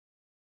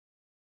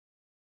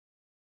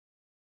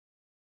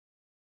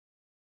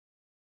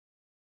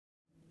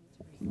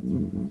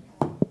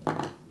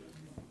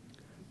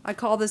I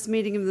call this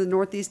meeting of the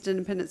Northeast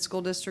Independent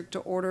School District to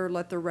order.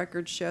 Let the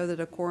record show that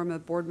a quorum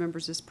of board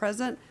members is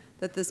present,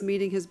 that this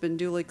meeting has been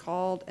duly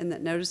called, and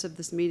that notice of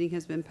this meeting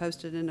has been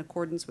posted in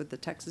accordance with the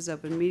Texas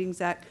Open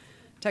Meetings Act,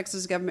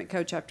 Texas Government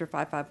Code Chapter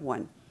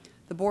 551.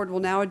 The board will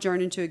now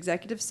adjourn into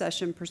executive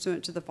session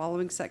pursuant to the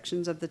following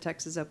sections of the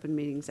Texas Open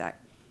Meetings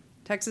Act.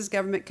 Texas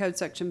Government Code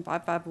Section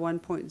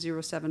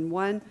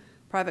 551.071,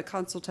 private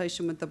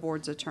consultation with the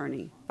board's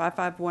attorney.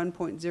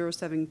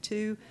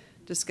 551.072,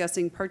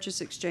 discussing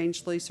purchase,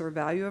 exchange, lease, or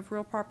value of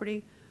real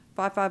property.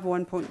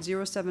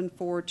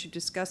 551.074, to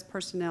discuss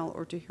personnel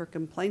or to hear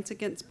complaints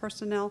against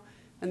personnel,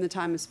 and the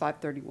time is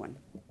 5:31.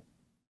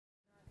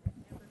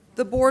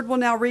 The board will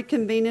now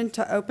reconvene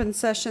into open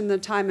session. The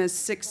time is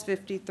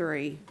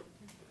 6:53.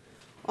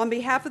 On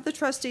behalf of the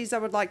trustees, I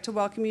would like to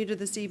welcome you to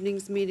this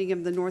evening's meeting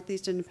of the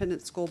Northeast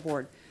Independent School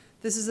Board.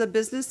 This is a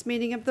business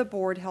meeting of the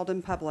board held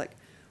in public.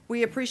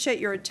 We appreciate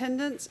your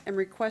attendance and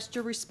request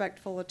your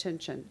respectful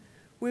attention.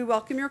 We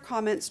welcome your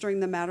comments during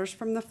the matters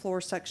from the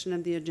floor section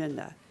of the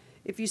agenda.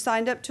 If you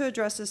signed up to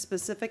address a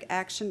specific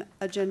action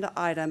agenda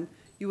item,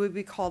 you will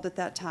be called at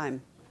that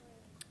time.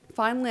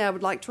 Finally, I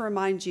would like to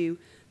remind you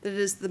that it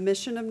is the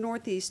mission of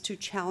Northeast to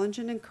challenge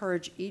and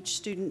encourage each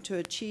student to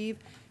achieve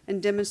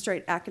and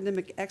demonstrate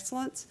academic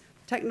excellence,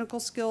 technical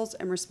skills,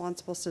 and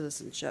responsible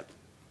citizenship.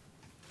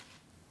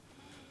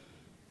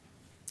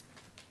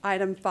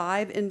 Item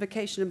 5,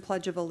 Invocation and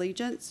Pledge of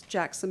Allegiance,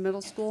 Jackson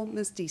Middle School,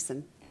 Ms.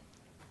 Deason.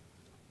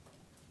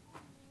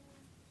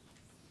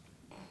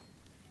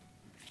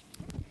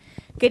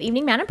 Good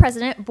evening, Madam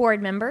President,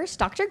 board members,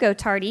 Dr.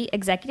 Gottardy,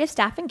 executive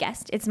staff, and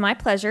guests. It's my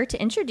pleasure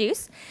to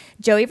introduce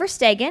Joey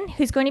Verstegen,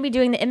 who's going to be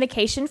doing the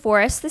invocation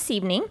for us this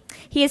evening.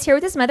 He is here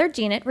with his mother,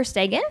 Janet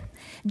Verstegen.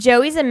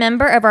 Joey's a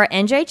member of our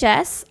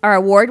NJHS, our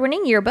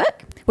award-winning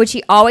yearbook, which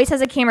he always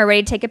has a camera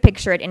ready to take a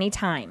picture at any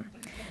time.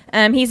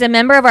 He's a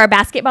member of our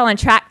basketball and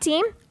track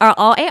team, our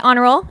All-A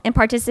Honor Roll, and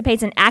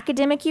participates in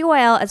academic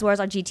UIL as well as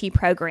our GT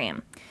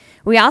program.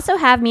 We also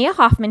have Mia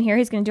Hoffman here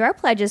who's going to do our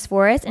pledges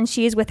for us, and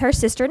she is with her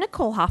sister,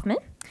 Nicole Hoffman.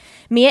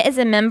 Mia is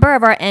a member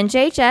of our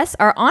NJHS,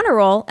 our Honor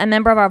Roll, a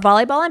member of our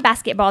volleyball and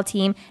basketball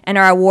team, and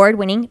our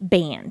award-winning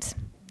band.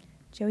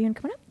 Joey, you want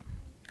to come on up?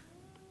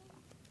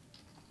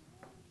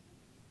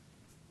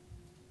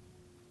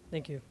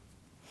 Thank you.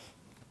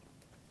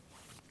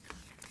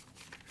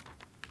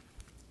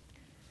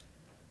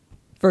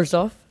 First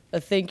off,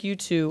 a thank you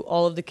to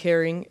all of the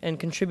caring and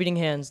contributing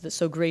hands that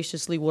so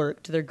graciously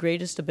work to their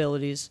greatest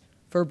abilities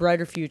for a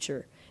brighter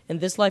future, and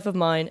this life of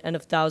mine and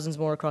of thousands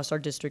more across our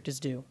district is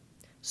due.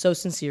 So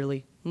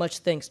sincerely, much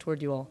thanks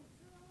toward you all.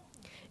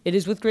 It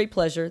is with great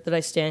pleasure that I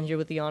stand here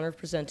with the honor of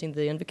presenting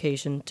the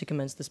invocation to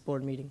commence this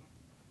board meeting.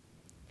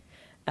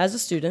 As a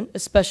student,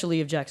 especially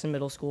of Jackson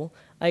Middle School,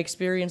 I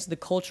experience the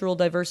cultural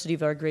diversity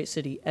of our great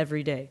city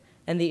every day,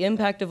 and the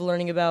impact of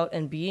learning about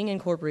and being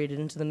incorporated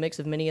into the mix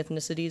of many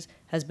ethnicities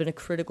has been a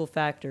critical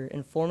factor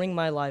in forming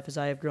my life as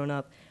I have grown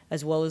up,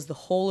 as well as the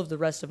whole of the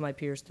rest of my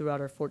peers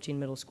throughout our 14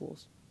 middle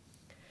schools.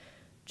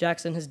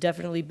 Jackson has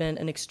definitely been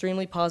an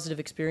extremely positive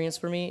experience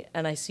for me,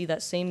 and I see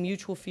that same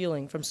mutual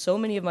feeling from so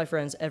many of my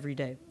friends every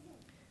day.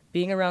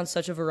 Being around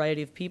such a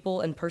variety of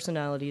people and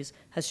personalities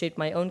has shaped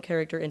my own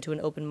character into an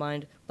open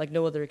mind like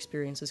no other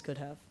experiences could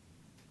have.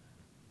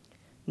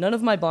 None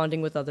of my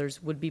bonding with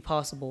others would be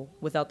possible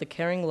without the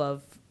caring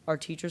love our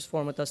teachers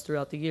form with us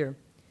throughout the year.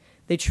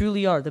 They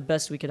truly are the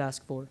best we could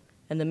ask for,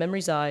 and the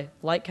memories I,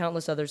 like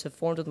countless others, have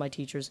formed with my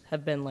teachers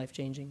have been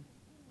life-changing.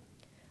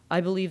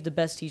 I believe the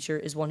best teacher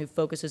is one who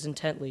focuses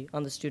intently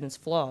on the student's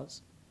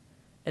flaws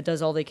and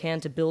does all they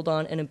can to build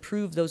on and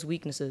improve those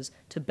weaknesses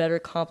to better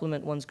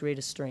complement one's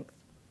greatest strength.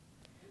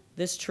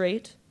 This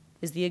trait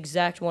is the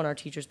exact one our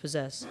teachers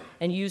possess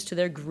and use to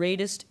their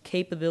greatest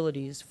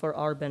capabilities for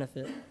our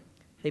benefit.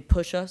 They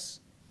push us,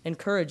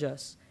 encourage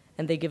us,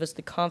 and they give us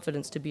the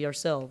confidence to be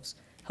ourselves,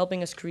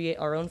 helping us create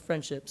our own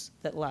friendships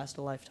that last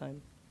a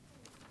lifetime.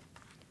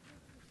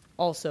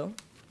 Also,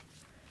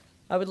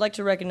 I would like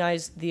to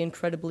recognize the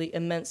incredibly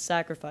immense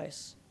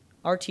sacrifice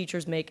our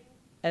teachers make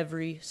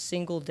every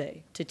single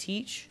day to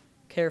teach,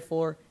 care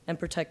for, and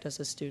protect us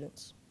as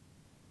students.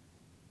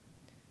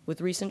 With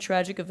recent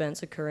tragic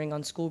events occurring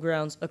on school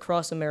grounds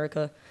across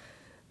America,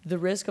 the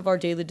risk of our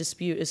daily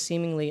dispute is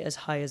seemingly as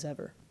high as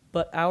ever.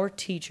 But our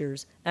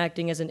teachers,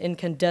 acting as an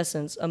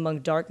incandescence among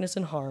darkness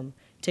and harm,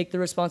 take the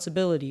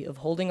responsibility of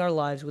holding our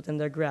lives within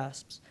their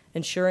grasps,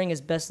 ensuring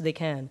as best they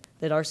can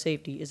that our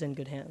safety is in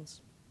good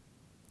hands.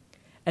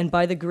 And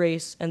by the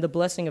grace and the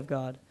blessing of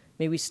God,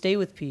 may we stay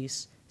with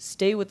peace,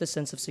 stay with a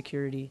sense of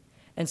security,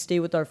 and stay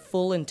with our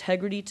full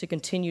integrity to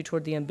continue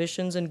toward the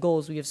ambitions and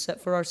goals we have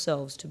set for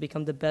ourselves to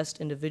become the best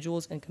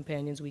individuals and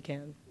companions we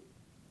can.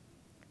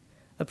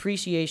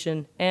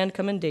 Appreciation and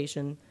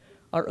commendation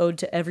are owed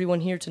to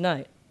everyone here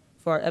tonight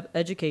for our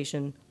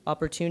education,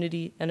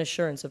 opportunity, and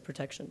assurance of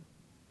protection.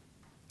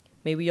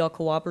 May we all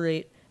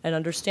cooperate and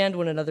understand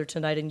one another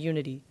tonight in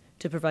unity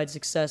to provide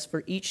success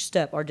for each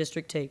step our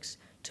district takes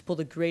to pull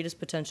the greatest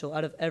potential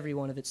out of every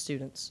one of its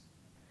students.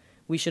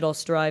 We should all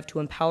strive to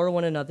empower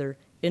one another,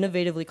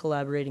 innovatively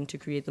collaborating to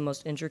create the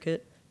most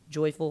intricate,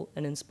 joyful,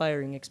 and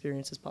inspiring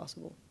experiences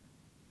possible.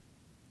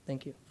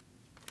 Thank you.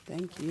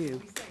 Thank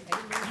you.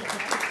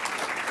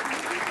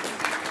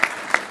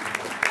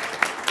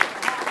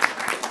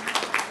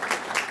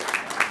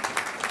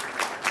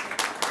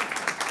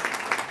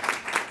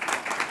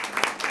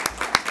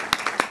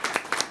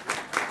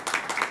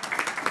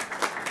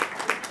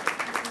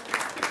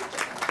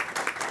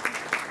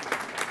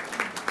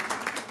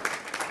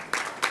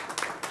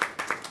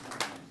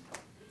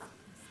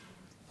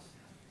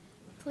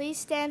 Please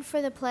stand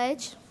for the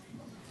pledge.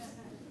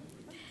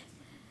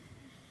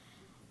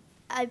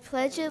 I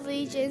pledge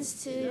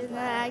allegiance to the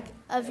flag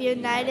of the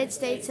United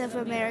States of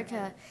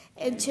America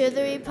and to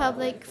the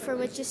republic for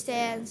which it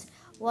stands,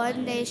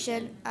 one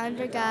nation,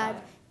 under God,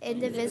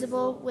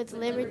 indivisible, with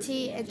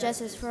liberty and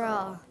justice for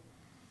all.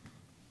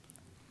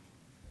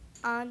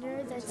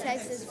 Honor the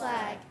Texas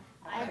flag.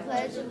 I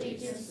pledge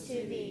allegiance to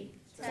thee,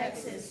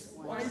 Texas,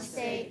 one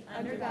state,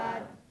 under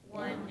God,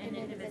 one and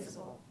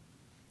indivisible.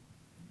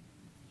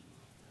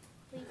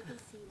 Please be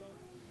seated.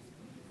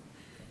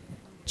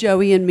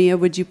 Joey and Mia,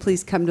 would you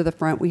please come to the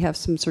front? We have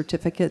some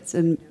certificates,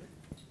 and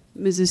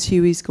Mrs.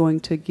 Hughey's going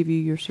to give you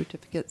your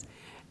certificates.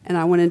 And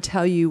I want to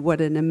tell you what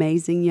an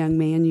amazing young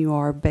man you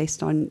are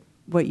based on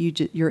what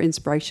your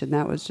inspiration.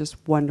 That was just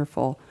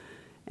wonderful.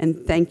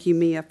 And thank you,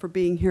 Mia, for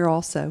being here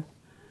also.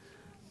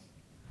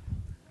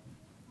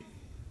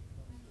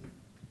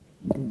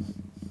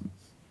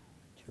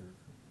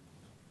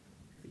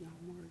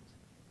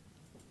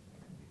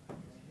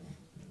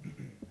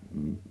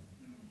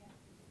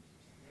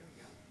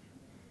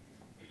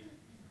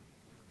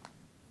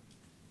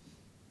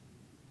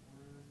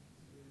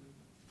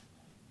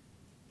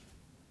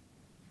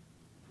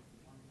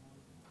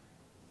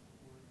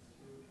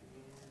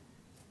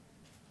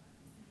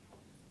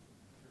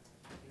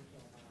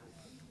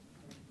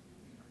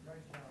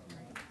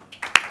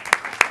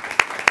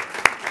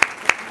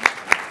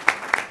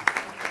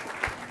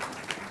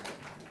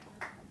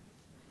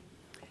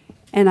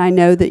 And I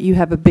know that you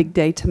have a big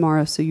day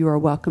tomorrow, so you are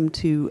welcome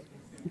to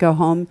go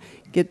home,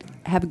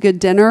 have a good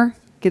dinner,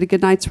 get a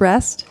good night's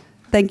rest.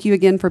 Thank you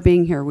again for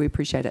being here. We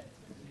appreciate it.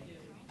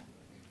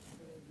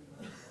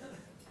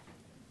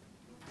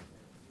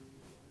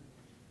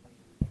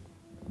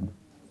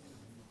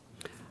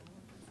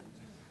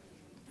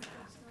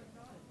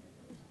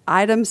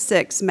 Item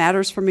 6,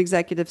 matters from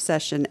executive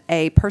session.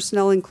 A,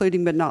 personnel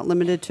including but not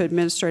limited to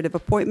administrative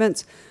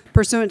appointments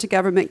pursuant to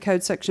Government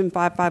Code Section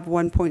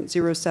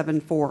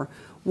 551.074.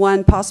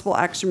 1, possible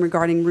action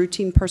regarding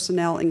routine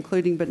personnel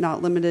including but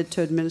not limited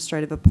to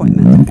administrative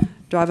appointments.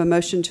 Do I have a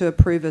motion to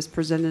approve as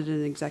presented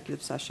in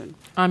executive session?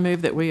 I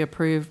move that we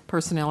approve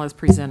personnel as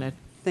presented.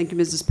 Thank you,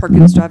 Mrs.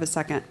 Perkins. Do I have a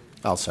second?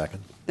 I'll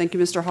second. Thank you,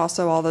 Mr.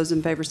 Hasso. All those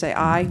in favor say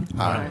aye.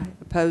 Aye.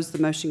 Opposed? The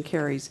motion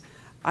carries.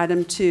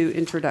 Item 2,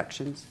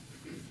 introductions.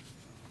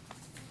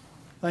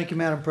 Thank you,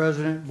 Madam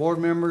President, board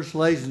members,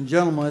 ladies and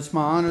gentlemen. It's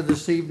my honor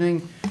this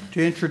evening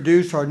to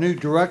introduce our new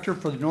director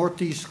for the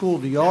Northeast School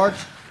of the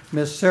Arts,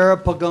 Ms. Sarah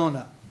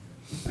Pagona.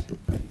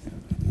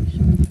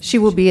 She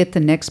will be at the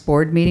next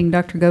board meeting,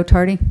 Dr.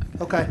 Gottardy.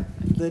 Okay,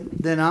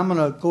 then I'm going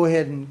to go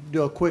ahead and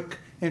do a quick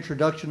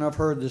introduction of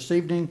her this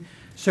evening.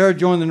 Sarah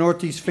joined the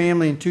Northeast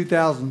family in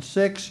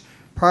 2006.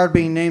 Prior to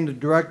being named the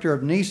director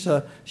of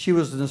NEISD, she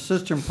was an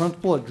assistant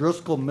principal at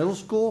Driscoll Middle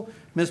School.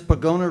 Ms.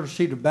 Pagona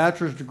received a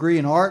bachelor's degree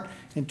in art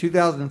in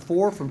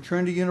 2004 from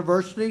Trinity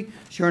University.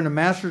 She earned a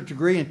master's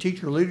degree in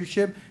teacher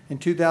leadership in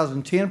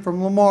 2010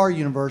 from Lamar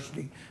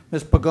University.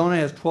 Ms. Pagona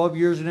has 12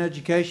 years in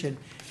education,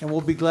 and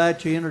we'll be glad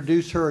to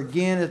introduce her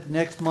again at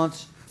next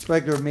month's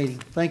regular meeting.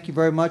 Thank you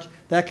very much.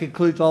 That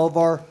concludes all of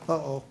our,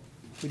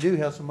 we do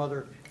have some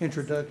other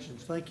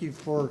introductions. Thank you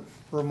for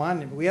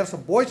reminding me. We have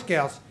some Boy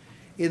Scouts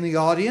in the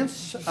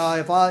audience.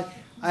 If I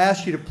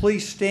ask you to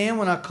please stand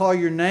when I call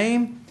your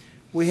name.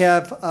 We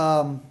have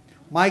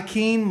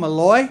Mikeen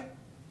Malloy.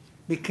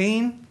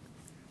 McKean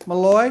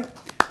Malloy.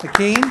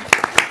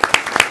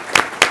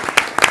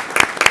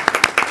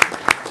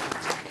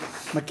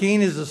 McKean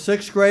is a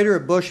 6th grader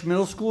at Bush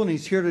Middle School, and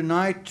he's here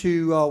tonight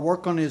to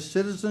work on his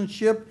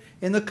citizenship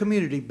in the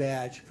community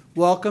badge.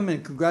 Welcome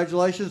and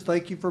congratulations.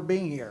 Thank you for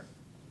being here.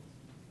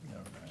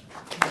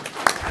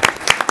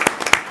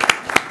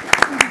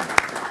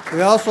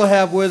 We also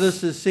have with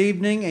us this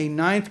evening a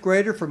 9th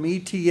grader from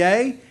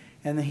ETA,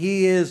 and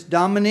he is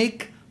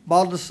Dominique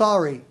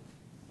Baldassari.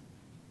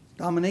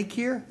 Dominique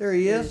here? There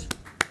he is.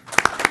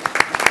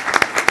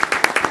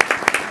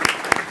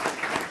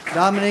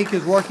 Dominique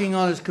is working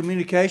on his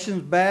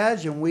communications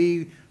badge, and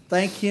we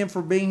thank him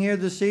for being here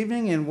this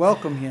evening and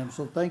welcome him.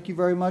 So thank you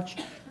very much,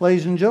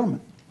 ladies and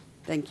gentlemen.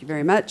 Thank you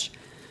very much.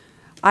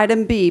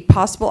 Item B,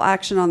 possible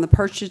action on the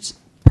purchase,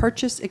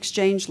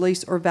 exchange,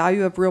 lease, or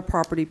value of real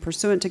property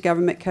pursuant to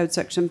Government Code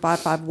Section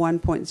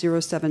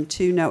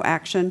 551.072, no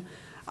action.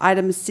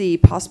 Item C,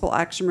 possible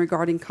action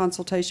regarding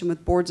consultation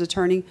with board's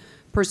attorney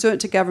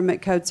pursuant to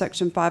Government Code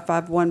Section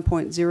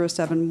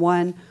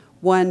 551.071,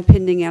 1,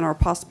 pending and or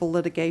possible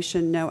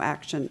litigation, no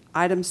action.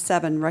 Item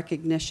 7,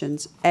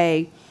 recognitions.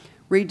 A,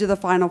 read to the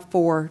final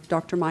 4.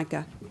 Dr.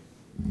 Micah.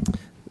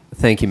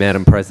 Thank you,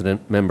 Madam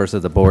President, members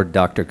of the board,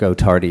 Dr.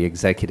 Gottardy,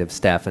 executive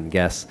staff, and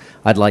guests.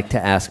 I'd like to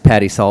ask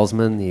Patty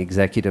Salzman, the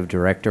Executive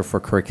Director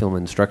for Curriculum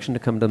Instruction, to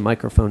come to the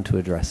microphone to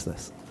address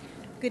this.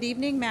 Good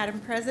evening,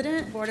 Madam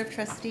President, Board of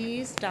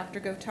Trustees,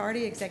 Dr.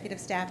 Gottardy, executive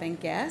staff, and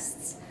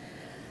guests.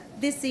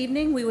 This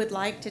evening, we would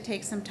like to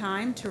take some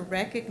time to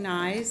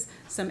recognize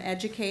some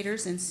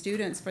educators and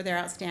students for their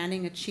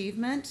outstanding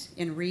achievement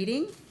in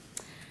reading.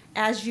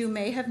 As you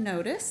may have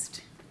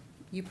noticed,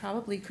 you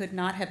probably could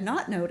not have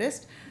not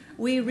noticed,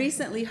 we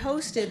recently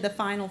hosted the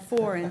Final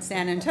Four in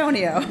San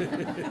Antonio.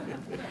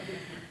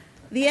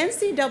 The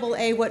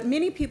NCAA, what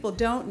many people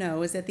don't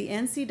know is that the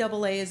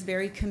NCAA is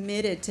very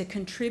committed to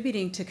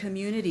contributing to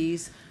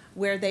communities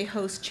where they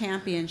host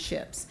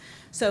championships.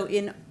 So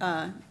in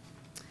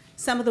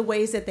some of the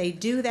ways that they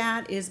do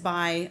that is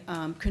by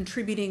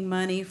contributing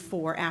money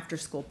for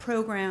after-school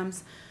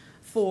programs,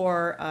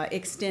 for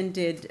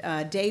extended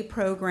day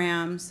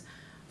programs,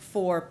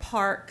 for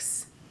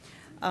parks.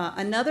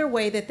 Another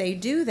way that they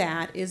do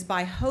that is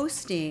by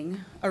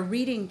hosting a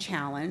reading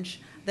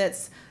challenge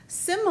that's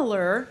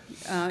similar,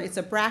 it's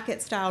a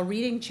bracket-style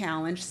reading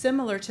challenge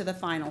similar to the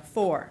Final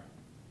Four.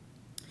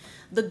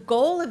 The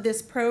goal of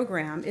this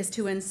program is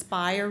to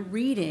inspire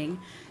reading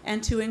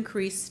and to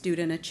increase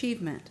student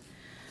achievement.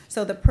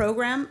 So the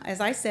program, as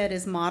I said,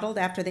 is modeled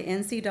after the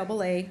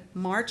NCAA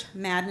March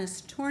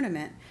Madness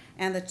tournament,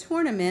 and the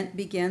tournament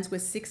begins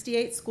with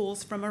 68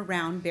 schools from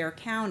around Bexar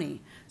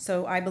County.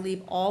 So I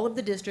believe all of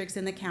the districts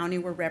in the county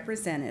were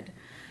represented.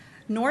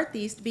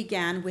 Northeast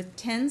began with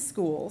 10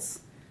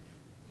 schools,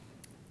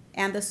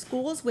 and the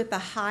schools with the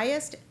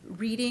highest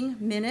reading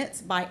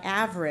minutes by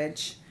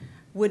average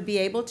would be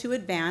able to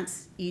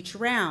advance each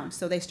round.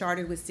 So they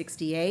started with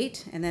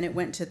 68, and then it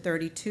went to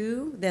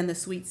 32, then the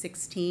Sweet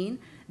 16,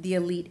 the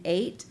Elite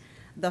 8,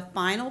 the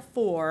Final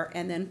Four,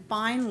 and then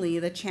finally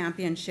the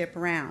championship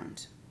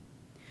round.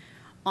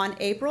 On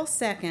April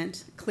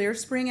 2nd, Clear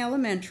Spring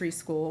Elementary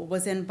School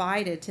was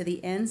invited to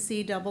the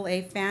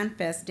NCAA Fan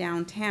Fest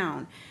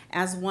downtown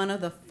as one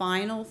of the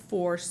Final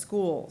Four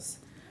schools.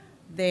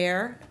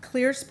 There,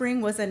 Clear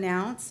Spring was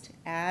announced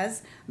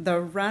as the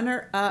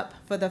runner-up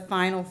for the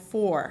Final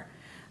Four.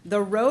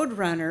 The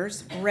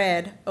Roadrunners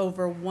read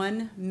over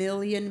 1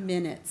 million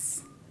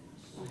minutes.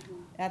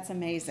 That's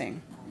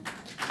amazing.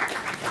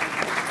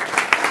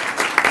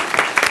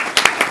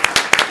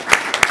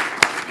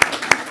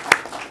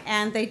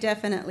 And they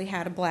definitely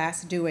had a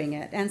blast doing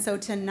it. And so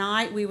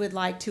tonight we would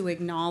like to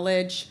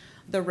acknowledge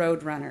the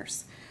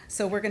Roadrunners.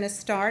 So we're going to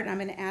start. I'm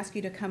going to ask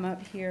you to come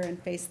up here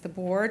and face the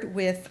board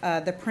with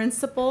the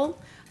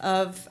principal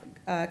of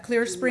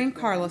Clear Spring,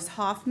 Carlos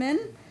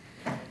Hoffman,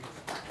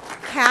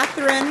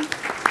 Catherine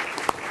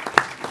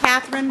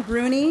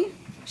Bruni.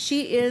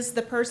 She is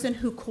the person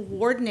who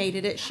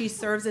coordinated it. She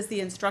serves as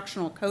the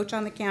instructional coach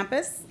on the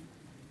campus.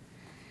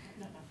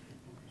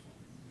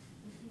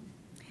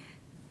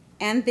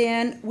 And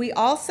then we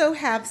also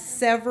have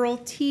several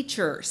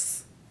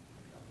teachers.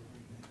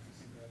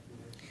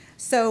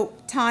 So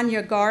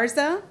Tanya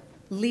Garza,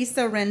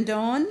 Lisa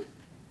Rendon,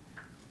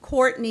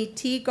 Courtney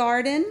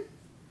Teagarden,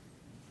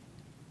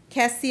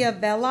 Kessia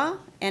Vela,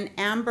 and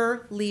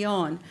Amber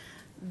Leon.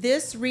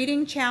 This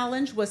reading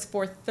challenge was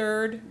for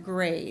 3rd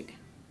grade.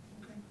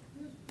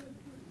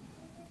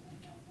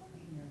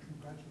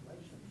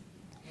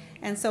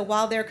 And so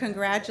while they're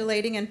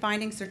congratulating and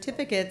finding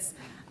certificates,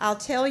 I'll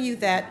tell you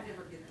that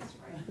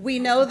we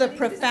know the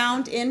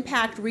profound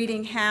impact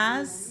reading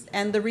has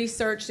and the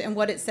research and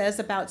what it says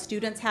about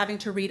students having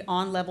to read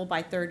on level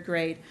by 3rd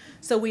grade.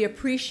 So we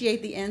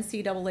appreciate the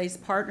NCAA's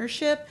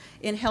partnership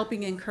in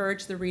helping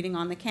encourage the reading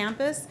on the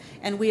campus,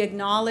 and we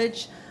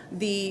acknowledge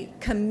the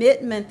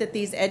commitment that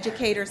these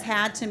educators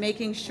had to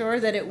making sure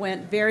that it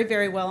went very,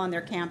 very well on their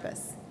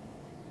campus.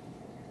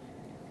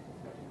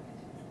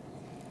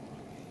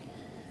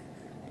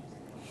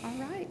 All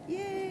right,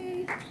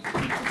 yay.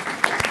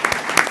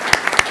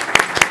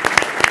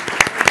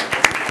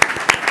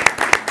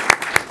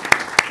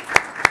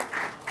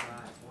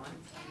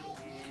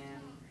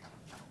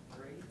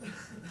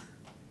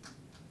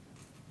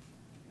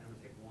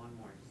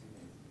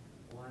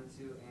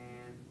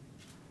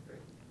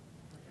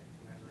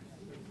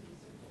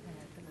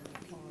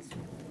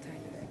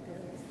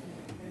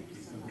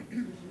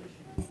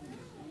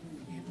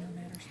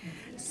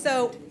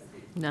 So,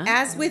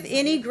 as with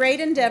any great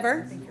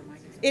endeavor,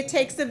 it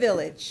takes a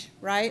village,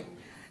 right?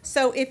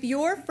 So if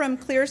you're from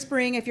Clear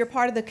Spring, if you're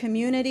part of the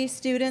community,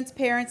 students,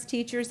 parents,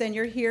 teachers, and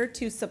you're here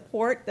to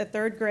support the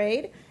 3rd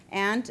grade,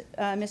 and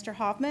Mr.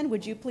 Hoffman,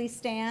 would you please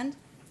stand?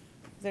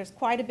 There's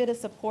quite a bit of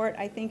support,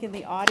 I think, in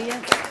the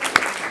audience.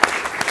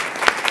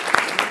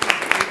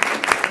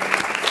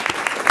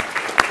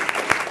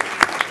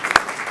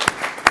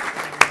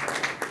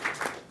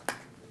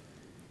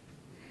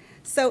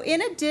 So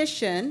in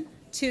addition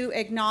to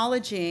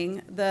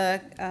acknowledging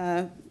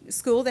the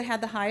school that had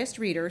the highest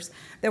readers,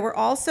 there were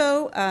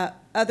also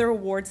other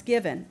awards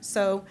given.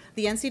 So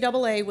the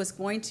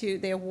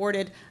NCAA they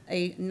awarded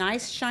a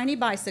nice shiny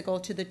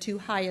bicycle to the 2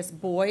 highest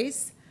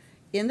boys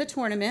in the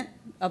tournament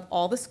of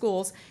all the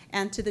schools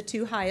and to the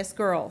 2 highest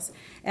girls.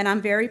 And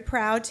I'm very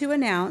proud to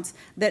announce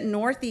that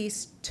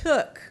Northeast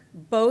took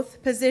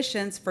both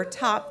positions for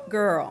top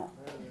girl.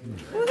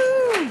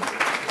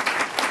 Woohoo!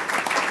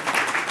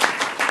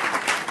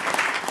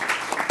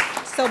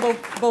 So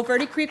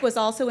Bulverde Creek was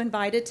also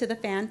invited to the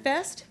Fan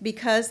Fest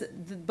because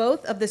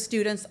both of the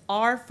students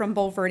are from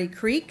Bulverde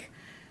Creek.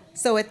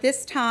 So at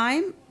this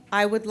time,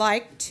 I would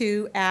like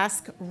to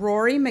ask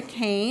Rory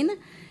McCain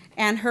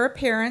and her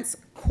parents,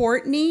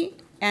 Courtney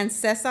and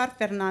Cesar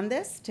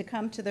Fernandez, to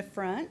come to the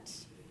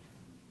front.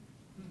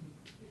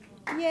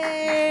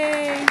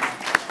 Yay!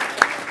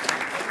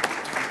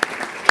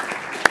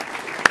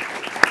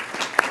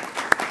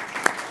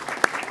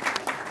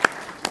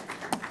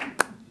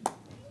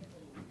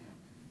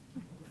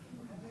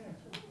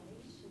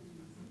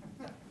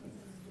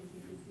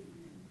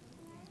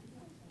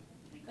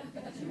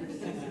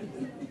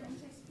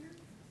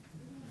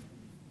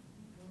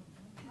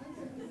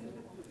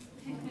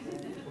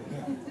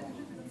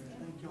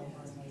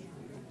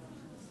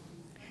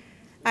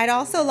 I'd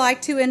also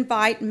like to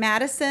invite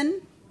Madison.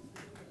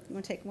 You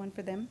want to take one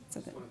for them? So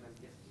that,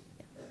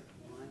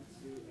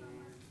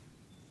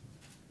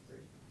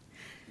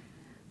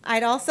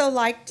 I'd also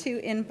like to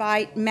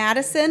invite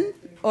Madison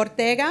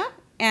Ortega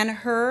and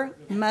her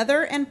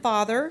mother and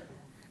father,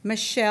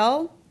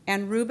 Michelle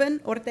and Ruben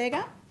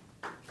Ortega.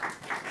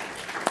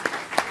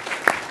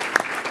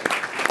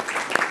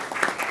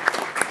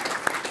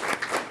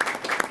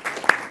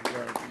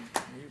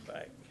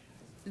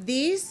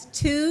 These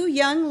 2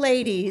 young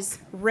ladies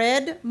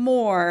read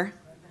more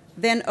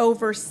than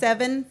over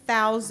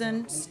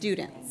 7,000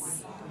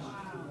 students.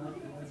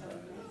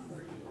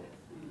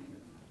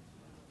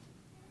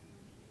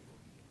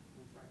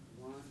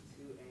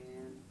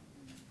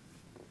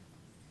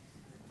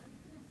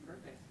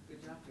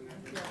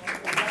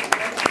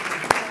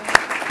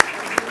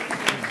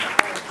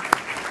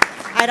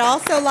 I'd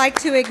also like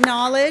to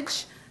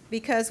acknowledge,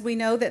 because we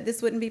know that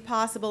this wouldn't be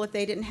possible if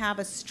they didn't have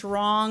a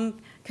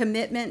strong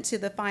commitment to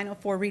the Final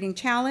 4 Reading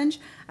Challenge.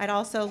 I'd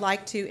also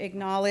like to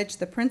acknowledge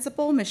the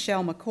principal,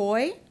 Michelle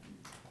McCoy.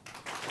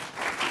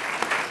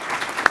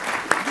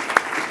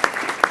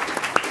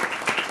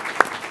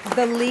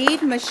 The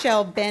lead,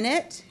 Michelle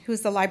Bennett,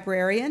 who's the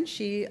librarian.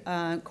 She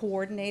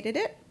coordinated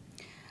it.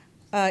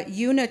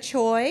 Yuna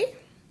Choi,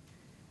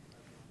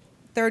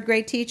 3rd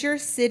grade teacher.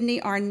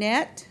 Sydney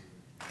Arnett,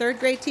 3rd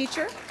grade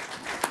teacher.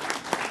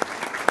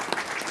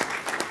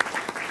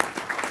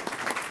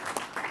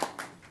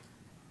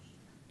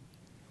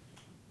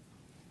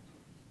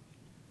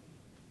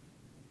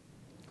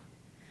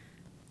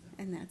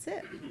 And that's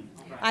it.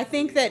 I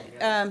think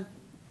that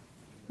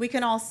we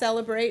can all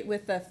celebrate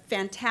with the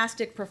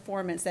fantastic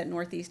performance that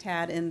Northeast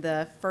had in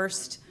the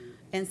first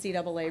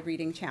NCAA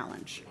Reading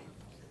Challenge.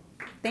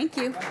 Thank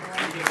you.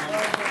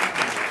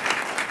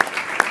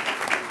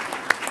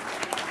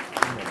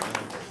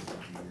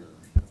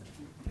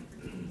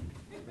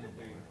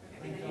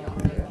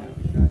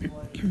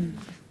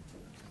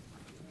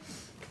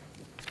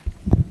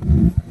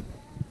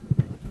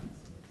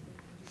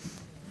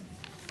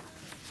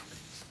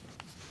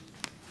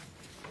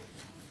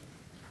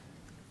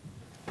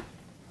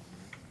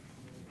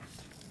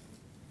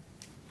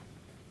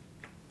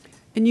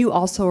 And you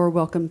also are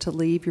welcome to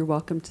leave. You're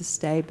welcome to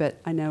stay,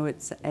 but I know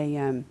it's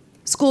a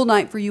school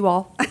night for you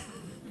all.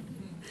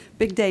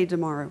 Big day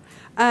tomorrow.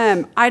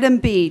 Item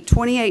B,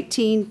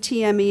 2018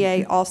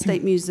 TMEA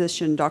All-State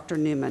Musician, Dr.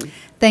 Newman.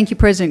 Thank you,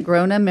 President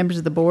Grona, members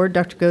of the board,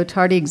 Dr.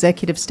 Gottardy,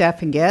 executive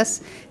staff, and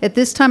guests. At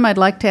this time, I'd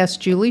like to ask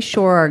Julie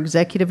Shore, our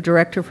Executive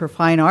Director for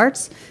Fine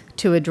Arts,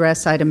 to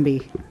address item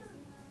B.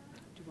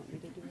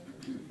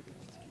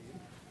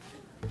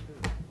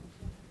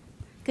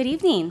 Good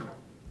evening.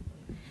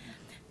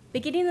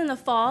 Beginning in the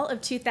fall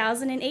of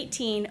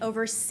 2018,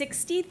 over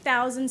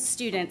 60,000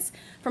 students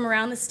from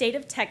around the state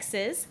of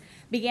Texas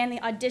began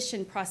the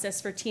audition process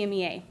for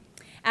TMEA.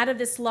 Out of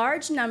this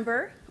large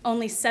number,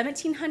 only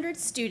 1,700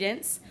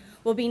 students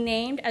will be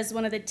named as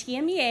one of the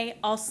TMEA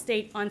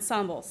All-State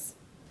Ensembles.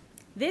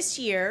 This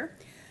year,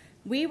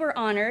 we were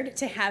honored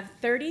to have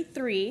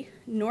 33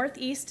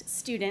 Northeast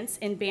students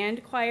in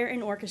band, choir,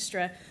 and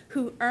orchestra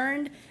who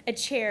earned a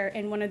chair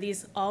in one of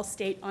these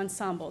All-State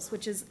Ensembles,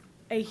 which is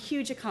a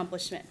huge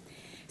accomplishment.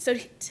 So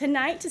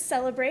tonight, to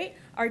celebrate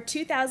our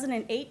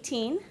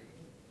 2018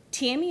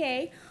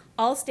 TMEA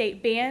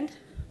All-State Band,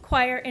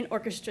 Choir, and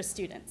Orchestra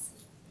students.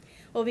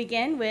 We'll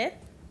begin with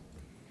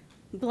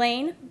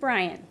Blaine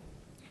Bryan,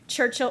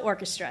 Churchill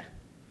Orchestra.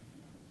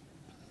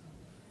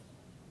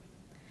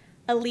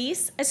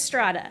 Elise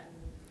Estrada,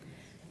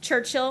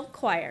 Churchill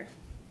Choir.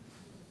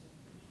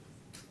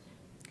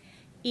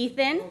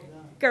 Ethan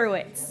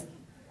Gerwitz,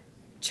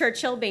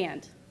 Churchill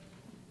Band.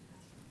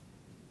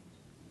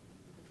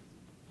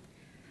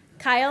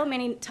 Kyle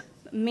Manny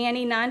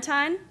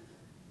Nantan,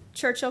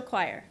 Churchill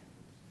Choir.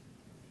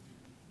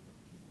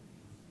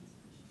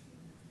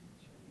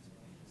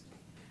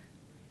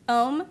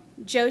 Om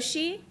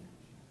Joshi,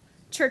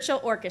 Churchill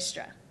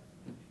Orchestra.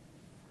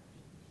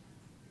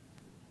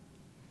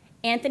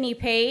 Anthony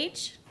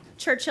Page,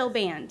 Churchill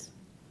Band.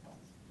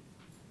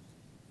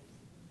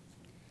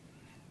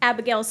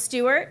 Abigail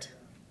Stewart,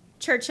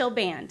 Churchill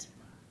Band.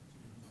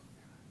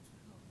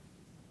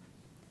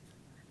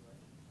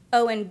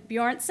 Owen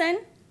Bjornson,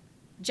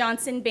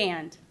 Johnson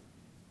Band.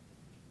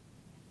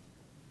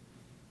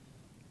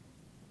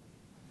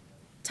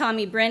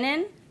 Tommy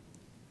Brennan,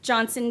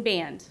 Johnson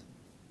Band.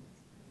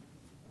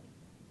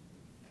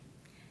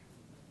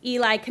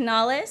 Eli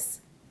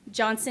Canales,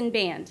 Johnson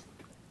Band.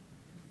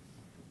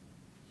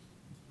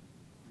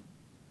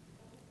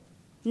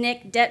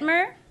 Nick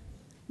Detmer,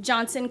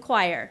 Johnson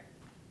Choir.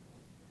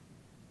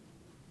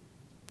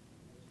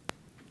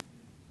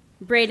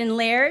 Braden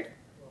Laird,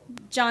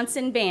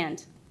 Johnson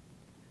Band.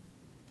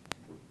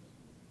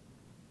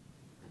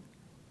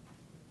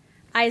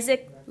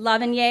 Isaac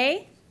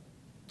Lavigny,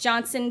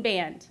 Johnson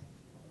Band.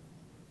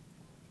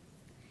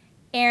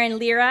 Aaron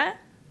Lira,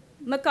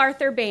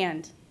 MacArthur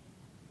Band.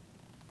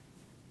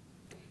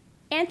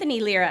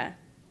 Anthony Lira,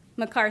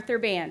 MacArthur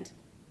Band.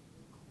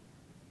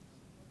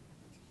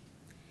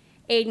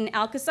 Aiden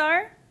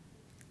Alcazar,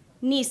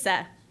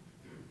 NISA.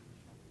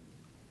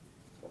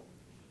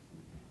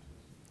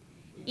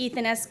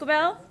 Ethan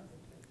Escobar,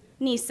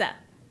 NISA.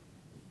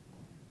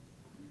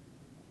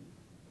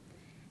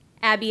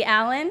 Abby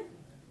Allen,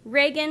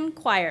 Reagan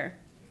Choir.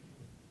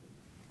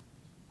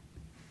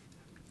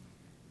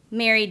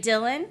 Mary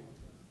Dillon,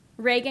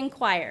 Reagan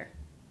Choir.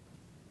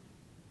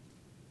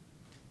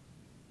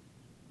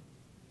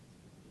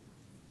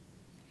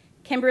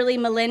 Kimberly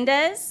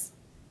Melendez,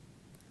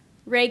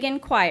 Reagan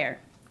Choir.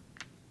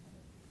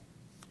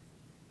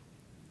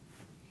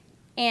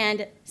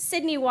 And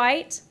Sydney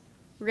White,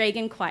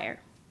 Reagan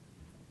Choir.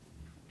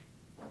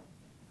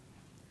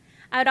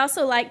 I would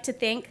also like to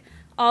thank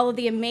all of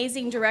the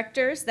amazing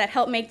directors that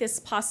helped make this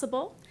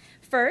possible.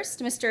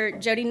 First, Mr.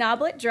 Jody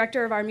Noblet,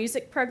 director of our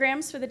music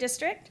programs for the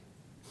district.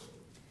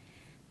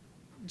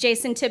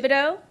 Jason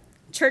Thibodeau,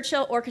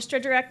 Churchill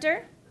Orchestra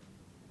director.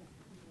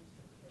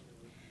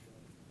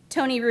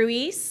 Tony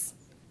Ruiz,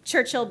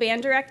 Churchill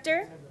Band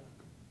director.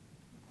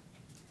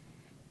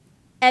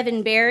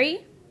 Evan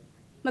Berry,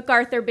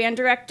 MacArthur Band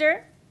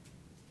director.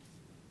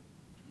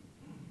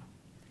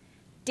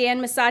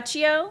 Dan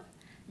Masaccio,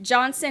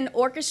 Johnson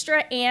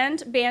Orchestra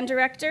and Band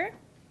Director.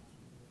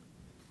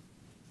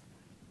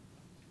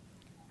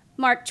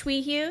 Mark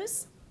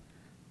Tweehughes,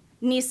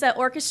 NISA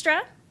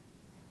Orchestra.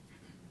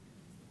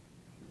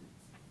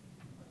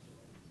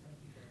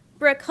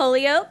 Brooke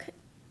Holyoke,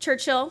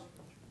 Churchill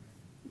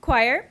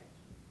Choir.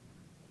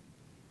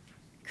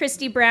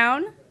 Christy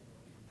Brown,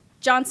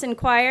 Johnson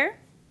Choir.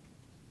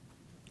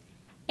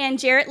 And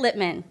Jarrett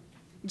Littman,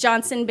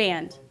 Johnson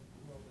Band.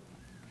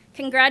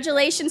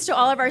 Congratulations to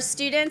all of our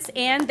students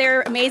and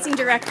their amazing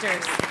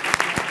directors.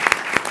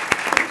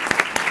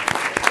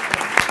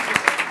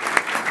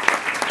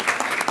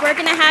 We're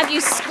going to have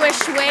you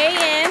squish way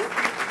in,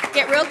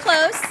 get real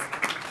close.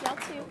 Y'all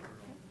too.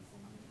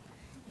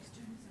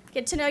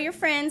 Get to know your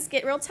friends,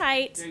 get real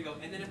tight. There you go.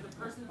 And then if the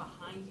person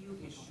behind you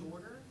is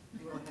shorter,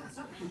 go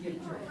ahead and get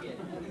your kid.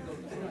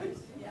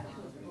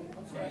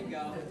 There you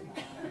go.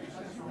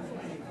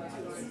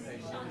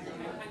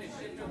 Kind of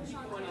shift them.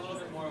 Keep going a little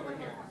bit more over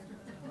here.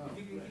 If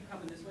you can keep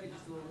coming this way,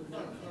 just a little bit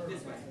more.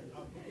 This way.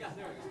 Yeah,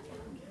 there we go.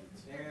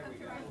 There we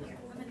go.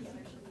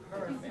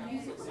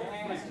 Perfect.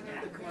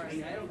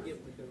 See, I don't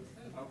get with those.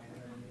 Okay.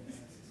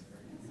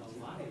 It's a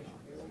lot.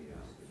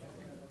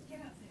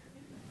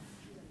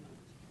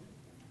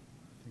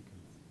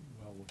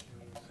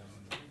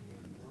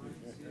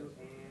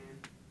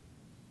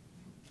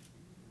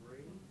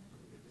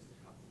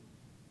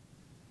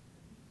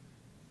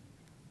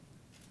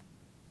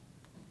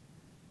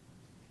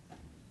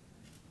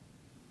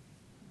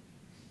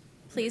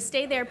 Please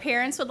stay there.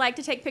 Parents would like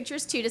to take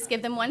pictures too. Just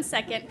give them 1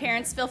 second.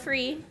 Parents, feel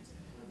free.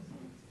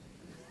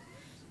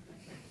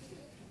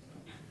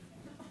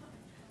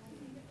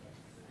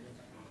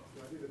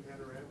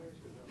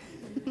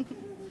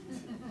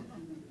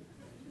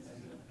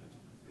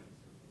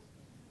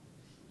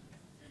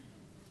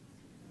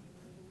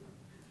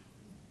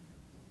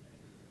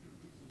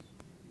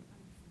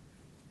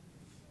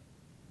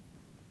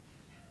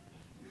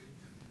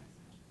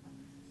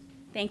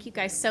 Thank you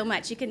guys so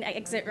much. You can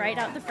exit right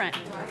out the front.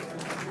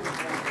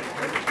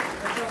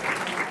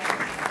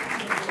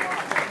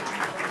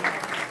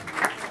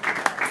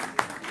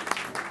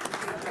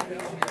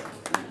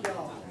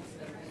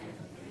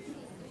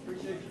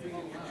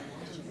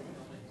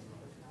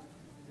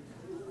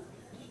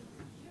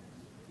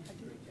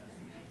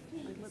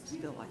 My lips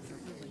feel like they're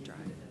really dry.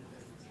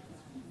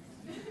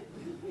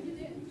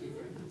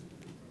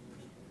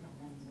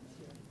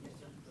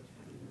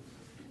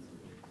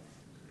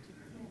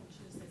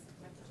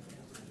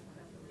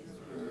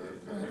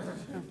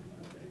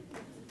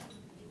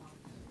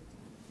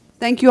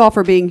 Thank you all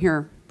for being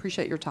here.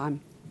 Appreciate your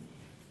time.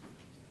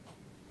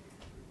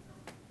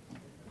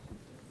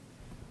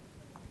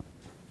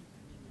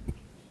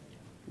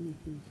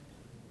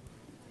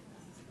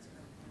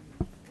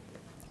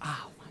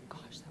 Oh my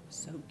gosh, that was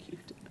so cute.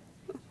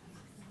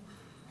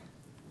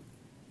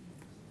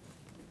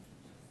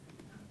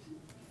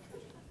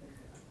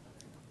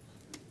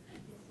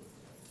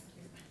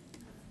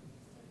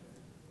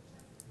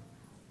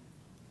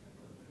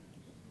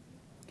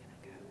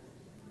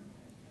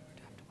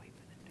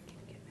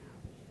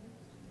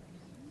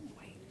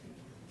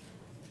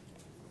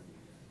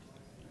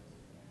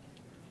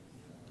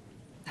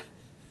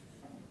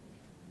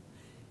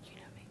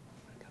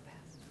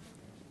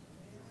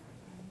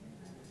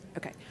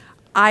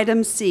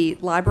 Item C,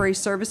 library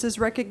services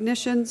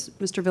recognitions.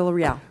 Mr.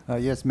 Villarreal.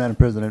 Yes, Madam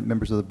President,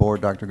 members of the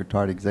board, Dr.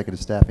 Gottardy, executive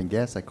staff, and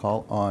guests, I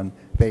call on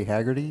Faye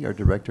Haggerty, our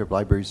Director of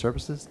Library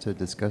Services, to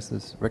discuss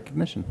this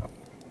recognition.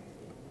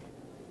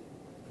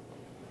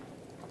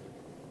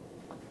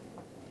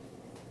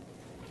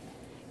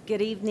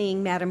 Good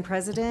evening, Madam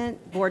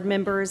President, board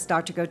members,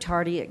 Dr.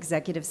 Gottardy,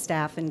 executive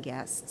staff, and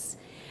guests.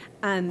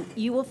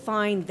 You will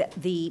find that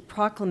the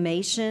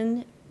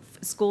proclamation,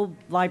 School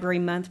Library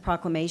Month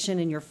proclamation,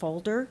 in your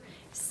folder.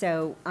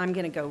 So I'm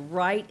going to go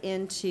right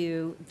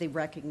into the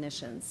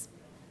recognitions.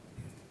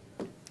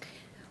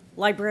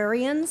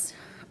 Librarians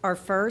are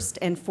first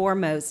and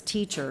foremost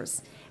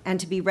teachers,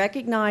 and to be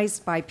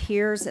recognized by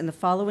peers in the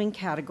following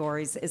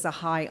categories is a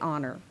high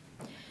honor.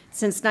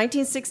 Since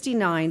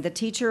 1969, the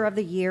Teacher of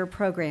the Year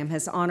program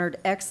has honored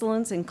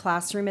excellence in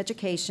classroom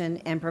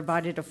education and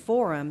provided a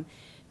forum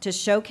to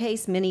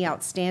showcase many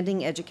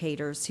outstanding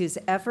educators whose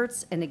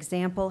efforts and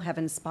example have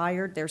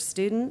inspired their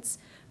students,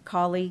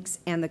 colleagues,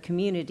 and the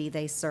community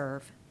they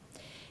serve.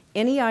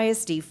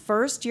 NEISD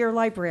first-year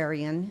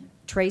librarian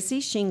Tracy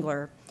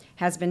Shingler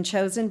has been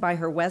chosen by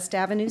her West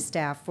Avenue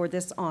staff for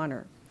this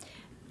honor.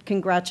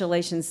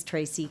 Congratulations,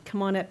 Tracy.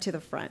 Come on up to the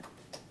front.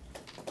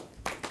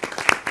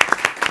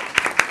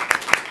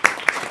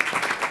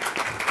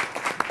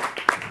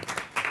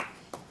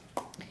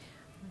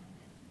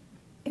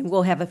 And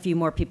we'll have a few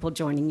more people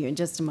joining you in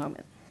just a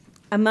moment.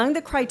 Among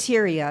the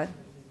criteria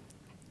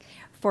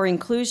for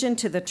inclusion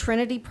to the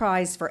Trinity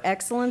Prize for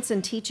Excellence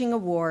in Teaching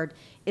Award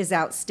is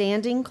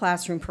outstanding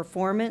classroom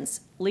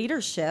performance,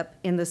 leadership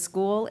in the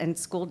school and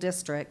school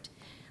district,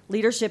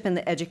 leadership in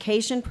the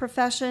education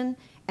profession,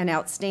 and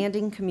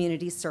outstanding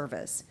community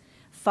service.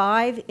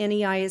 5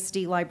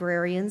 NEISD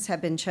librarians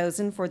have been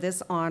chosen for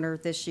this honor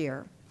this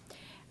year.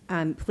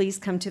 Please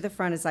come to the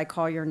front as I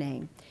call your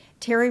name.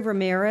 Terry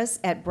Ramirez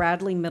at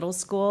Bradley Middle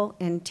School,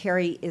 and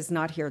Terry is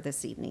not here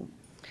this evening.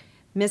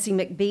 Missy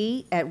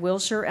McBee at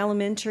Wilshire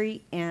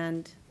Elementary,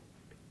 and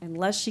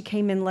unless she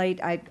came in late,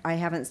 I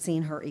haven't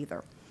seen her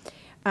either.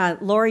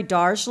 Lori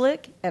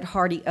Darshlick at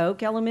Hardy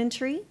Oak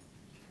Elementary.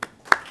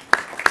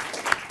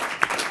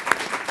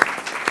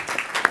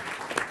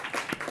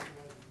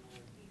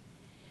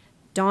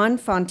 Dawn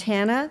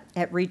Fontana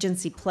at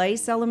Regency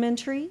Place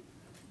Elementary.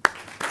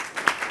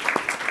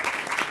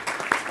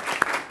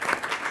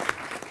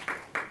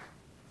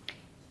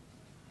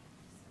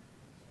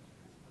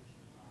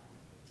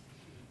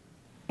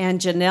 And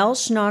Janelle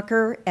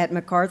Schnocker at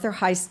MacArthur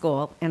High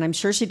School. And I'm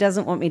sure she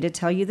doesn't want me to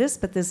tell you this,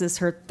 but this is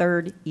her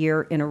 3rd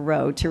year in a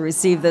row to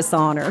receive this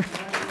honor.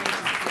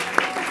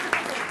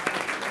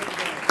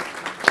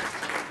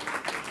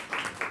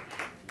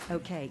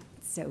 Okay,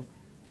 so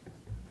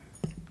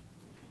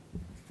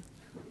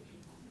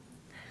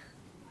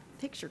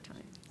picture time.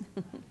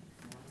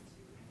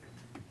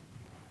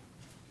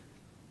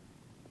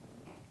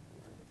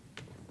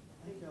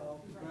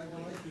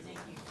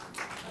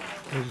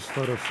 They just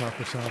Photoshop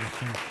us out, I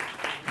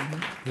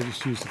think. They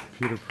just use the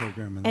computer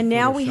program. And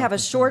now we Photoshop have a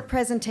us short out.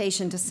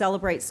 presentation to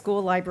celebrate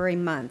School Library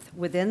Month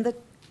with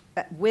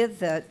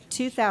the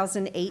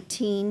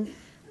 2018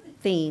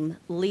 theme,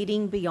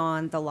 Leading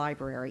Beyond the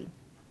Library.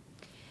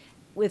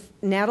 With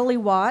Natalie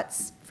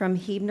Watts from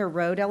Hebner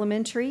Road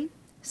Elementary,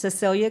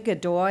 Cecilia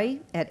Godoy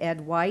at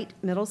Ed White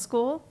Middle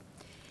School,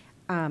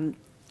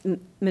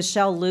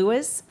 Michelle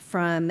Lewis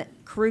from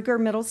Kruger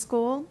Middle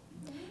School,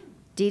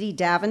 Dee Dee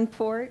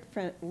Davenport,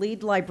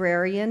 lead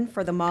librarian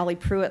for the Molly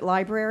Pruitt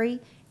Library,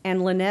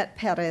 and Lynette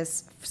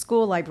Pettis,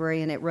 school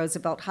librarian at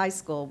Roosevelt High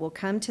School, will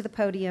come to the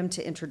podium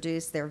to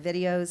introduce their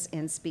videos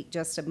and speak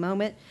just a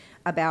moment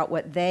about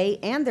what they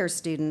and their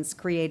students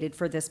created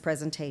for this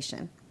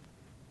presentation.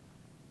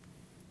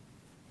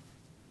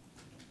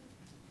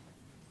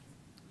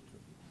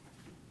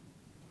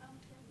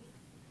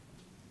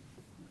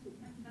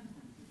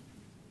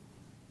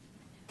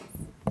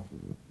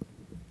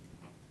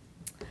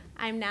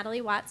 I'm Natalie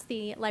Watts,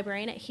 the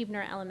librarian at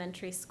Hebner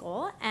Elementary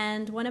School,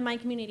 and one of my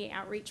community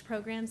outreach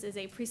programs is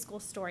a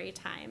preschool story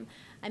time.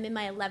 I'm in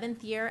my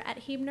 11th year at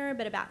Hebner,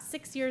 but about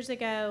 6 years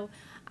ago,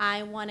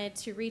 I wanted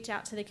to reach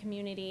out to the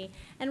community,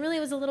 and really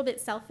it was a little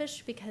bit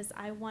selfish because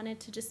I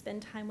wanted to just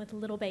spend time with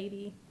little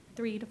baby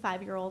 3 to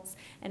 5-year-olds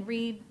and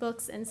read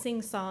books and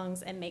sing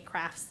songs and make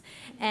crafts.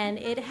 And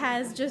it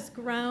has just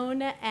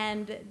grown,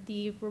 and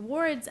the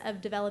rewards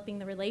of developing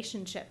the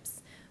relationships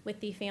with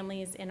the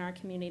families in our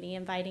community,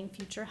 inviting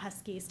future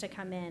Huskies to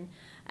come in,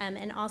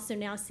 and also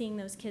now seeing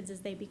those kids as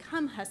they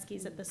become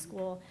Huskies at the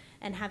school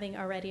and having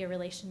already a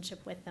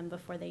relationship with them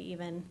before they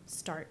even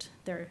start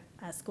their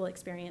school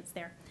experience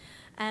there.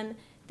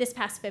 This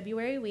past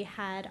February, we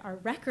had our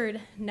record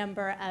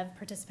number of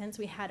participants.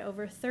 We had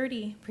over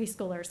 30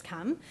 preschoolers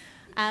come.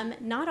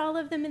 Not all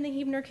of them in the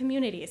Hebner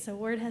community, so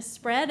word has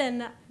spread,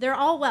 and they're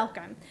all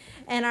welcome.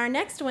 And our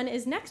next one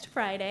is next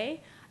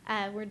Friday.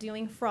 We're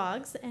doing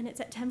frogs, and it's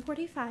at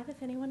 10:45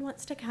 if anyone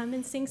wants to come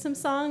and sing some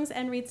songs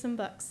and read some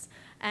books.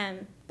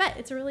 But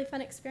it's a really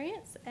fun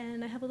experience,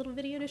 and I have a little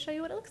video to show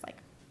you what it looks like.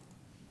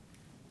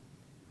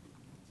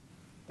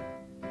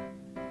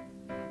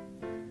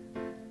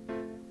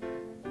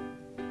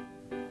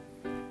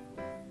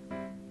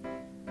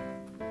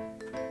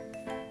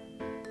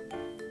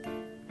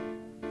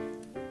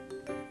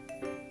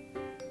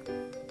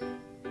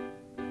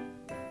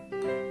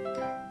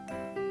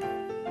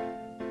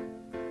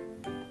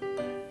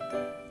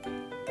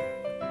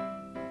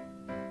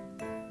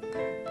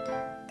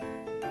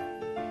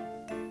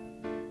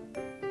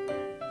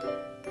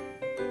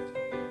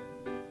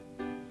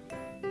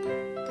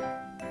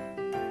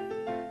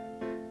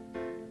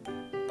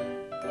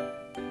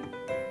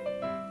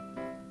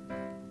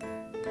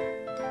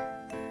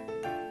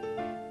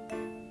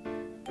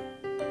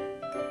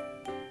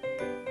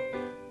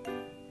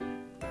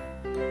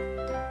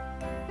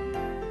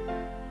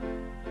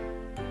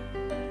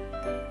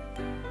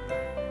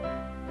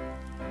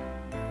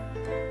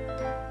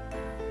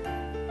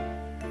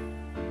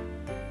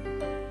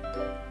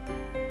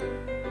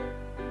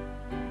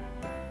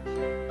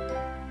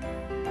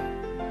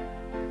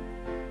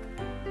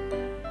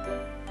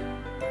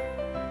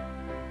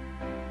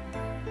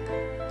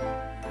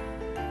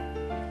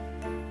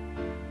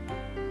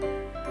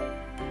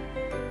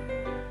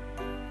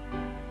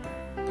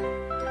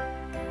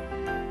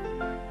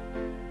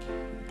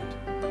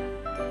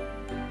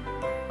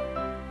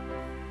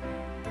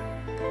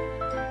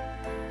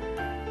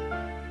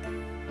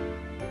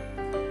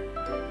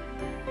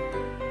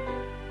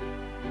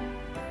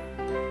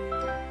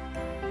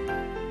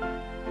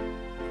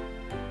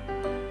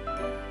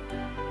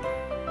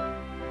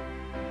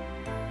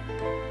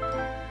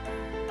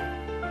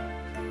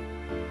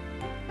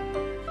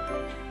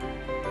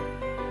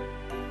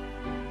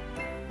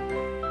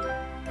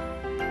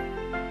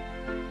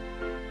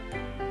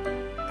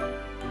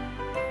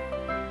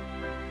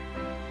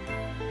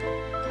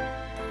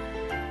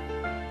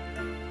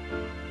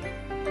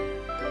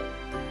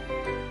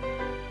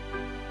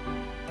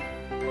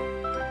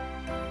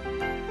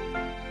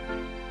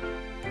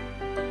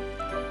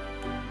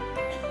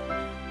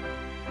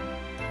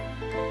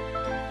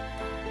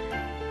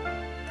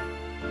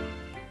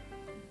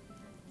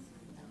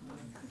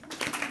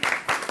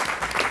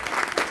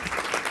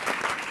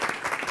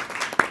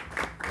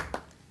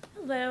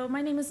 So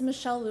my name is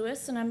Michelle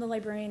Lewis, and I'm the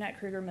librarian at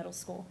Kruger Middle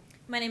School.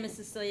 My name is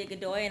Cecilia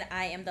Godoy, and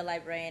I am the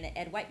librarian at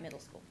Ed White Middle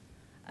School.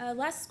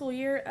 Last school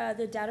year,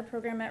 the data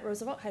program at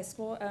Roosevelt High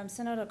School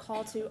sent out a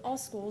call to all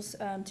schools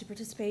to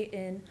participate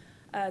in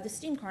the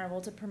STEAM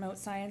Carnival to promote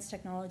science,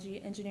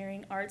 technology,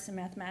 engineering, arts, and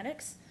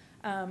mathematics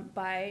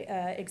by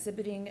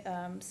exhibiting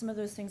some of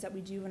those things that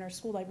we do in our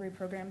school library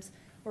programs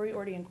where we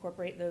already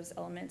incorporate those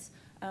elements.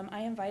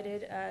 I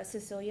invited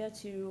Cecilia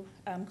to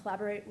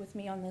collaborate with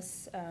me on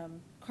this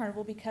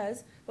carnival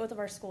because both of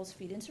our schools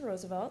feed into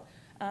Roosevelt,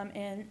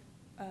 and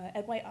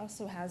Ed White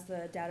also has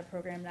the data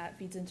program that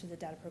feeds into the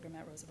data program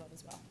at Roosevelt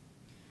as well.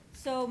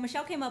 So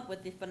Michelle came up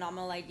with the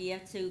phenomenal idea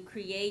to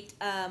create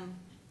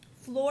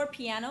floor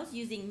pianos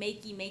using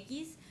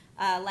makey-makeys,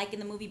 like in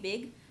the movie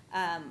Big,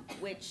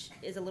 which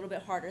is a little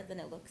bit harder than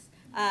it looks.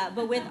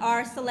 But with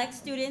our select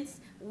students,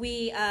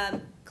 we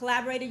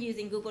collaborated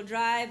using Google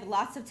Drive,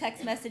 lots of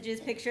text messages,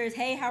 pictures,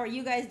 hey, how are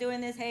you guys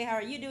doing this? Hey, how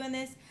are you doing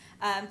this?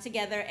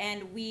 Together.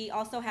 And we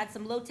also had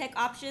some low-tech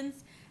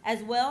options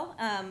as well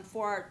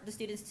for the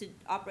students to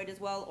operate as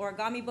well,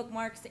 origami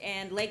bookmarks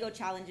and Lego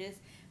challenges.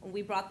 And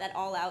we brought that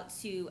all out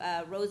to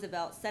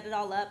Roosevelt, set it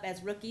all up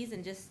as rookies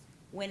and just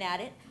went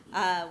at it.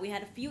 We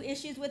had a few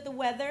issues with the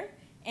weather,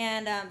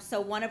 and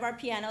so one of our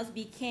pianos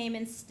became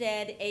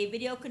instead a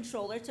video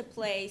controller to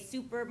play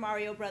Super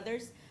Mario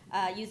Brothers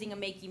using a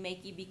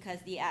makey-makey because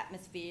the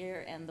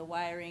atmosphere and the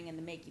wiring and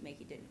the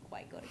makey-makey didn't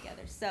quite go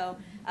together. So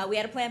we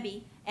had a plan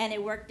B, and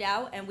it worked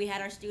out, and we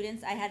had our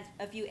students. I had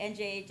a few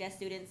NJHS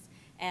students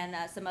and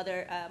some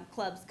other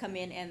clubs come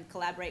in and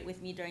collaborate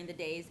with me during the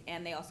days,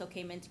 and they also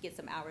came in to get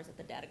some hours at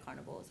the Data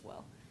Carnival as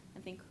well. I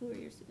think, who are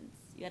your students?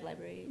 You had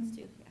librarians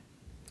too?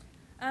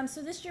 Yeah.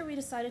 So this year we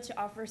decided to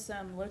offer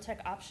some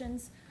low-tech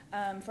options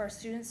for our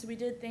students. So we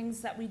did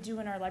things that we do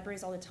in our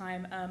libraries all the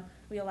time.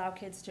 We allow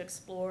kids to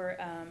explore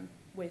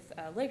with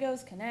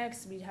Legos,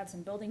 Connects. We had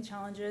some building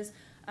challenges.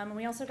 And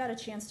we also got a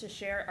chance to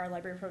share our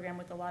library program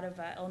with a lot of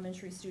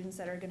elementary students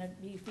that are going to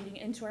be feeding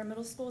into our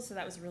middle school, so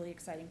that was really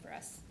exciting for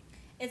us.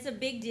 It's a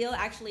big deal.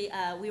 Actually,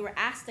 we were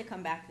asked to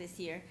come back this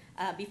year.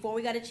 Before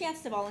we got a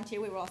chance to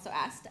volunteer, we were also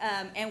asked.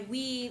 And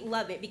we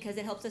love it because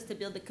it helps us to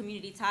build the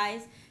community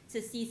ties,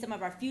 to see some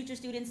of our future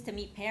students, to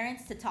meet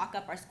parents, to talk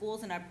up our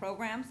schools and our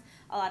programs.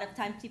 A lot of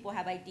times people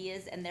have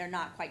ideas and they're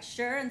not quite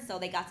sure, and so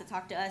they got to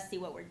talk to us, see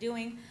what we're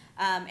doing.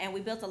 And we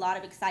built a lot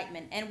of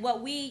excitement. And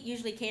what we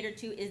usually cater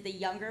to is the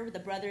younger, the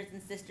brothers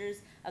and sisters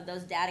of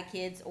those data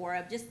kids,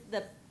 or just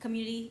the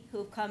community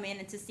who've come in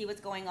and to see what's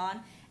going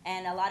on.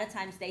 And a lot of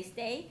times they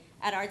stay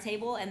at our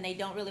table and they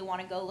don't really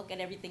want to go look at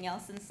everything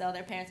else, and so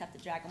their parents have to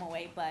drag them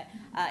away. But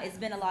it's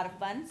been a lot of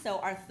fun. So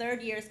our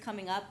third year is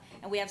coming up,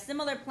 and we have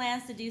similar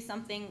plans to do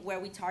something where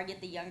we target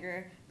the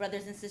younger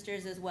brothers and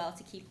sisters as well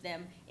to keep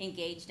them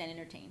engaged and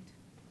entertained.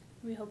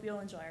 We hope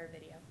you'll enjoy our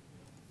video.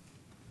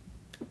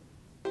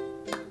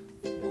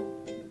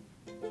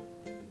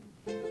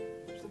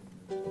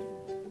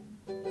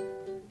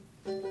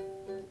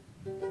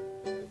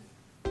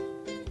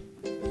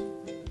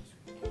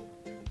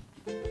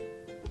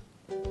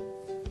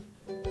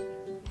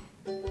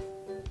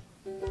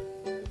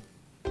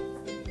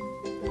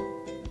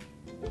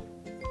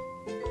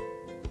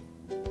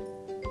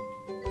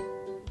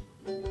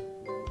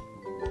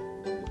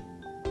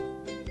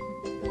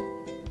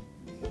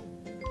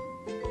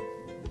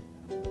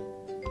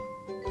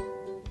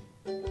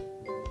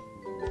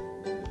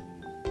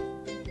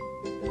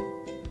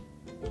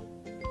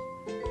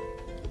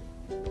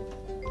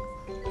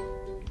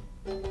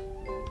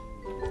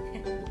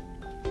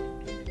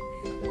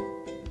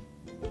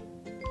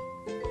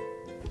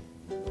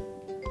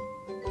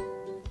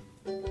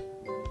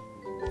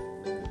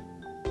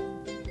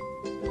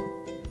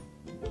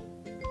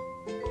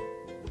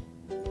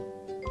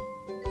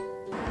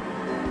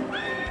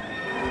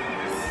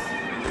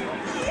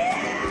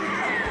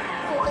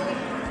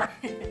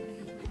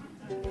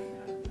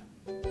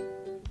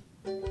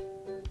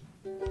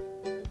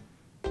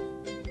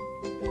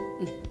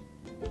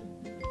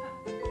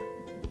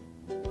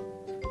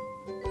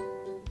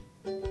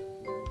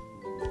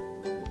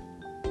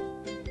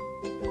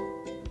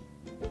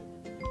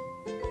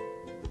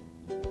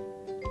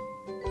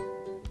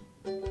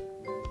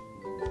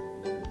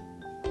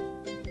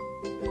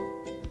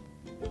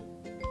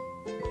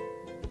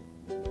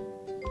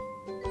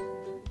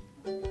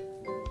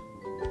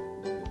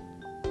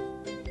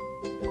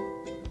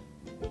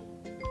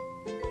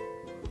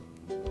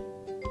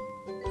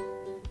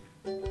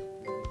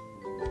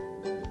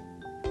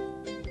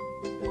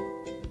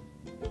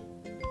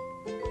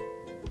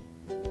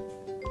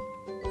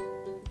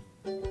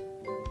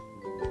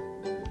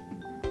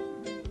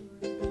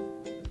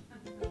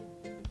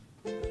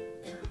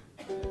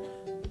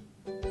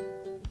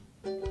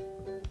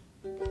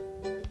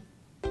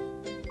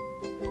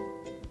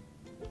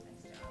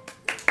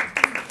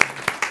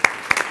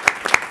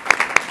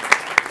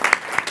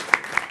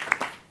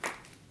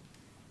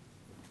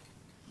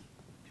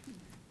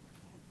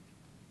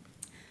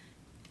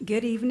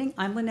 Good evening.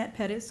 I'm Lynette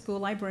Pettit, school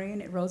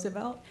librarian at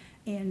Roosevelt,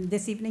 And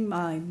this evening,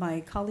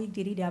 my colleague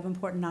Dee Dee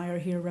Davenport and I are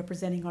here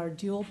representing our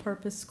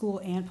dual-purpose school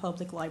and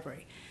public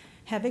library.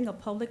 Having a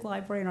public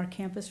library on our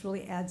campus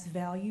really adds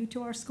value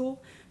to our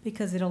school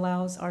because it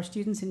allows our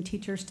students and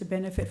teachers to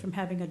benefit from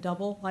having a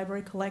double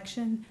library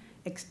collection,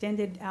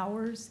 extended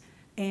hours,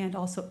 and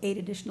also 8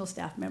 additional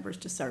staff members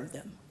to serve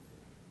them.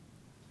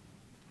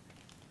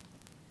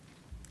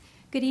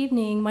 Good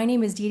evening. My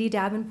name is Dee Dee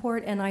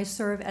Davenport, and I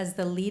serve as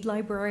the lead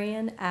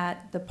librarian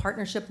at the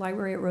Partnership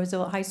Library at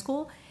Roosevelt High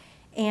School.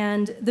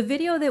 And the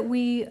video that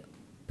we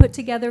put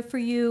together for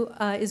you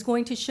is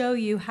going to show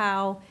you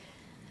how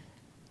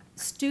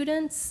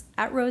students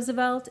at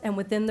Roosevelt and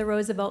within the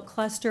Roosevelt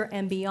cluster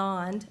and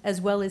beyond, as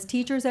well as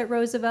teachers at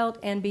Roosevelt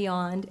and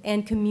beyond,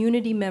 and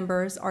community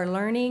members are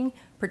learning,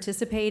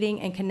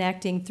 participating, and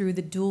connecting through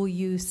the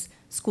dual-use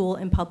school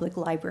and public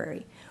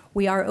library.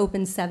 We are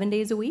open 7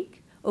 days a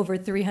week, over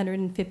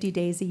 350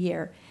 days a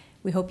year.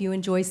 We hope you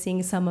enjoy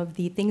seeing some of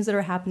the things that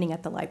are happening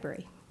at the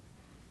library.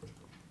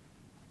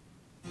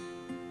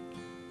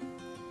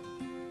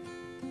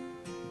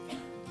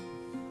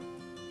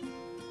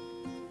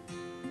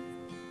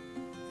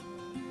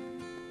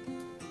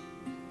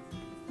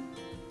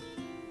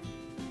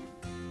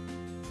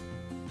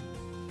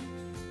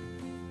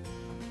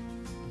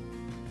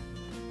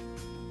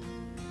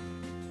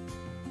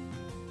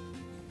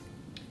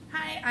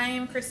 Hi, I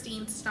am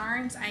Christine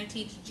Starnes. I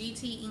teach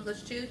GT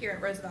English 2 here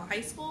at Roosevelt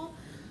High School.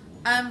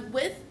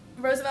 With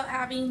Roosevelt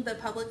having the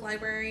public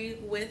library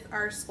with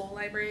our school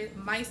library,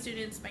 my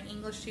students, my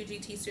English 2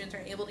 GT students,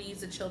 are able to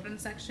use the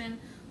children's section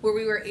where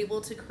we were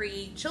able to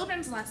create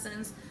children's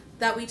lessons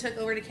that we took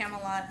over to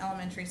Camelot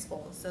Elementary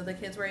School. So the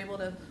kids were able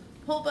to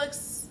pull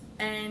books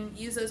and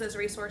use those as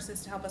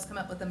resources to help us come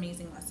up with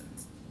amazing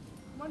lessons.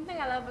 One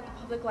thing I love about the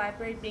public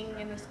library being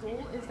in the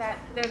school is that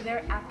they're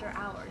there after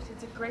hours.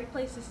 It's a great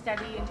place to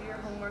study and do your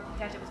homework and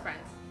catch up with friends.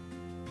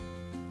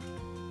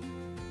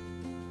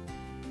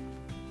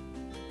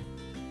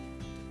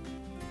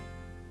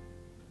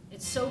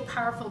 It's so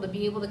powerful to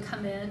be able to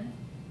come in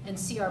and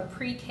see our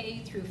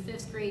pre-K through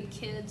 5th grade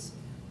kids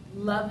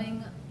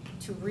loving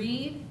to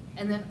read,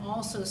 and then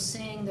also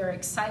seeing their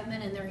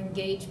excitement and their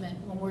engagement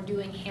when we're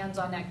doing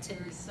hands-on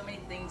activities. There's so many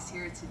things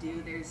here to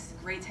do. There's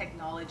great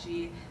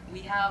technology. We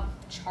have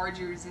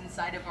chargers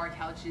inside of our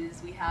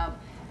couches. We have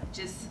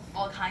just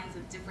all kinds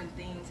of different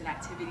things and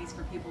activities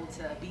for people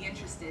to be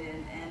interested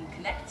in and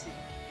connect to.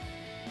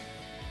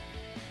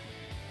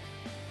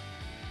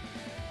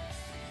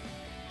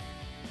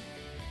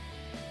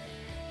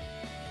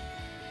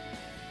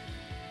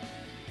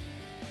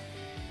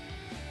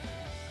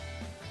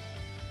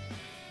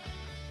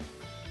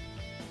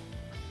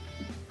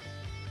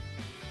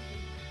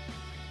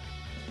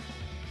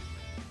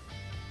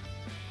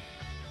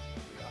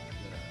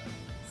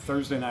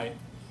 Thursday night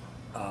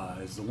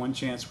is the one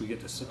chance we get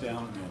to sit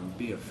down and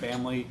be a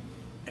family,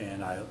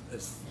 and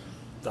it's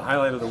the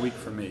highlight of the week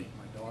for me.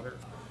 My daughter,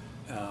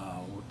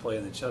 we're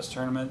playing the chess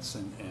tournaments,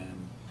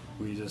 and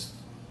we just,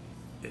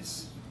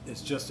 it's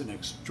just an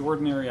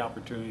extraordinary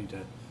opportunity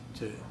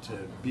to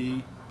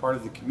be part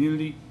of the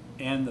community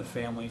and the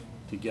family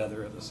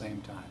together at the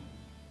same time.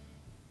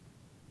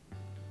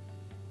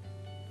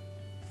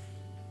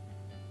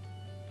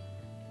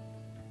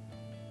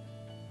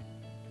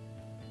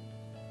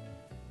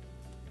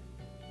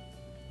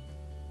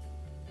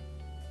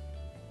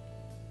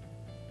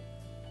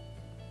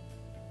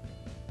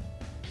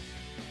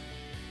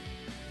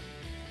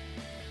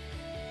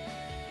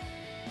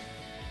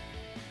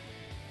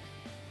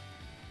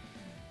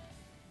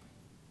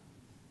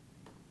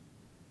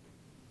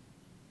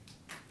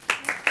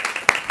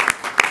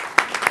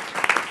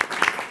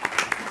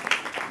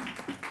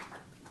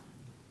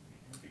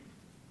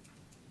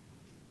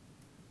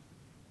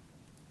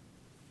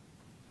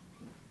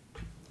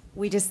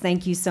 We just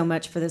thank you so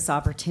much for this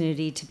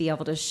opportunity to be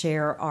able to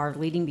share our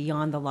Leading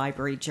Beyond the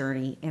Library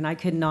journey. And I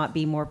could not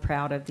be more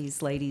proud of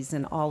these ladies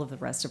and all of the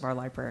rest of our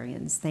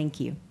librarians.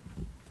 Thank you.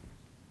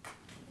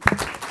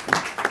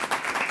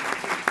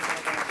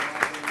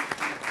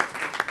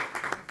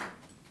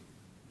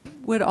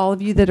 Would all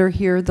of you that are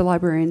here, the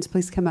librarians,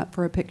 please come up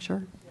for a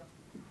picture?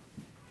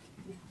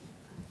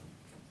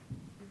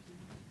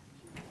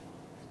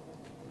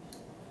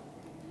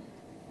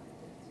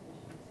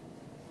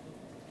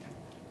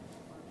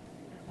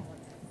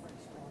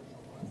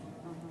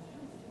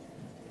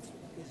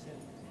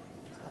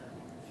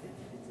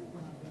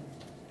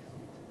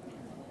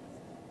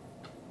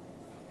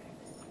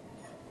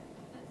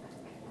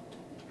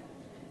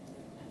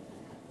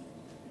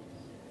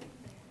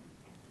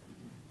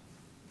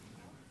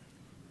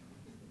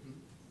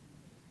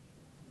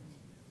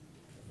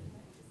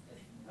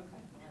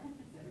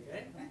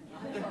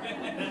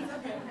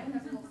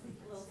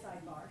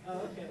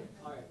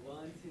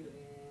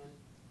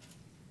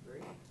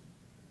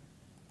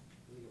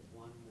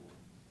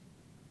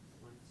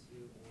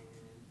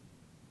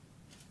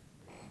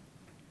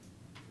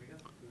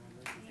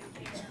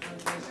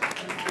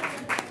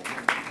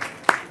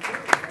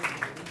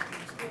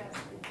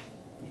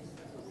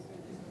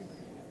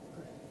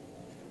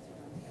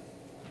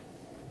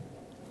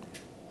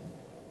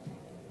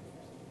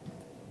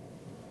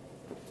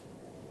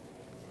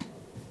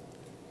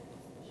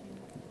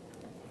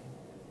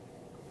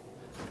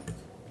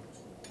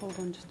 Hold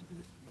on just a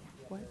minute.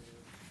 What?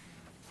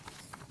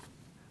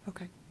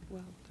 Okay,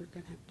 well, they're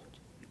gonna have to,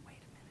 wait a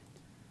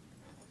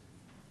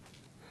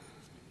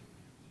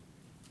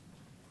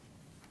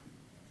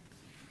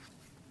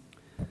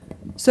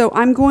minute. So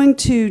I'm going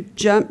to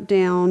jump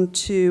down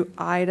to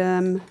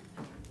item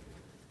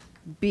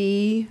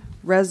B,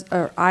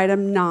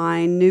 item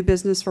 9, new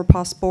business for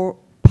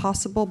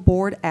possible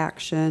board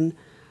action.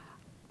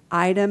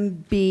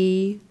 Item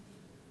B,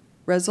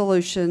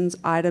 resolutions.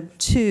 Item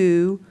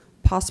 2,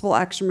 possible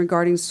action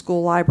regarding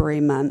school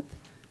library month,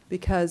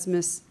 because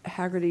Ms.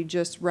 Haggerty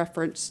just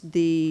referenced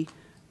the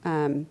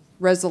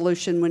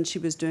resolution when she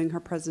was doing her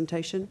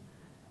presentation.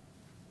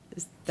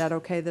 Is that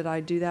okay that I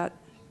do that?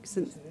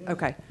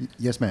 Okay.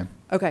 Yes, ma'am.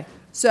 Okay,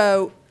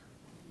 so,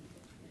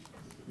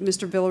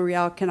 Mr.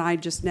 Villarreal, can I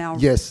just now?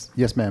 Yes,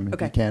 ma'am. If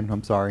Okay. you can,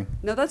 I'm sorry.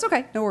 No, that's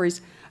okay, no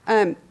worries.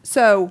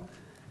 So,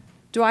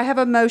 do I have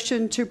a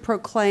motion to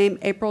proclaim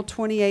April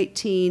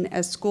 2018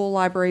 as School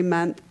Library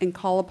Month and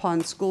call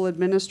upon school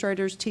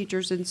administrators,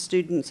 teachers, and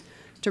students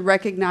to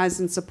recognize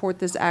and support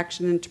this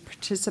action and to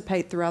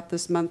participate throughout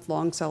this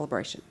month-long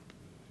celebration?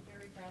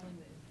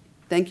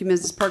 Thank you,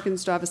 Mrs.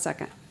 Perkins. Do I have a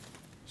second?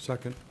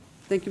 Second.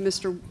 Thank you,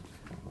 Mr.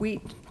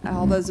 Wheat.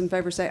 All those in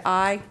favor say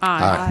aye.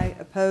 Aye.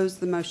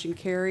 Opposed, the motion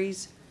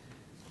carries.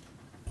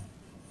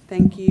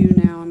 Thank you.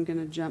 Now I'm going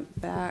to jump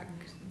back.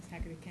 Ms.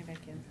 Haggerty came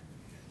back in.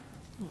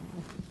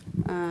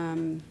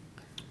 I'm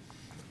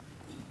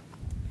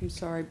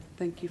sorry.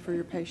 Thank you for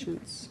your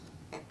patience.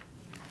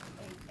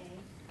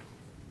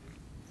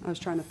 I was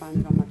trying to find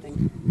it on my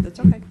thing. That's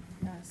okay.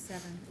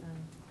 7,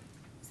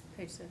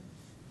 page 7.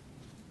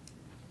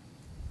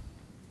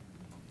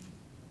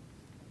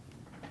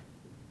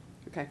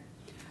 Okay.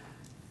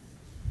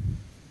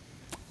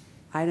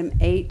 Item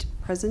 8,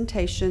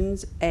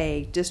 presentations.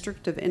 A,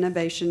 District of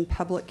Innovation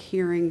Public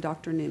Hearing.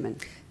 Dr. Newman.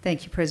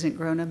 Thank you, President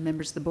Grona,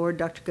 members of the board,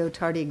 Dr.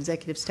 Gottardy,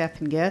 executive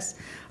staff, and guests.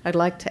 I'd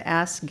like to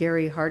ask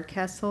Gary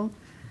Hardcastle,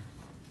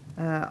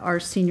 our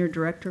Senior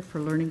Director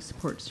for Learning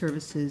Support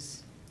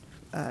Services,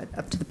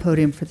 up to the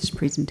podium for this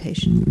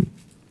presentation.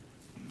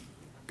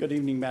 Good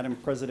evening, Madam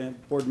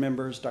President, board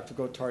members, Dr.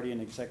 Gottardy,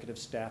 and executive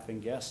staff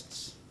and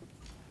guests.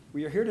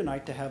 We are here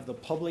tonight to have the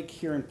public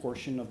hearing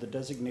portion of the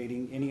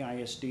designating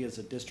NEISD as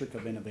a District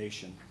of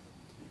Innovation.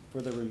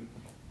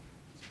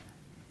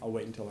 I'll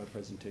wait until our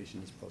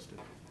presentation is posted.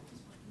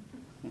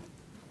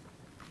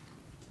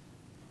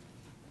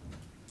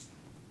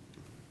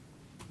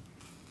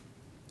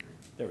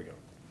 There we go.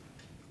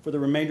 For the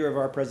remainder of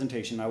our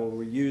presentation, I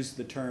will use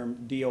the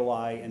term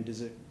DOI and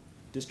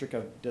District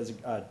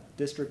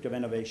of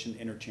Innovation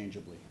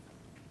interchangeably.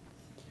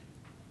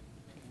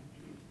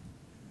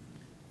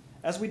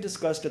 As we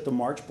discussed at the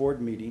March board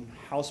meeting,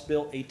 House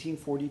Bill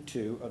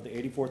 1842 of the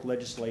 84th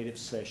Legislative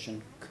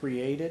Session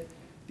created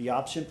the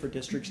option for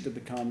districts to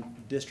become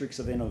districts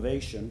of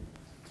innovation.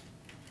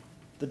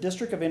 The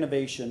District of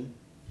Innovation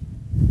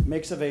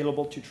makes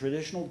available to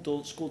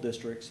traditional school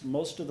districts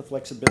most of the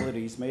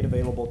flexibilities made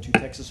available to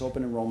Texas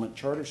open enrollment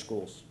charter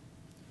schools.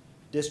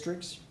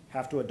 Districts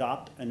have to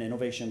adopt an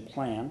innovation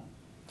plan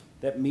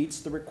that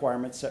meets the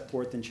requirements set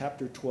forth in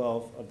Chapter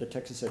 12 of the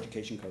Texas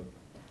Education Code.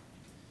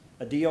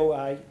 A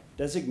DOI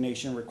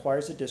designation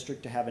requires a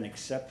district to have an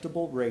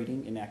acceptable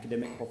rating in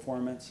academic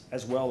performance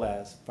as well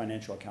as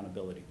financial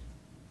accountability.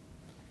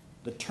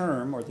 The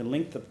term or the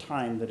length of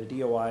time that a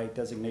DOI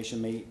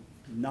designation may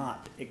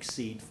not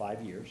exceed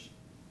 5 years.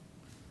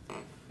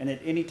 And at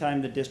any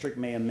time, the district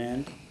may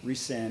amend,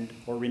 rescind,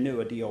 or renew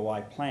a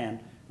DOI plan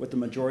with the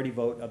majority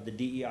vote of the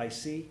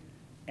DEIC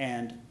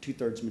and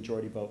 2/3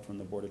 majority vote from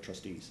the Board of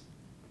Trustees.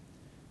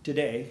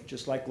 Today,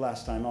 just like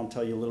last time, I'll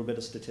tell you a little bit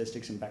of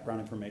statistics and background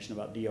information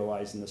about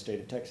DOIs in the state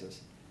of Texas.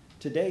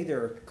 Today,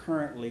 there are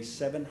currently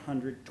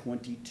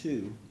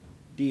 722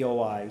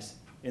 DOIs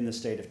in the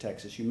state of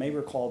Texas. You may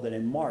recall that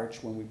in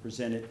March, when we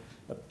presented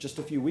just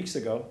a few weeks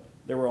ago,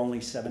 there were only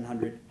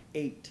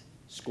 708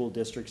 school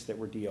districts that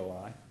were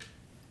DOI.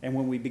 And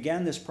when we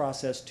began this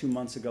process 2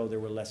 months ago, there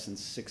were less than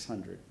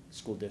 600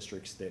 school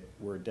districts that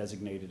were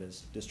designated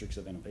as districts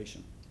of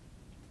innovation.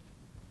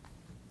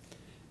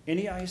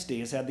 NEISD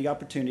has had the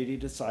opportunity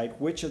to decide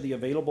which of the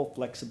available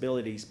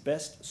flexibilities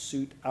best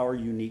suit our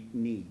unique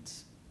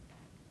needs.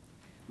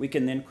 We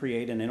can then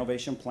create an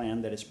innovation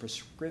plan that is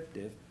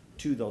prescriptive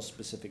to those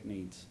specific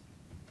needs.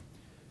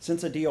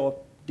 Since a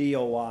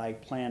DOI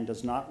plan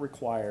does not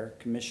require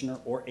commissioner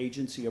or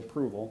agency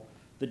approval,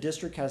 the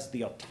district has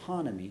the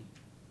autonomy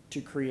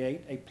to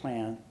create a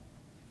plan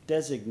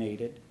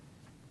designated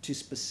to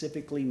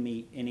specifically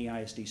meet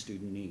NEISD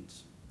student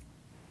needs.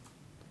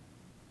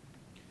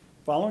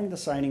 Following the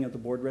signing of the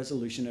board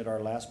resolution at our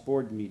last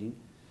board meeting,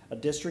 a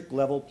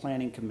district-level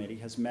planning committee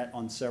has met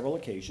on several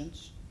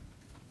occasions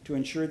to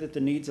ensure that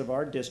the needs of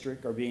our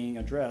district are being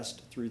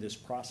addressed through this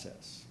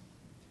process.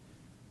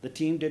 The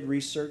team did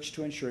research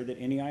to ensure that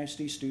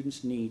NEISD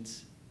students'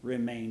 needs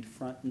remained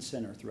front and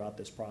center throughout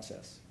this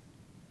process.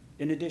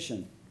 In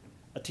addition,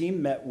 a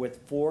team met with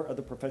 4 of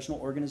the professional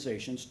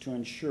organizations to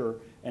ensure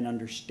an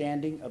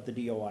understanding of the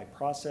DOI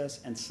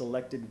process and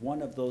selected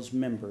one of those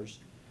members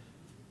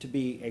to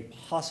be a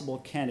possible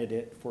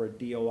candidate for a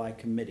DOI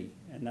committee,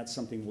 and that's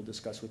something we'll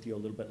discuss with you a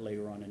little bit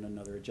later on in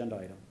another agenda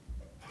item.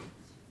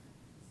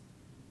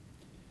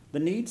 The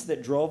needs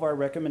that drove our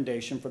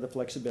recommendation for the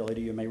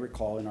flexibility, you may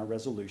recall in our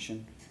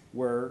resolution,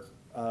 were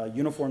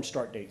uniform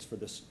start dates for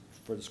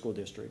the school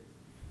district.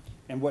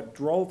 And what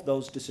drove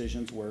those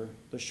decisions were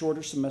the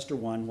shorter semester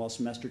 1, while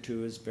semester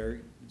 2 is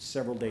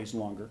several days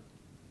longer.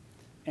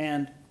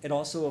 And it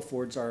also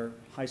affords our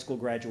high school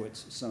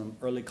graduates some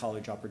early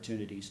college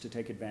opportunities to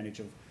take advantage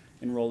of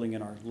enrolling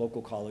in our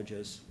local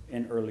colleges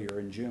earlier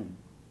in June.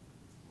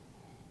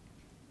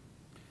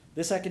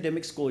 This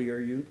academic school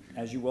year,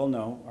 as you well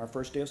know, our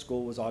first day of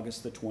school was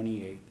August the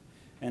 28th,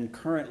 and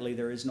currently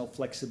there is no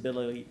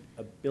flexibility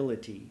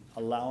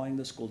allowing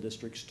the school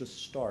districts to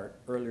start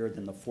earlier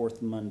than the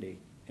 4th Monday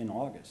in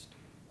August.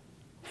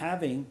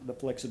 Having the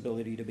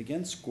flexibility to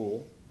begin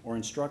school or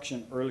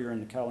instruction earlier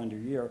in the calendar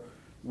year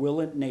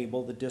will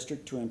enable the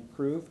district to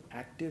improve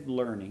active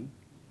learning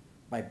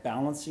by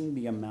balancing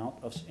the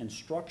amount of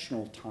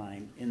instructional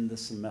time in the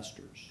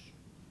semesters.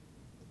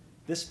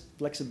 This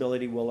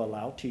flexibility will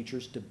allow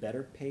teachers to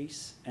better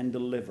pace and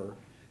deliver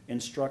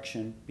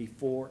instruction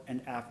before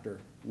and after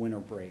winter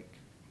break.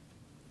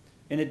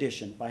 In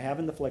addition, by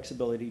having the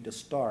flexibility to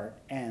start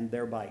and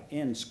thereby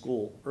end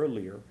school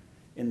earlier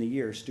in the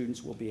year,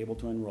 students will be able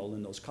to enroll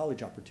in those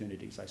college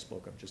opportunities I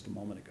spoke of just a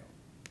moment ago.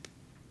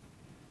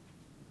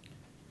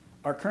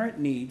 Our current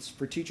needs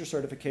for teacher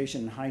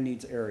certification in high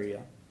needs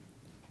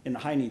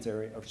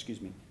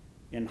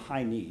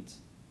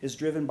is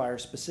driven by our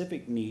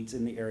specific needs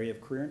in the area of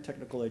career and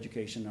technical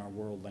education and our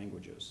world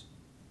languages.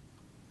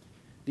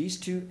 These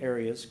two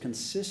areas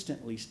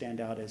consistently stand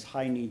out as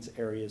high needs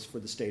areas for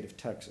the state of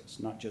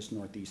Texas, not just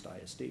Northeast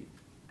ISD.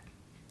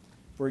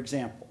 For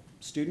example,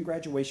 student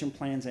graduation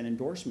plans and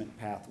endorsement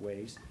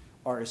pathways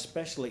are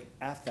especially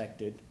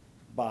affected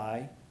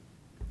by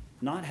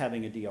not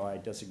having a DOI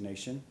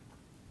designation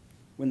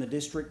when the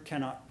district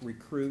cannot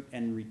recruit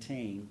and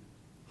retain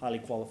highly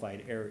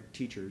qualified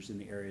teachers in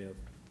the area of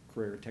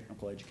career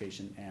technical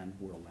education and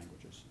world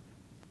languages.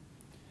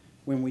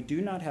 When we do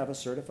not have a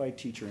certified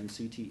teacher in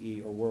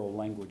CTE or world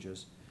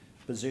languages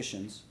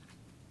positions,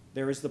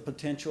 there is the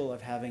potential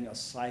of having a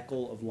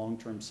cycle of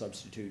long-term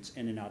substitutes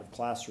in and out of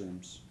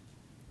classrooms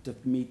to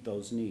meet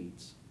those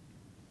needs.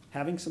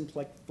 Having some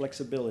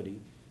flexibility,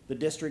 the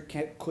district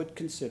could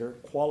consider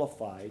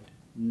qualified,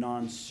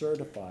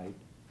 non-certified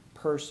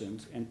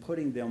persons and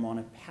putting them on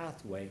a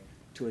pathway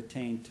to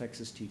attain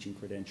Texas teaching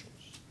credentials.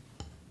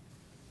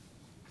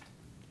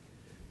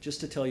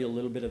 Just to tell you a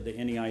little bit of the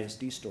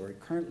NEISD story,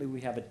 currently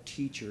we have a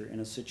teacher in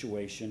a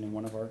situation in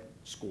one of our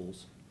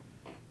schools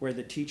where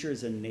the teacher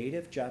is a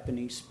native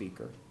Japanese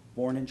speaker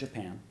born in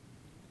Japan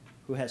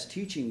who has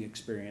teaching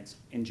experience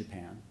in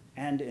Japan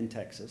and in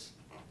Texas.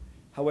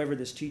 However,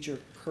 this teacher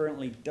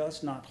currently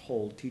does not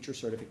hold teacher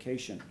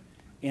certification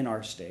in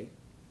our state,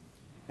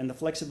 and the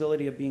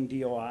flexibility of being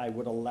DOI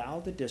would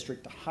allow the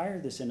district to hire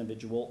this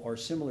individual or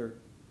similar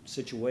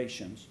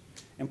situations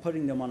and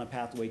putting them on a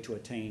pathway to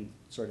attain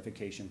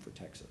certification for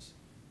Texas.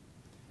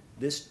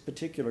 This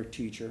particular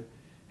teacher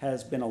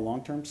has been a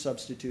long-term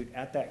substitute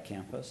at that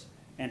campus,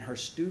 and her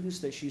students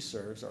that she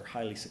serves are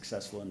highly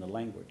successful in the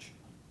language.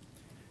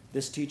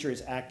 This teacher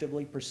is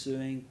actively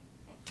pursuing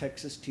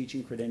Texas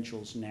teaching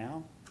credentials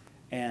now,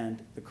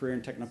 and the Career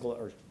and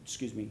Technical,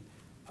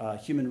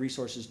 Human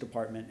Resources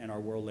Department and our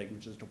World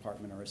Languages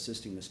Department are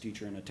assisting this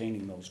teacher in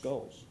attaining those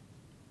goals.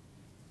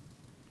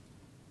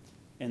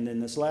 And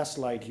then this last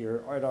slide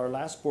here, at our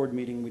last board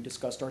meeting, we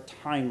discussed our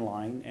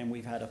timeline, and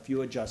we've had a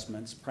few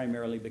adjustments,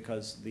 primarily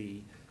because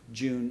the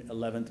June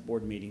 11th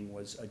board meeting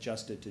was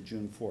adjusted to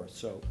June 4th.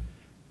 So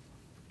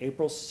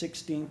April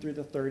 16th through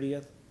the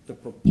 30th, the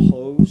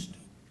proposed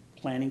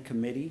planning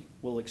committee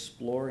will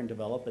explore and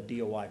develop a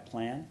DOI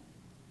plan.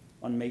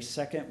 On May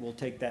 2nd, we'll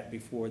take that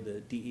before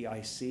the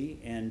DEIC,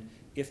 and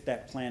if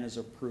that plan is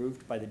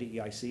approved by the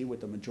DEIC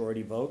with a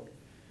majority vote,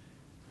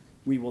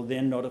 we will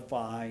then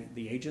notify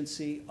the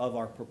agency of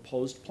our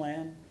proposed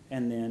plan,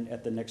 and then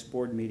at the next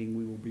board meeting,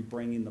 we will be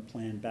bringing the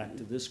plan back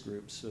to this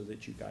group so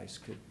that you guys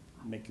could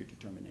make your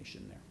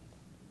determination there.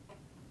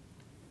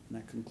 And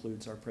that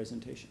concludes our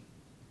presentation.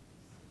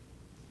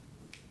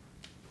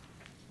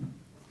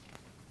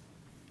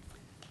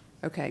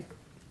 Okay.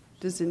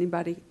 Does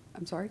anybody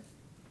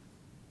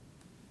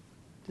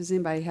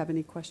have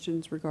any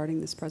questions regarding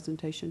this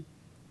presentation?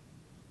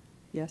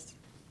 Yes?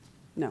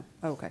 No?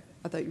 Oh, okay.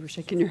 I thought you were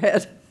shaking your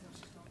head.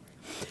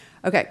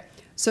 Okay.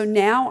 So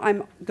now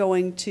I'm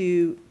going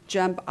to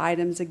jump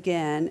items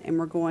again, and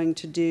we're going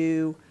to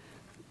do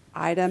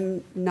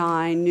item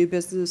 9, new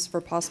business for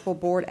possible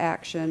board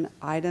action.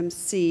 Item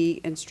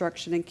C,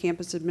 instruction and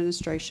campus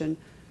administration.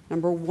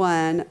 Number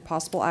 1,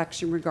 possible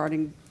action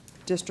regarding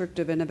District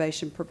of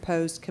Innovation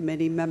proposed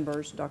committee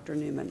members. Dr.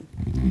 Newman.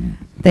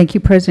 Thank you,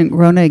 President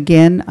Grona.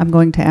 Again, I'm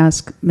going to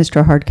ask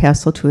Mr.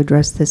 Hardcastle to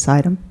address this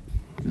item.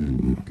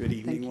 Good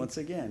evening once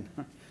again.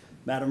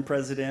 Madam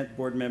President,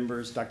 board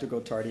members, Dr.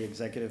 Gottardy,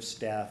 executive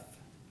staff,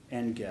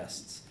 and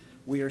guests.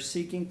 We are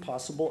seeking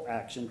possible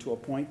action to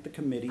appoint the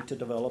committee to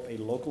develop a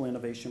local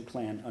innovation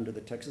plan under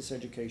the Texas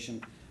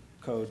Education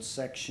Code,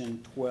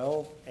 Section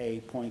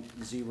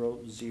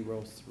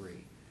 12A.003.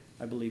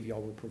 I believe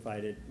y'all were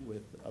provided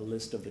with a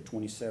list of the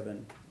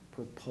 27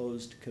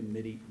 proposed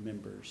committee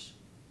members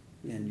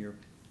in your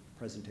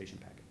presentation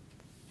packet.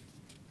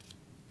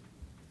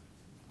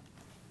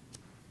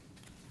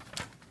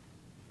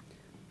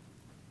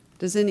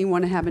 Does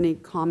anyone have any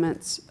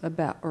comments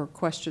about or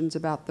questions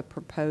about the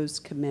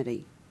proposed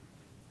committee?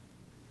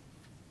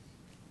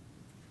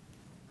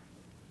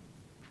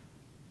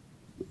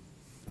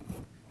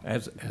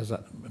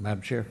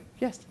 Madam Chair?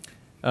 Yes.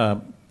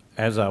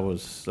 As I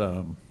was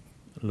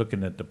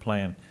looking at the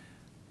plan,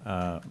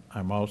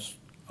 I'm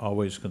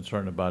always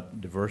concerned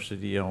about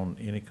diversity on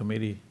any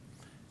committee,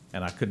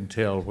 and I couldn't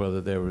tell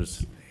whether there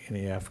was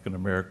any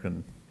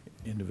African-American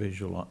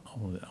individual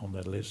on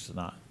that list or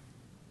not.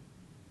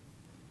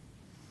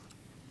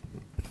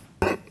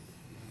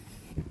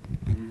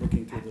 I'm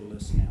looking through the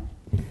list now.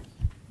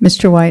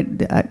 Mr.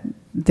 White,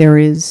 there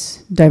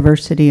is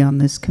diversity on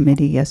this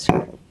committee, yes,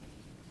 sir.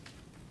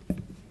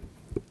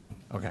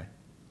 Okay.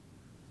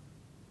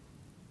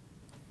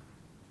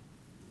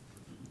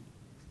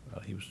 Well,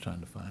 he was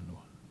trying to find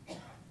the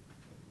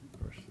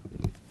person.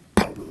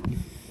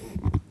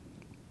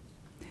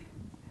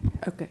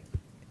 Okay.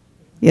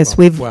 Yes,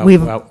 Well,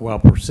 we've.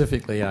 Well,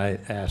 specifically, I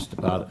asked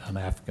about an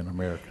African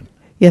American.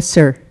 Yes,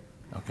 sir.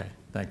 Okay,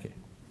 thank you.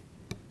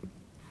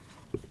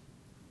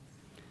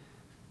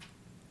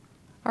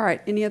 All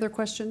right, any other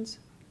questions?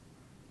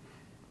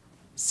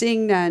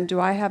 Seeing none, do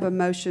I have a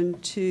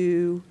motion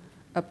to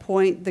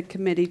appoint the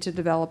committee to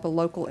develop a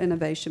local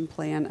innovation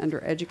plan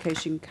under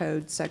Education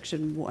Code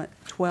Section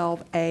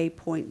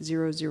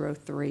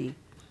 12A.003?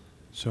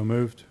 So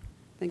moved.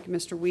 Thank you,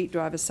 Mr. Wheat.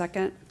 Do I have a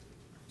second?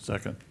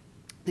 Second.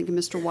 Thank you,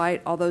 Mr.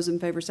 White. All those in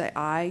favor say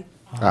aye.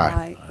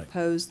 Aye.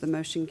 Opposed, the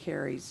motion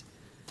carries.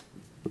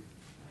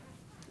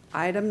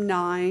 Item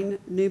 9,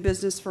 new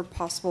business for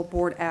possible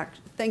board act.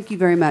 Thank you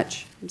very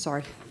much. I'm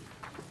sorry.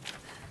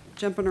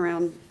 Jumping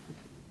around,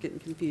 getting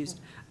confused.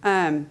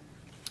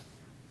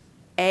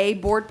 A,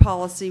 Board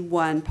Policy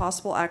 1,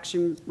 possible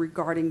action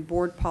regarding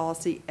Board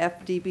Policy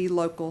FDB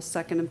Local,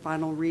 second and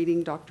final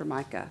reading. Dr.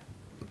 Micah.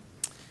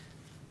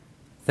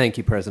 Thank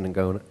you, President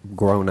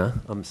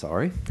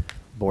Grona.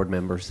 Board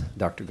members,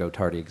 Dr.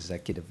 Gottardy,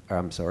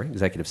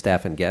 executive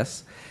staff and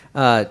guests.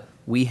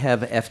 We have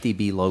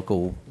FDB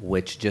Local,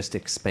 which just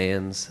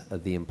expands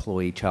the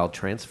employee child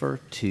transfer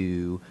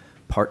to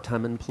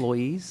part-time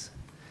employees.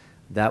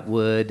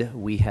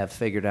 We have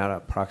figured out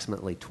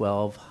approximately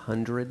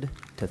 1,200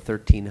 to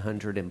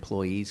 1,300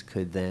 employees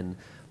could then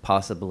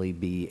possibly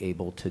be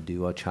able to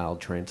do a child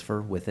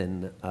transfer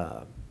within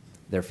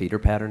their feeder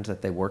patterns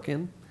that they work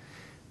in.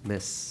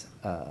 Miss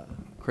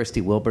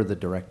Christy Wilbur, the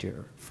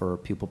Director for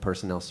Pupil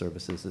Personnel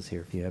Services, is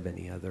here if you have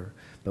any other.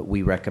 But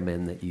we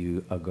recommend that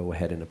you go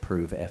ahead and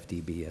approve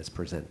FDB as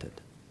presented.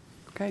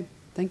 Okay,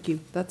 thank you.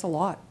 That's a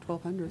lot,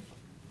 1,200.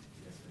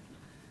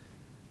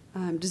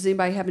 Does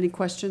anybody have any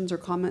questions or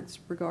comments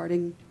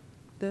regarding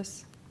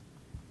this?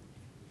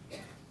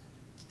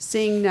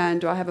 Seeing none,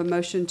 do I have a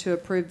motion to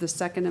approve the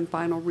second and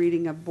final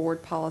reading of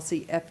Board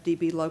Policy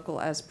FDB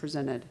Local as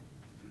presented?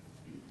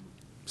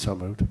 So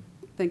moved.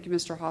 Thank you,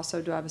 Mr.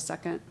 Jaso. Do I have a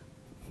second?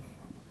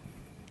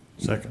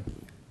 Second.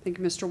 Thank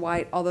you, Mr.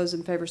 White. All those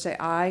in favor say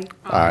aye.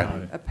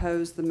 Aye.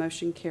 Opposed, the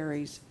motion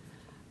carries.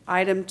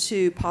 Item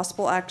 2,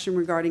 possible action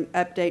regarding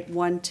Update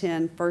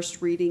 110,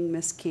 first reading.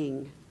 Ms.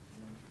 King.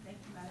 Thank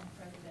you, Madam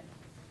President.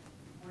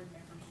 Board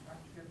members,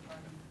 Dr.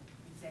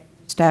 Gottardy,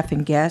 executive staff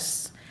and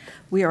guests.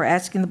 We are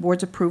asking the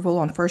board's approval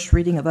on first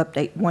reading of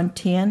Update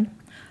 110.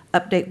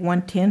 Update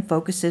 110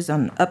 focuses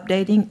on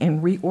updating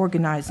and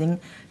reorganizing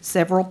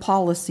several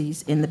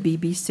policies in the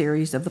BB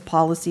series of the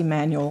policy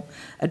manual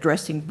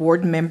addressing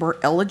board member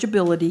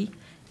eligibility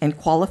and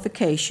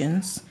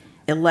qualifications,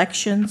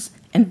 elections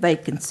and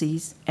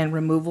vacancies, and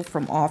removal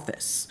from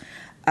office.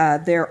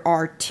 There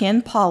are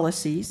 10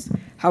 policies.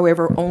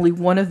 However, only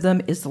one of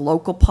them is the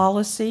local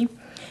policy,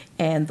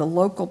 and the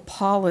local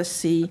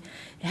policy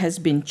has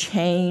been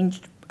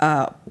changed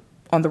on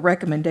the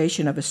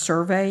recommendation of a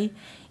survey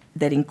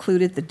that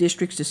included the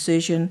district's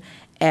decision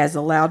as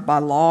allowed by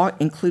law,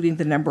 including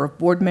the number of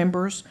board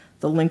members,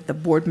 the length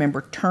of board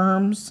member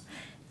terms,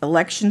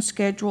 election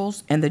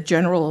schedules, and the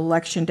general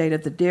election date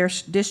of the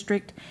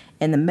district,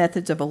 and the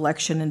methods of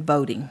election and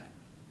voting.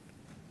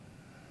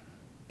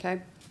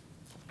 Okay.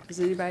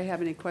 Does anybody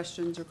have any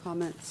questions or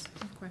comments?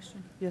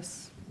 Question.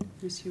 Yes,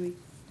 Ms. Hughey.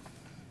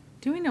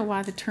 Do we know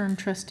why the term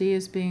trustee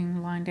is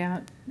being lined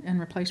out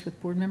and replaced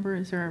with board member?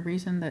 Is there a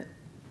reason that,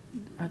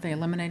 are they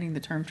eliminating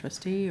the term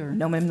trustee, or?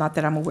 No, ma'am, not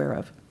that I'm aware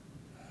of.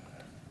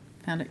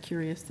 Found it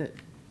curious that,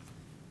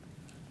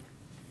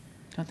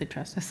 don't they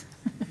trust us?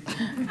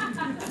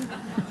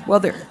 Well,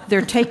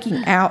 they're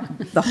taking out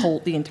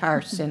the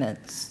entire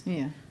sentence.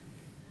 Yeah.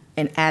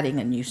 And adding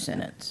a new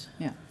sentence.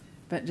 Yeah,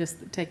 but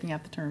just taking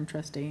out the term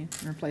trustee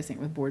and replacing it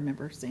with board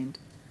member seemed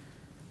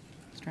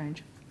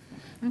strange.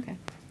 Okay,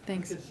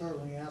 thanks. You could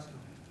certainly ask them.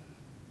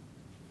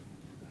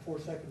 for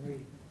second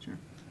reading. Sure.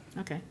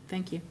 Okay,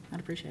 thank you. I'd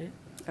appreciate it.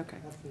 Okay.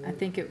 I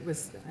think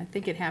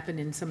it happened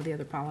in some of the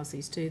other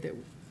policies too, that,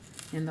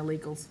 in the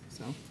legals,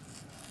 so.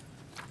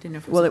 Didn't know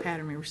if it was a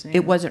pattern we were seeing.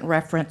 It wasn't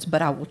referenced,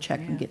 but I will check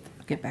and Yeah.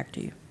 get back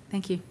to you.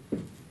 Thank you.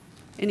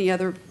 Any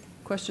other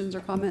questions or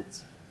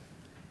comments?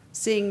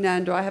 Seeing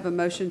none, do I have a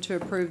motion to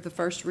approve the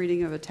first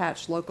reading of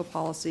attached local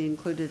policy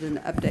included in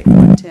Update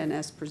 110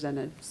 as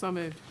presented? So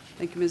moved.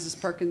 Thank you, Mrs.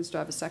 Perkins. Do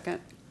I have a second?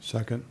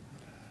 Second.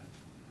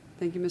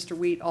 Thank you, Mr.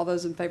 Wheat. All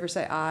those in favor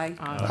say aye.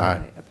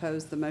 Aye.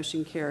 Opposed, the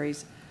motion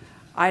carries.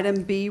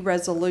 Item B,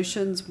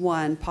 resolutions.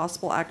 1,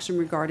 possible action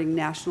regarding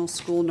National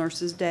School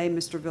Nurses Day.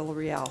 Mr.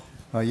 Villarreal.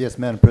 Yes,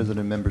 Madam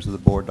President, members of the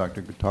board,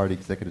 Dr. Gottardy,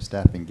 executive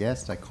staff, and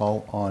guests, I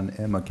call on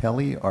Emma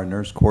Kelly, our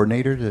nurse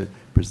coordinator, to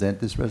present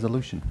this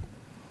resolution.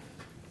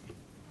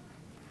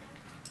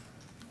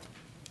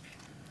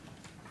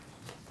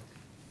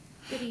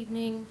 Good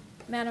evening,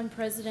 Madam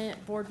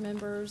President, board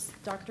members,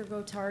 Dr.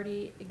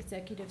 Gottardy,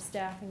 executive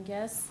staff, and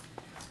guests.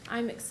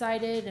 I'm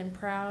excited and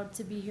proud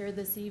to be here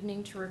this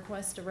evening to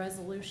request a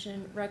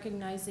resolution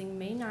recognizing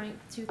May 9th,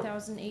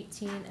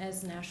 2018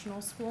 as National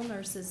School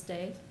Nurses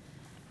Day.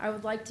 I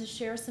would like to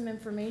share some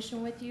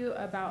information with you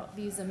about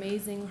these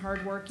amazing,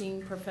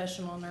 hardworking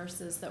professional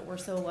nurses that we're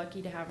so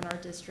lucky to have in our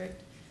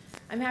district.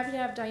 I'm happy to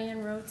have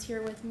Diane Rhodes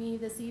here with me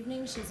this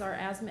evening. She's our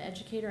asthma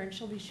educator, and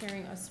she'll be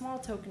sharing a small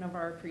token of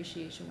our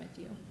appreciation with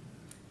you.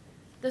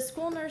 The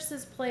school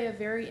nurses play a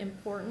very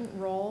important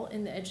role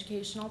in the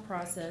educational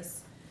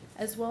process,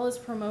 as well as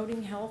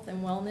promoting health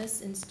and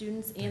wellness in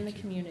students and the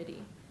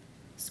community.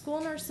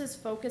 School nurses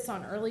focus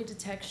on early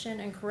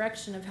detection and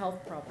correction of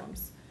health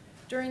problems.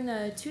 During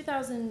the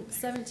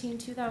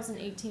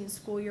 2017-2018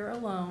 school year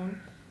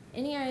alone,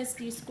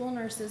 NEISD school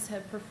nurses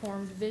have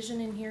performed vision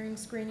and hearing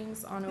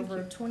screenings on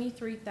over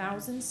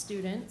 23,000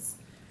 students,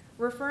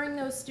 referring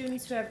those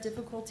students who have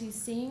difficulty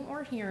seeing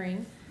or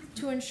hearing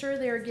to ensure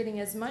they are getting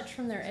as much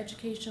from their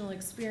educational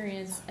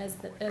experience as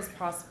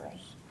possible.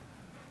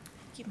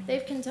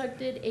 They've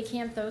conducted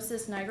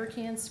acanthosis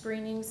nigricans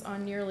screenings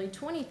on nearly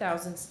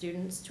 20,000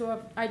 students to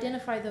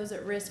identify those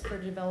at risk for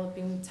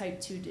developing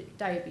type 2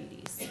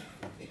 diabetes.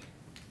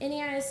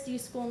 NEISD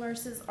school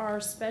nurses are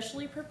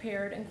specially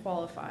prepared and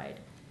qualified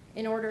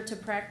in order to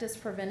practice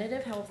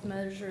preventative health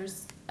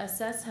measures,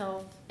 assess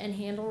health, and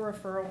handle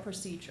referral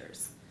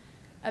procedures.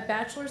 A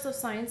Bachelor's of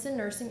Science in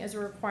Nursing is a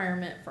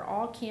requirement for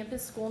all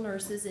campus school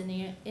nurses in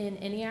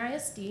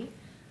NEISD,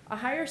 a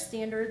higher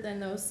standard than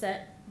those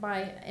set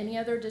by any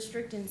other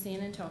district in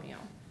San Antonio.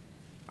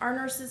 Our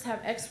nurses have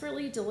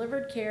expertly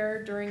delivered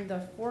care during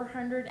the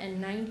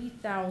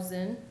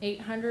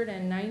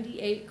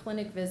 490,898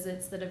 clinic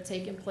visits that have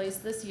taken place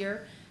this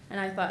year, and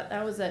I thought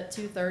that was at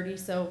 2:30,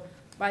 so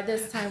by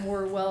this time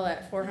we're well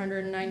at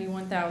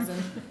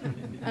 491,000.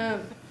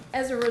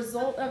 As a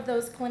result of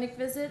those clinic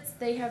visits,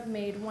 they have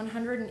made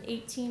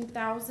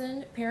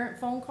 118,000 parent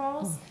phone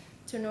calls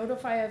to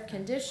notify of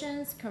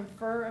conditions,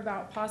 confer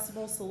about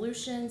possible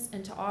solutions,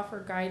 and to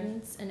offer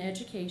guidance and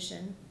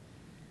education.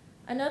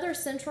 Another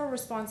central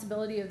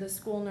responsibility of the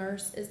school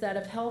nurse is that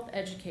of health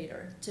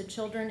educator to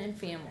children and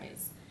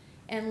families,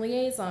 and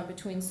liaison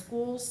between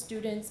schools,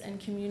 students, and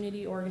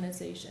community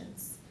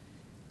organizations.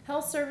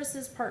 Health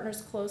Services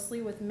partners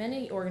closely with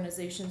many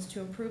organizations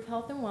to improve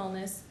health and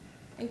wellness,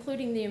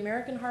 including the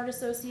American Heart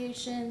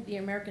Association, the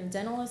American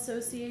Dental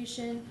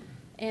Association,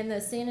 and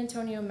the San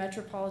Antonio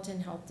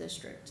Metropolitan Health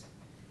District.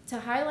 To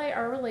highlight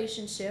our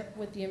relationship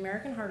with the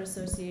American Heart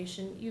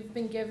Association, you've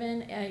been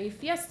given a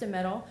Fiesta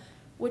Medal,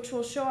 which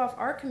will show off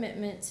our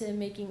commitment to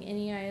making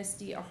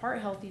NEISD a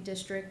heart-healthy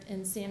district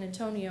and San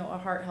Antonio a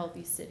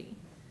heart-healthy city.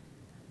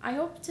 I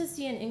hope to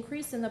see an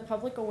increase in the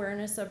public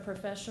awareness of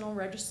professional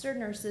registered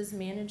nurses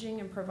managing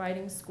and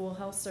providing school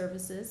health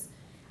services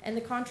and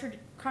the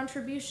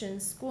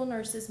contributions school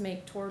nurses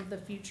make toward the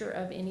future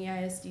of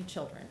NEISD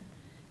children.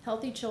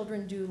 Healthy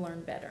children do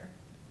learn better.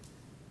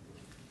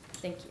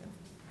 Thank you.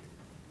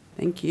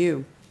 Thank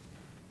you.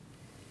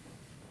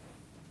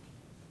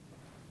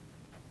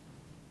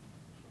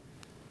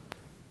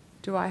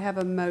 Do I have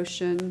a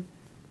motion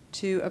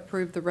to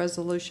approve the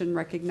resolution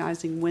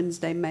recognizing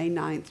Wednesday, May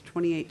 9th,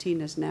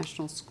 2018 as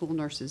National School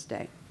Nurses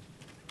Day?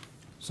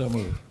 So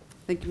moved.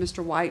 Thank you,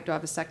 Mr. White. Do I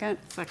have a second?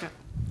 Second.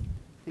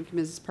 Thank you,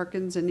 Mrs.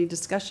 Perkins. Any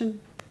discussion?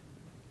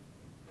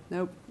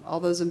 Nope. All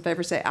those in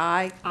favor say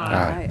aye.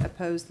 Aye.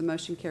 Opposed? The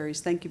motion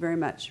carries. Thank you very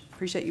much.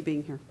 Appreciate you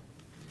being here.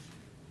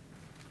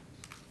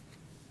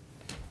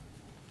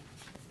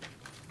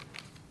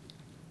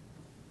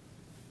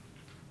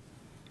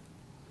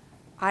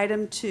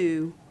 Item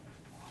 2.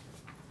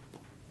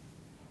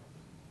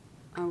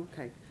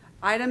 Okay.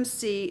 Item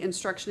C,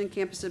 Instruction and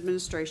Campus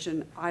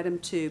Administration. Item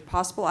 2,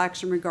 possible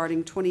action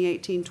regarding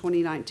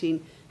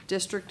 2018-2019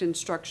 District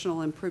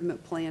Instructional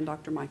Improvement Plan.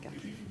 Dr. Micah.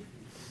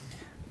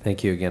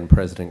 Thank you again,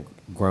 President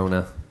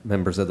Grona,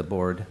 members of the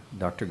board,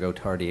 Dr.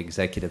 Gottardy,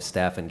 executive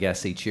staff, and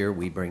guests. Each year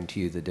we bring to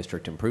you the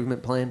District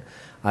Improvement Plan.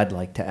 I'd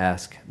like to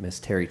ask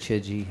Ms. Terry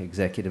Chidgey,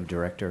 Executive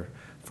Director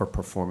for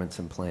Performance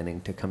and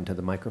Planning, to come to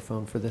the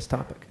microphone for this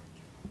topic.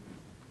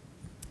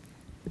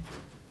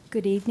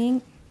 Good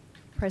evening.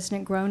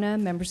 President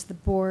Grona, members of the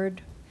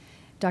board,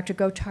 Dr.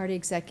 Gottardy,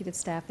 executive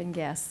staff, and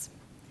guests.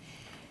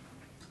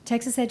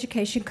 Texas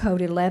Education Code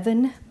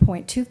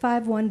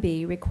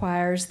 11.251B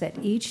requires that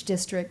each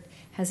district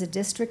has a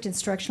district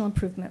instructional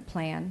improvement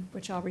plan,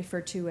 which I'll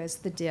refer to as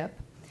the DIP,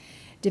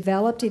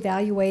 developed,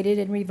 evaluated,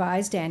 and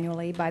revised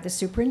annually by the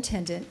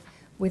superintendent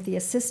with the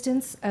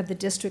assistance of the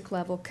district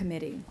level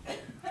committee.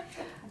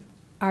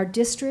 Our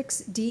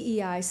district's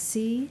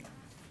DEIC,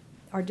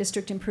 our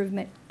District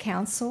Improvement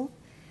Council,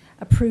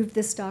 approved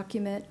this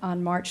document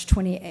on March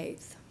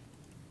 28th.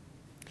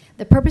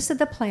 The purpose of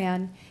the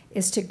plan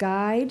is to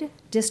guide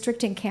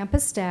district and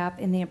campus staff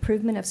in the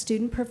improvement of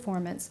student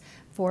performance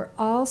for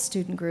all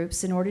student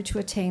groups in order to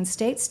attain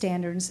state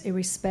standards in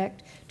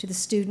respect to the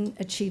student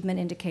achievement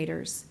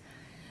indicators.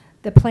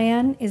 The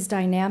plan is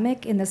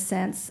dynamic in the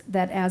sense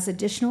that as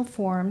additional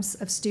forms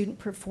of student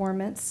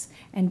performance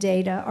and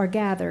data are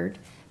gathered,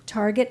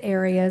 target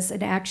areas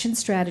and action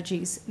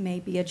strategies may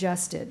be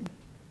adjusted.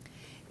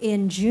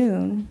 In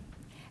June,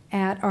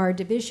 at our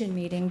division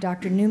meeting,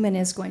 Dr. Newman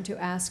is going to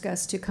ask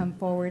us to come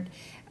forward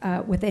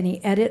with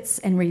any edits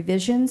and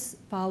revisions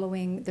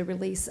following the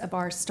release of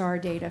our STAR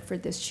data for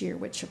this year,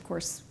 which of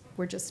course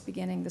we're just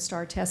beginning the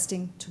STAR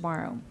testing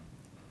tomorrow.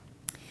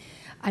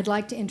 I'd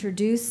like to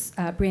introduce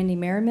Brandy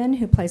Merriman,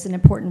 who plays an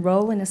important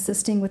role in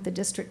assisting with the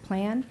district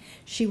plan.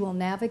 She will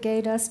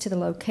navigate us to the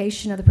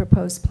location of the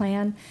proposed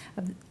plan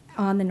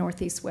on the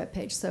Northeast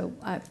webpage. So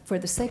for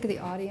the sake of the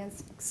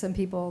audience, some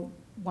people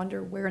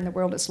wonder where in the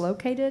world it's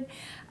located.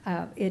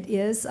 It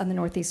is on the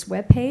Northeast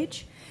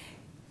webpage.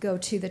 Go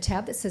to the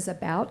tab that says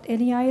About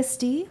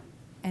NEISD,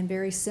 and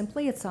very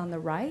simply, it's on the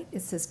right.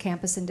 It says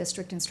Campus and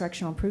District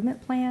Instructional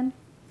Improvement Plan,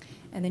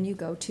 and then you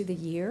go to the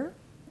year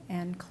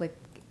and click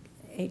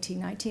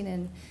 1819,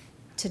 and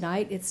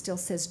tonight it still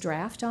says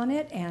draft on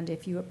it, and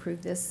if you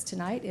approve this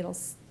tonight,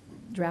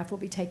 draft will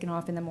be taken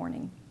off in the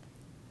morning.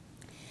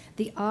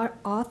 The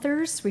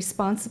authors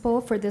responsible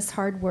for this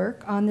hard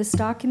work on this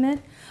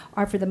document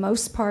are for the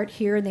most part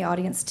here in the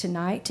audience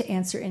tonight to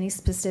answer any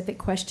specific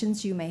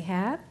questions you may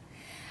have.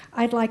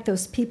 I'd like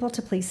those people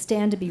to please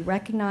stand to be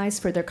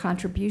recognized for their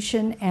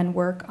contribution and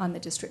work on the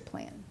district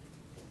plan.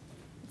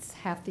 It's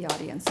half the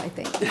audience, I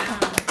think.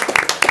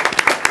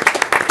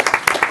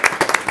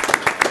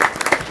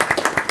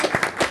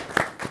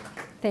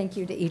 Thank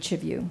you to each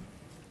of you.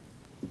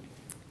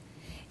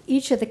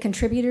 Each of the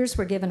contributors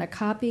were given a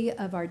copy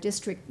of our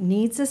district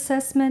needs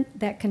assessment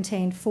that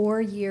contained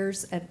 4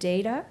 years of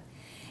data,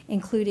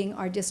 including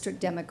our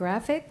district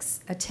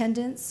demographics,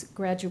 attendance,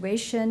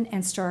 graduation,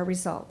 and STAR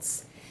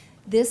results.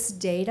 This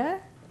data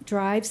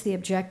drives the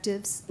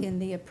objectives in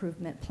the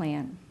improvement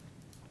plan.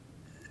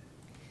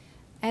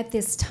 At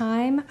this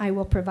time, I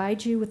will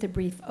provide you with a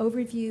brief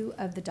overview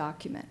of the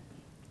document.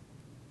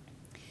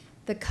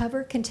 The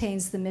cover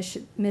contains the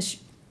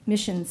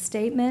mission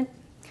statement,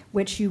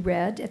 which you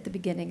read at the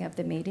beginning of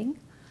the meeting,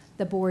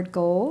 the board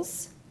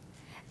goals,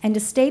 and a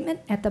statement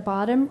at the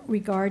bottom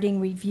regarding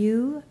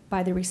review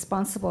by the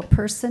responsible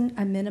person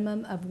a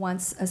minimum of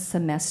once a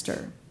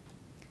semester.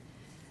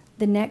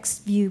 The next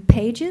few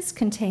pages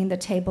contain the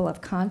table of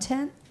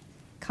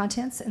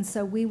contents, and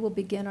so we will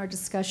begin our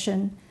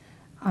discussion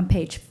on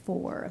page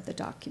 4 of the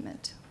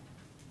document.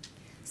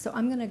 So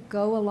I'm going to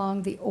go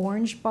along the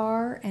orange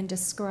bar and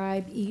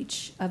describe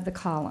each of the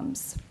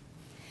columns.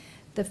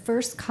 The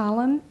first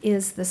column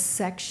is the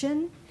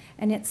section,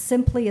 and it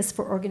simply is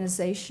for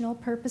organizational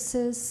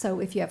purposes.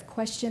 So if you have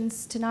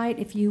questions tonight,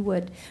 if you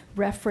would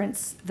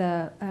reference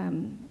the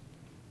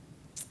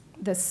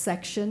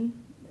section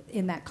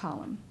in that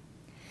column.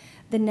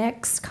 The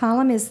next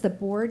column is the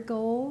board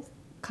goal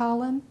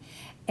column,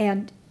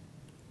 and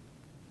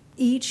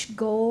each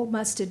goal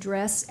must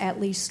address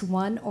at least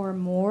one or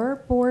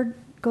more board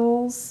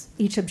goals.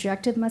 Each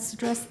objective must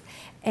address,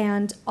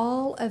 and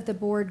all of the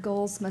board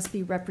goals must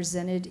be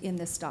represented in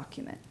this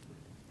document.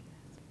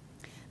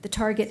 The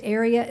target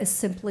area is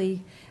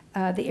simply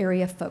the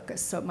area of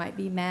focus. So it might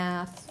be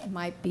math, it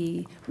might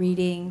be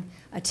reading,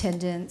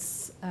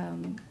 attendance,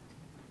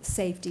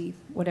 safety,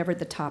 whatever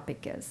the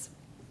topic is.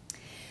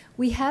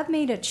 We have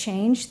made a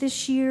change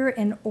this year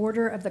in the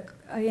order of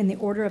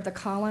the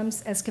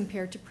columns as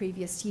compared to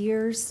previous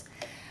years.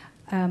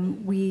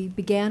 We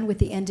began with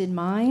the end in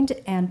mind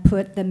and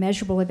put the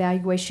measurable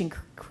evaluation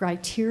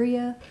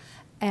criteria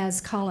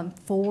as column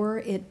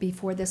 4.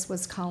 Before this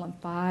was column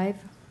 5.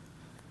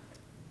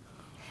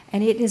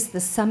 And it is the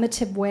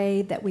summative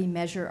way that we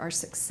measure our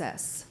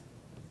success.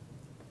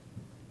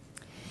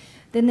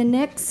 Then the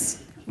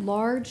next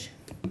large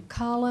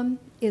column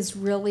is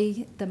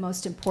really the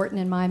most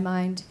important in my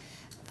mind,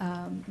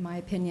 my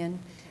opinion,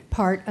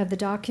 part of the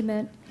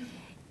document.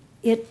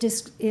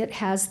 It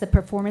has the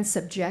performance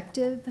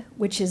objective,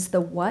 which is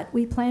the what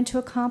we plan to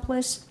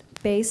accomplish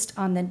based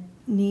on the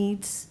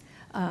needs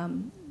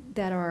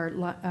that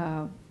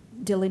are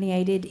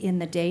delineated in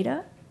the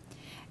data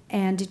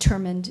and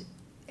determined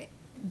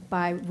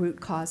by root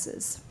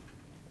causes.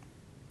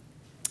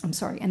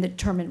 And the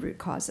determined root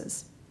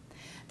causes.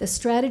 The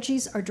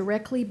strategies are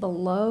directly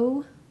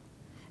below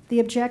the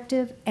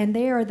objective, and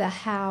they are the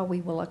how we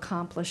will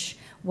accomplish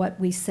what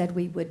we said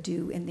we would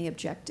do in the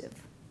objective.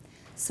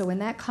 So in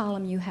that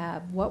column, you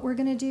have what we're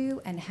going to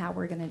do and how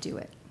we're going to do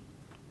it.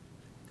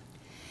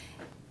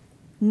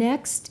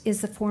 Next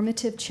is the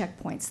formative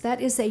checkpoints. That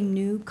is a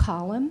new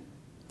column.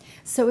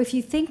 So if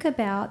you think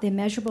about the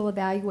measurable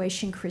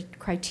evaluation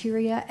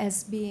criteria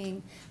as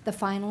being the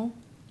final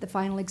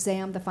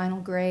exam, the final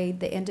grade,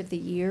 the end of the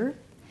year,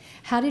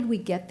 how did we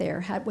get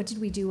there? What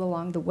did we do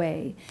along the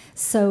way?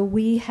 So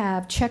we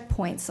have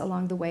checkpoints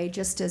along the way,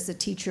 just as a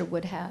teacher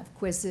would have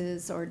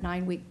quizzes or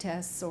 9-week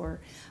tests or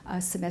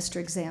semester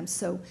exams.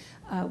 So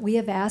we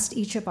have asked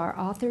each of our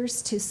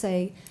authors to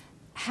say,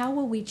 how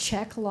will we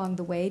check along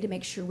the way to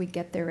make sure we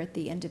get there at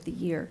the end of the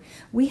year?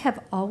 We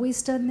have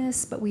always done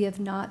this, but we have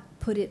not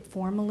put it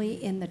formally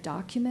in the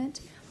document.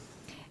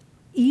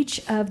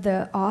 Each of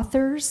the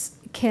authors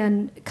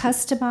can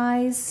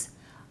customize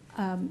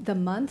the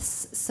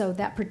months, so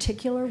that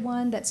particular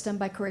one that's done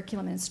by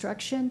curriculum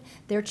instruction,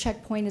 their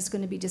checkpoint is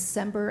going to be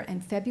December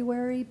and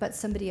February, but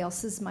somebody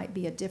else's might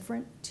be a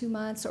different 2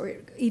 months or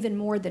even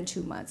more than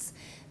 2 months,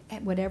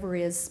 whatever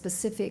is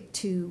specific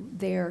to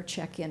their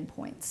check-in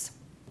points.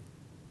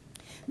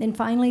 Then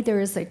finally,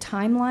 there is a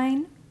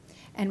timeline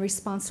and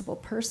responsible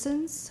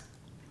persons.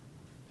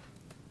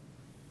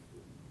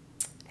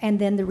 And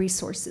then the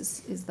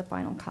resources is the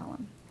final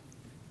column.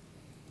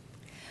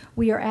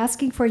 We are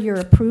asking for your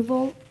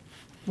approval.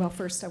 Well,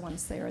 first I want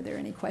to say, are there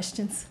any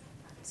questions?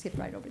 Skip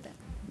right over that.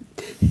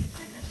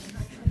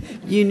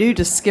 You knew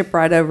to skip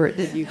right over it,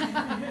 didn't you?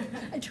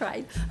 I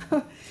tried.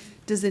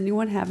 Does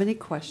anyone have any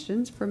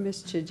questions for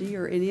Ms. Chidgey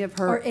or any of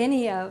her Or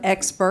any of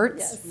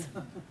experts yes.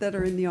 that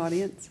are in the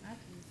audience?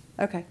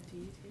 Okay.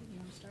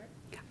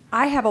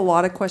 I have a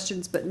lot of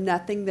questions, but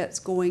nothing that's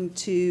going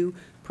to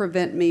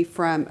prevent me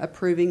from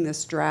approving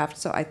this draft.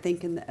 So I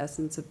think in the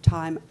essence of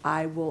time,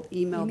 I will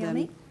email them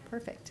me?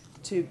 Perfect.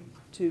 to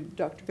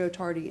Dr.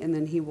 Gottardy, and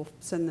then he will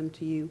send them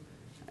to you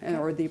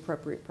or the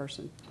appropriate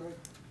person.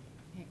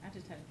 Hey, I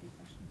just had a few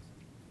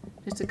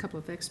questions. Just a couple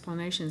of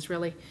explanations,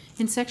 really.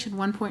 In section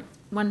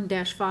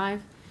 1.1-5,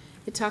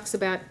 it talks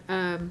about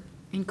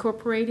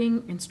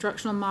incorporating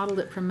instructional model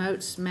that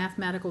promotes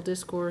mathematical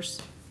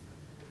discourse,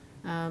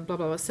 blah, blah,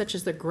 blah, such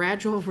as the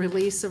gradual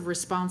release of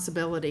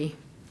responsibility.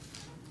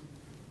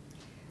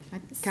 I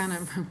kind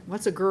of,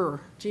 what's a GR?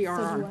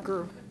 G-R-R,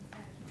 GR.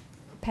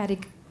 Patty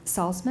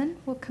Salzman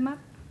will come up.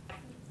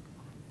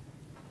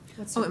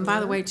 Oh, and by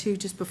the way, too,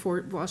 just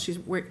before, while she's,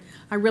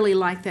 I really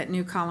like that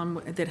new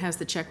column that has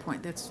the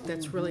checkpoint. That's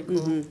really cool.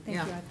 Thank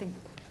Yeah. you.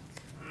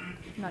 I'm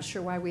not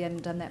sure why we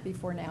hadn't done that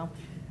before now.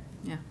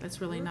 Yeah,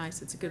 that's really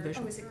nice. It's a good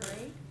visual. Oh, is it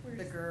gray?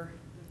 The GR.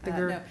 The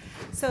GR. No.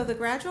 So the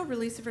gradual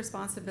release of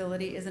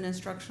responsibility is an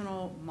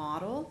instructional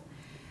model,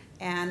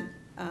 and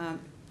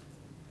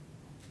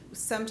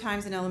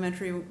sometimes in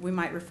elementary we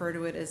might refer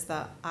to it as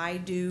the I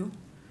do,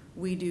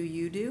 we do,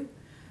 you do.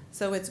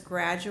 So it's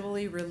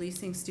gradually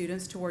releasing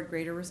students toward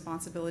greater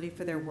responsibility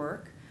for their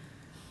work.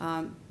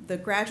 The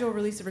gradual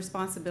release of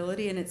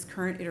responsibility in its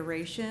current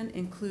iteration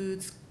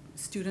includes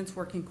students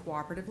working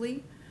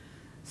cooperatively.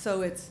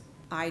 So it's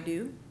I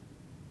do,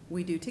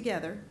 we do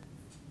together,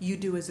 you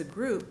do as a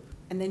group,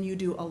 and then you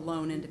do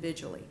alone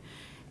individually.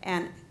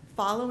 And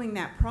following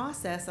that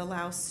process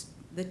allows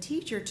the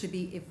teacher to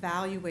be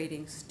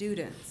evaluating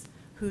students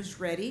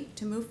who's ready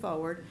to move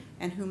forward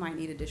and who might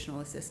need additional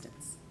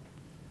assistance.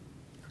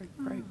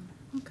 Great.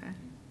 Okay.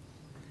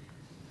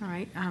 All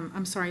right.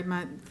 I'm sorry,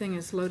 my thing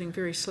is loading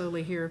very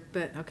slowly here,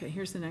 but okay,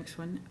 here's the next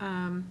one.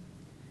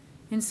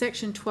 In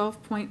section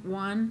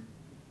 12.1,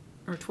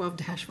 or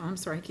 12-1, I'm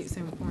sorry, I keep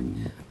saying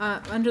one.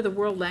 Under the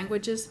world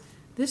languages,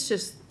 this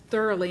just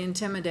thoroughly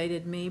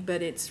intimidated me,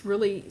 but it's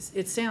really,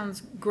 it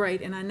sounds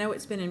great, and I know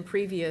it's been in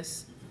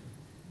previous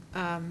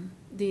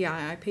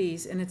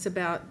DIIPs, and it's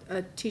about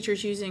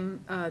teachers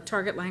using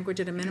target language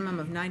at a minimum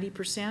of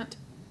 90%.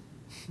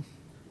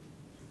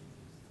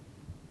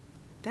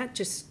 That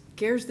just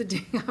scares the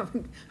day out of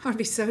me. I would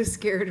be so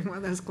scared in one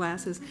of those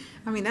classes.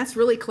 I mean, that's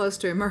really close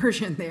to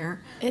immersion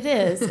there. It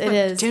is. It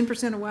is.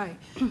 10% away.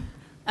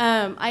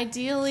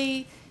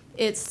 Ideally,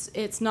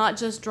 it's not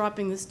just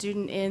dropping the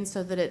student in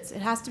so that it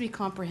has to be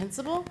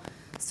comprehensible,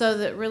 so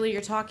that really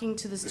you're talking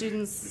to the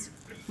students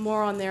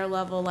more on their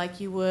level like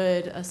you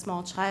would a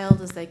small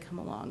child as they come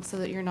along, so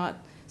that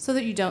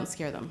you don't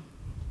scare them.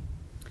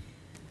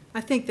 I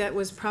think that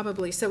was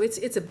probably, so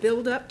it's a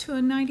build up to a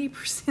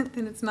 90%,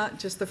 then it's not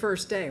just the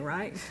first day,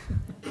 right?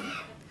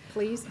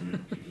 Please?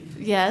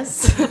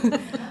 Yes.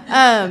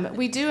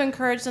 We do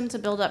encourage them to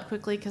build up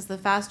quickly, because the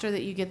faster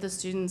that you get the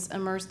students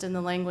immersed in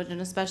the language, and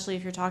especially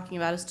if you're talking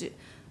about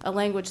a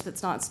language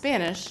that's not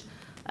Spanish,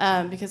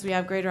 because we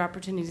have greater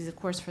opportunities, of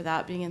course, for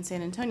that being in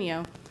San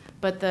Antonio,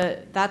 but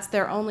that's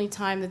their only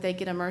time that they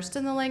get immersed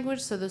in the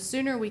language, so the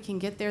sooner we can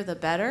get there, the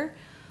better.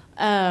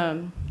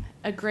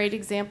 A great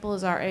example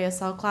is our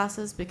ASL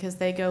classes, because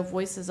they go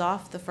voices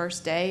off the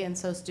first day, and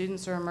so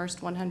students are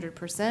immersed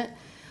 100%.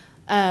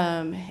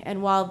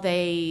 And while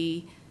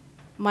they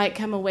might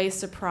come away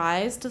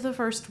surprised the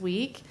first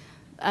week,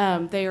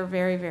 they are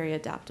very, very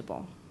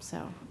adaptable.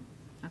 So,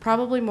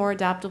 probably more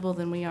adaptable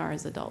than we are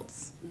as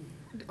adults.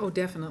 Oh,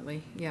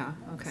 definitely, yeah,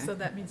 okay. So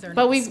that means they're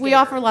But not we scared.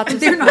 offer lots of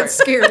They're support. not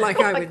scared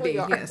like I Like would we be,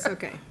 are. yes,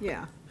 okay,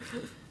 yeah.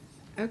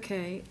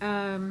 Okay,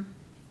 I'm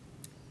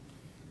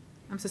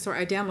so sorry,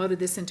 I downloaded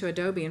this into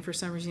Adobe, and for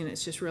some reason,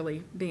 it's just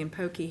really being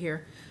pokey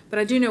here. But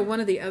I do know one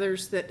of the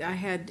others that I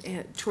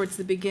had towards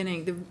the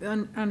beginning,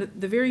 on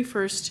the very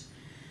first,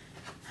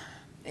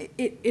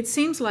 it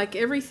seems like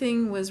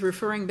everything was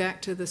referring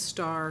back to the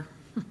star.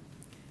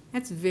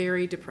 That's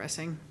very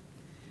depressing.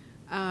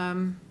 I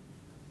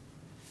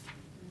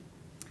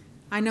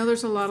know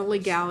there's a lot of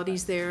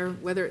legalities there,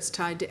 whether it's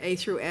tied to A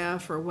through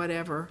F or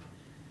whatever.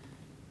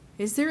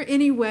 Is there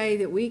any way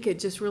that we could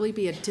just really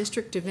be a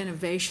district of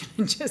innovation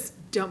and just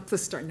dump the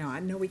star? No, I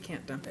know we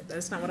can't dump it.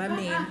 That's not what I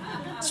mean.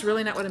 It's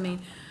really not what I mean.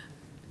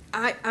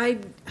 I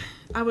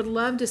would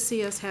love to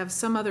see us have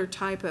some other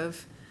type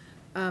of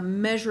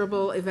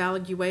measurable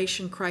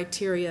evaluation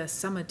criteria,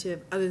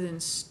 summative, other than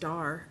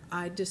star.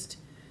 I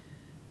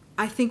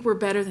think we're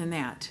better than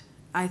that.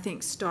 I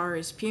think star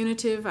is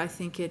punitive. I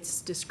think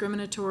it's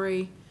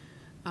discriminatory.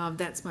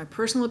 That's my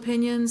personal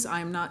opinions.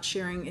 I'm not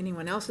sharing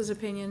anyone else's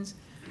opinions.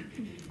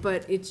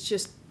 But it's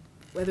just,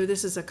 whether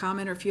this is a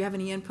comment or if you have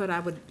any input, I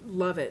would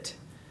love it.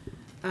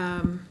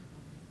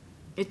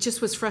 It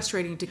just was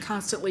frustrating to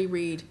constantly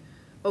read,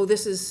 oh,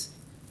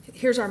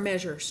 here's our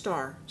measure,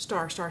 star,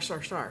 star, star,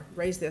 star, star.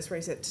 Raise this,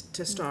 raise it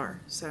to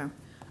star. So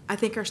I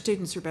think our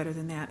students are better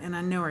than that, and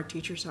I know our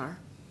teachers are.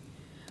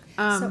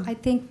 So I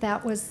think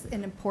that was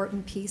an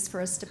important piece for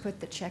us to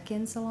put the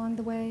check-ins along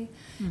the way,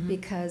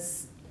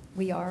 because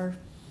we are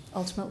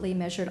ultimately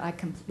measured. I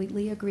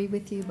completely agree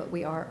with you, but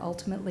we are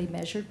ultimately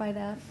measured by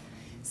that.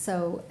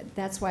 So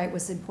that's why it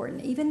was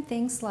important. Even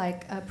things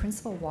like a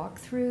principal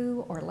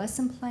walkthrough or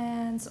lesson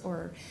plans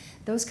or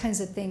those kinds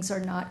of things are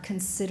not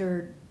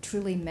considered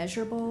truly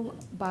measurable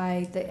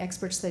by the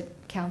experts that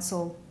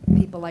counsel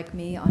people like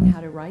me on how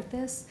to write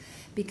this,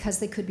 because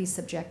they could be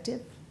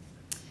subjective.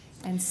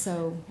 And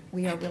so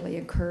we are really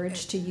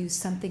encouraged to use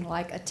something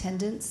like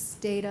attendance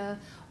data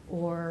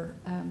or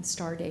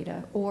STAR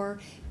data or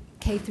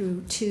K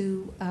through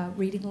 2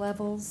 reading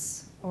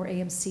levels or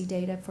AMC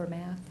data for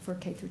math for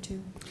K through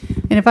 2.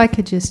 And if I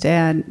could just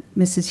add,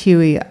 Mrs.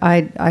 Hughey,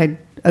 I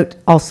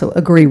also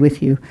agree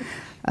with you.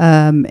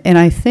 And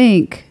I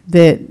think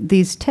that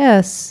these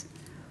tests,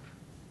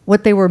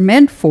 what they were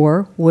meant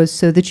for was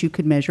so that you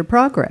could measure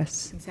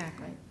progress.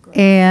 Exactly.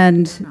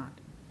 And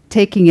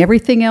taking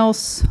everything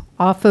else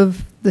off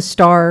of the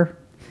STAR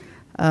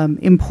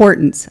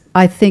importance,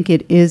 I think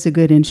it is a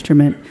good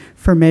instrument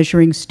for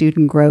measuring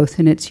student growth,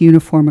 and it's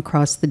uniform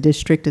across the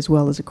district as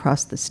well as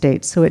across the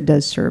state, so it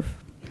does serve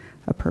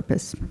a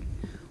purpose.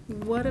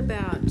 What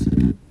about,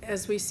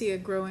 as we see a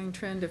growing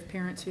trend of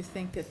parents who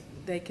think that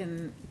they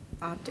can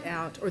opt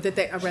out, or that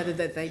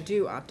they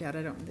do opt out?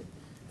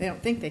 They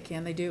don't think they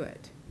can, they do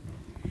it.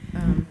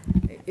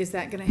 Is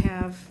that going to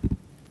have?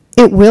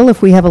 It will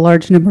if we have a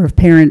large number of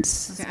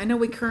parents Okay, I know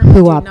we currently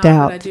who do opt not,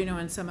 out. but I do know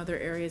in some other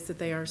areas that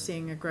they are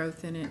seeing a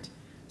growth in it.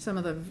 Some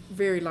of the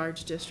very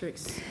large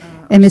districts.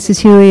 And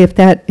Mrs. Hughey, if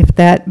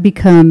that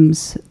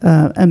becomes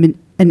an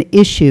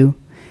issue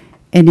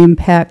and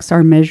impacts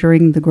our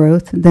measuring the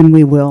growth, then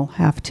we will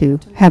have to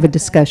have a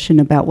discussion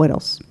about what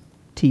else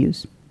to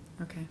use.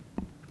 Okay.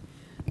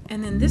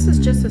 And then this is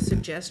just a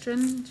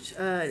suggestion.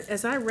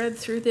 As I read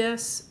through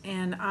this,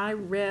 and I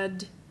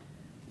read,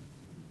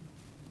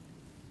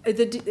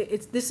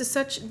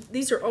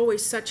 these are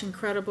always such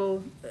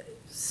incredible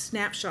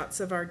snapshots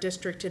of our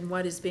district and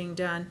what is being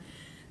done.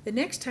 The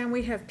next time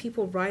we have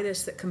people write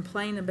us that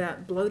complain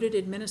about bloated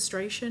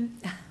administration,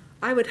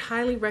 I would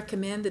highly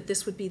recommend that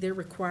this would be their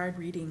required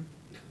reading,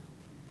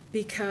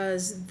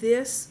 because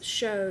this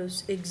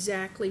shows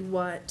exactly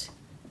what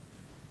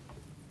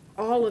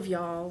all of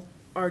y'all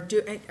are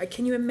doing.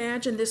 Can you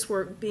imagine this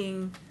work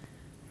being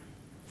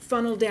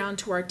funneled down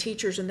to our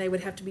teachers, and they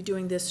would have to be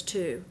doing this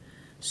too?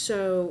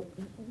 So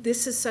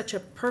this is such a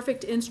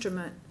perfect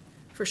instrument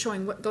for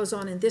showing what goes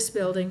on in this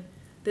building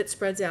that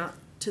spreads out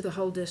to the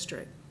whole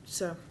district.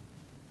 So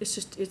it's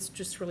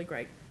just really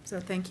great. So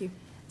thank you.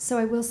 So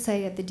I will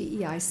say at the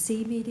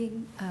DEIC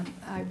meeting,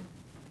 I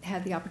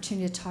had the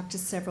opportunity to talk to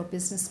several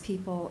business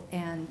people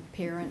and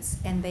parents,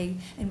 and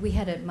we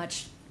had a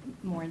much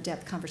more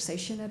in-depth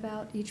conversation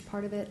about each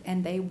part of it,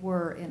 and they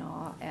were in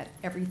awe at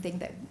everything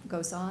that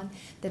goes on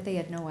that they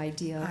had no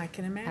idea. I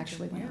can imagine.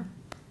 Actually went on.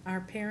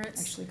 Our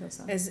parents, actually goes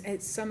on. as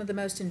some of the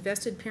most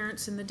invested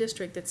parents in the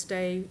district that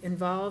stay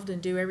involved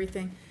and do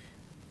everything,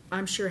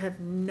 I'm sure have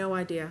no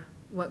idea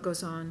what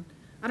goes on.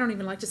 I don't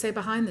even like to say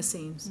behind the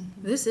scenes.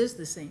 Mm-hmm. This is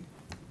the scene.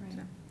 Right. So,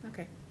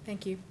 okay,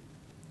 thank you.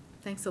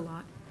 Thanks a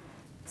lot.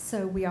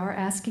 So we are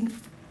asking,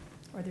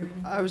 are there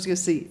any? I was going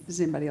to see, does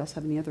anybody else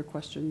have any other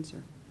questions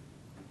or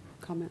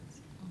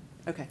comments?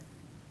 Okay.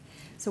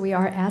 So we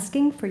are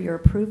asking for your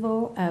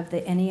approval of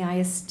the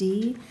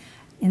NEISD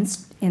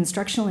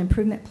Instructional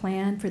Improvement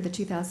Plan for the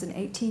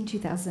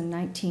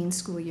 2018-2019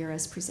 school year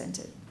as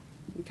presented.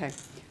 Okay.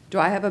 Do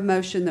I have a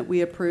motion that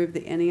we approve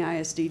the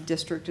NEISD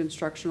District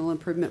Instructional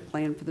Improvement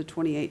Plan for the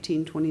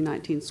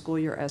 2018-2019 school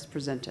year as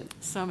presented?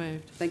 So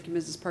moved. Thank you,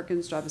 Mrs.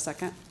 Perkins. Do I have a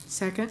second?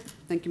 Second.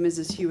 Thank you,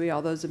 Mrs. Hughey.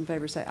 All those in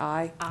favor say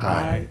aye.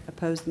 Aye.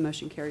 Opposed, the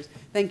motion carries.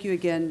 Thank you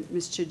again,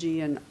 Ms.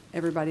 Chidgey, and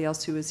everybody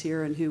else who was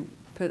here and who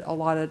put a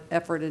lot of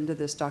effort into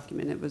this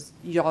document. It was,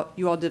 you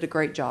all did a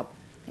great job.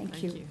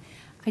 Thank you.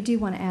 I do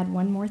want to add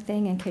one more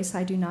thing in case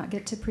I do not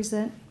get to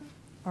present,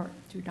 or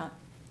do not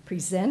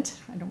present,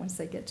 I don't want to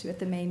say get to, at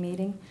the May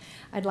meeting.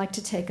 I'd like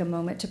to take a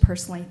moment to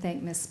personally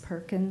thank Ms.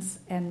 Perkins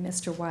and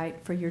Mr.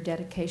 White for your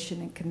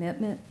dedication and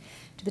commitment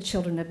to the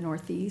children of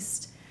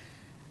Northeast.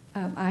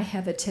 I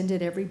have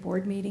attended every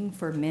board meeting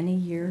for many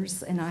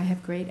years, and I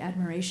have great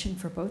admiration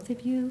for both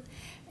of you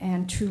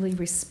and truly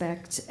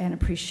respect and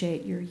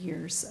appreciate your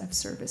years of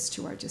service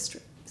to our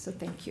district. So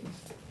thank you.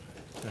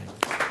 Thank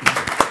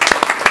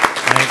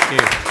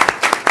you.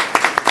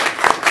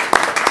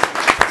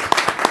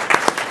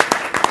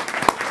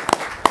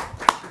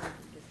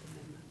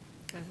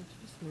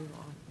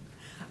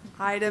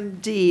 Item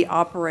D,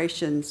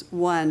 operations.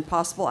 1,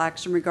 possible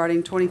action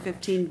regarding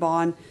 2015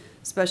 bond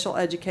special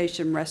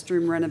education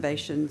restroom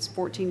renovations,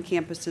 14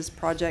 campuses,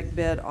 project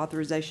bid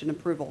authorization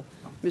approval.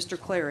 Mr.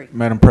 Clary.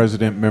 Madam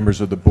President, members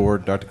of the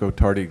board, Dr.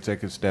 Gottardy,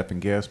 executive staff,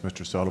 and guests,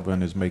 Mr.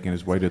 Sullivan is making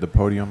his way to the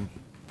podium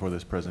for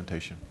this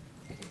presentation.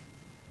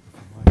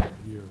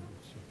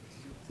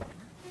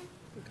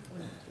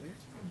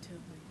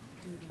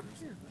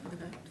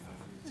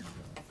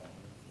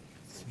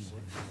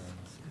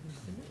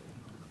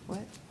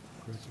 What?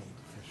 Grizzled,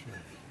 for sure.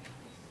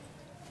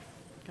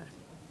 Okay.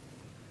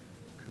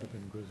 Could have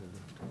been grizzled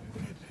after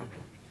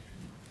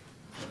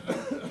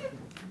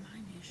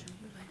Remind me to show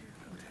you later.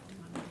 I'll have to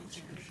do my page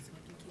numbers so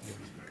I can keep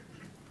it.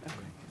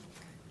 Okay.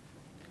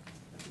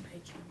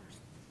 Page numbers.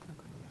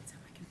 Okay. That's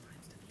how I can find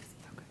stuff easy.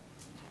 Okay.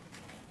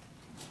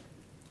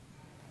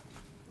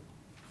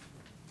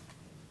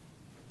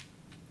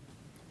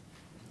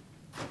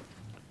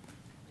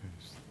 Okay,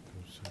 so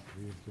those are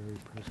 3 of Gary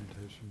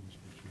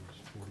presentations, which is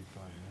 45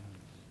 minutes.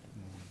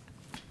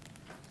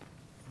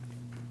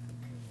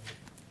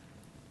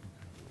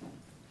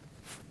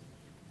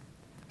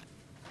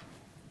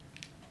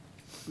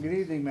 Good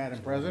evening, Madam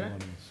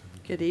President.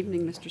 Good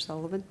evening, Mr.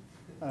 Sullivan.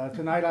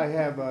 Tonight I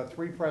have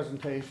 3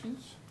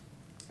 presentations,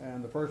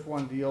 and the first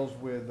one deals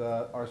with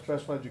our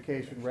special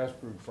education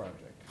restroom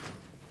project.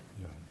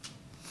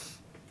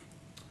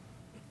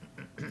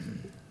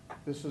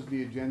 This is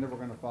the agenda we're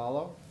going to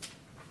follow.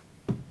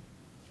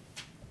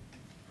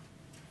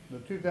 The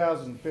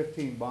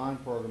 2015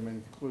 bond program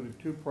included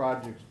 2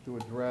 projects to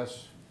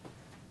address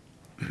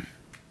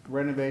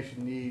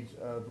renovation needs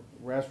of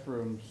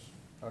restrooms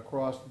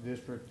across the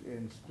district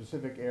in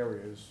specific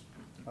areas.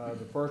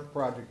 The first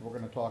project we're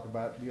going to talk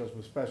about deals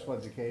with special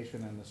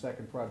education, and the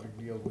second project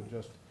deals with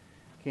just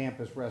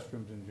campus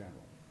restrooms in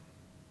general.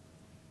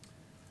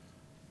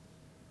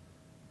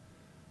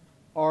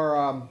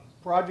 Our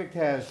project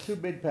has 2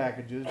 bid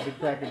packages. Bid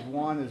package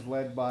 1 is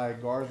led by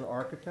Garza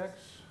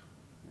Architects.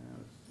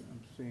 I'm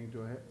seeing,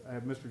 I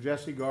have Mr.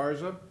 Jesse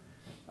Garza,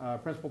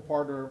 principal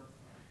partner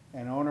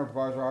and owner of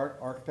Garza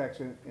Architects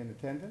in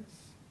attendance.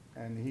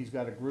 And he's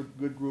got a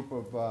good group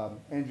of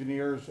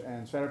engineers,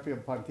 and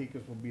Satterfield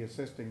Ponticus will be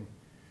assisting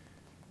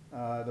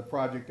the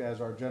project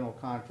as our general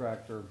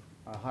contractor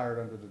hired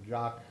under the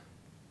job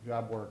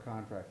order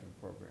contracting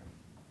program.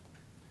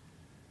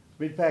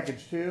 Bid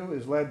package 2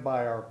 is led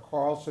by our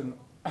Carlson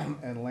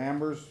and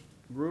Lammers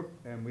group,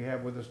 and we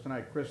have with us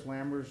tonight Chris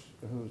Lammers,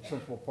 who's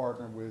principal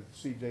partner with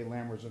C.J.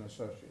 Lammers and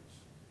Associates.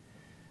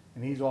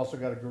 And he's also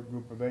got a good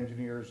group of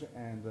engineers,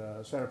 and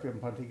Satterfield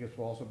and Ponticus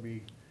will also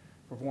be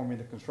performing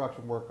the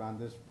construction work on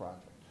this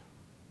project.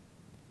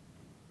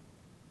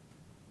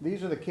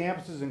 These are the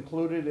campuses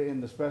included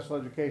in the special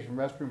education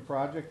restroom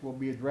project. We'll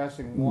be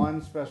addressing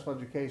 1 special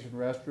education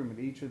restroom at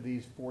each of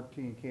these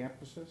 14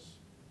 campuses,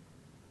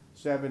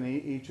 7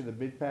 each of the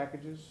bid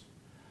packages.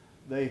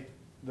 The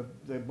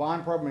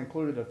bond program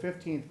included a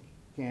 15th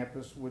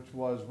campus, which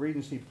was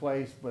Regency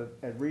Place, but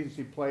at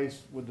Regency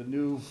Place with the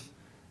new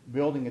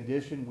building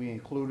addition, we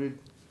included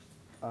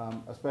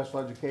a special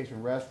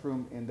education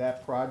restroom in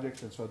that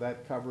project, and so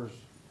that covers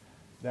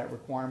that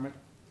requirement.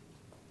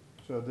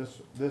 So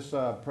this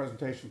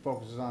presentation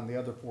focuses on the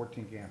other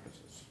 14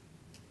 campuses.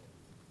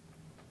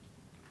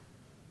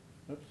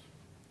 Oops.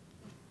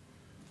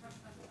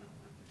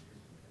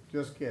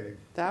 Just kidding.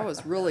 That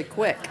was really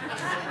quick.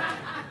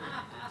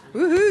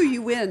 Woohoo,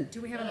 you win.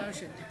 Do we have a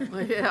motion?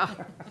 Yeah.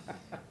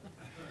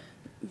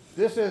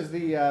 This is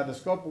the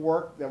scope of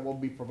work that we'll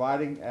be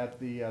providing at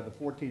the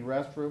 14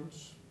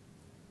 restrooms.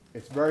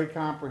 It's very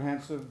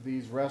comprehensive.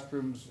 These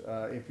restrooms,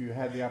 if you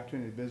had the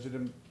opportunity to visit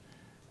them,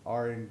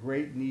 are in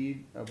great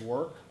need of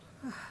work.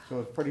 So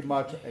it's pretty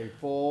much a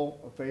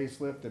full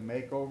facelift and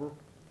makeover,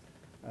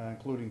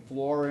 including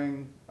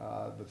flooring,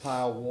 the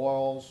tile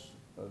walls,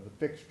 the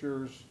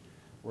fixtures.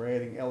 We're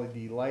adding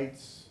LED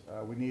lights.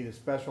 We need a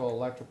special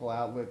electrical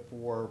outlet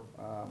for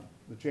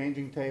the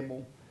changing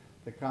table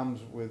that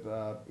comes with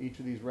each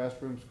of these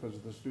restrooms, because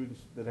the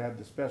students that have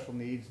the special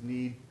needs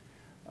need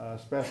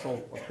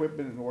special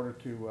equipment in order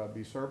to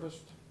be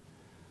serviced.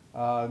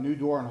 New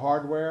door and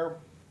hardware,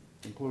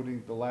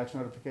 including the latch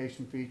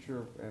notification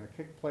feature and a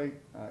kick plate,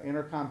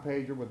 intercom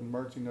pager with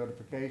emergency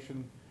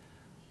notification.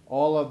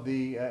 All of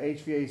the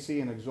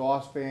HVAC and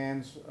exhaust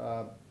fans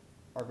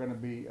are going to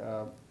be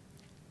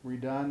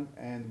redone,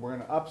 and we're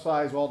going to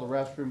upsize all the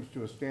restrooms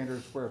to a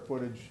standard square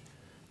footage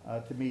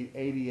to meet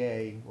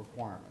ADA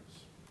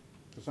requirements.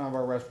 So some of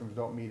our restrooms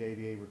don't meet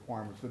ADA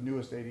requirements, the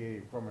newest ADA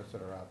requirements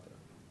that are out there.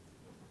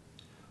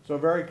 So a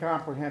very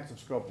comprehensive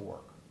scope of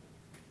work.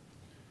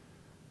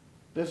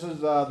 This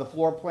is the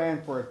floor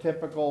plan for a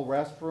typical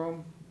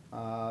restroom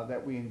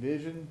that we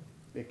envision.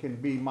 It can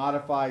be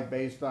modified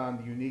based on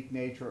the unique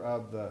nature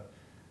of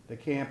the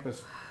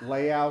campus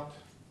layout,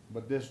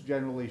 but this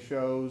generally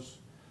shows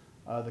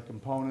the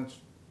components.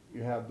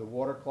 You have the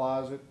water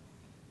closet,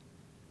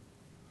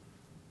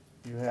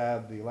 you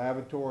have the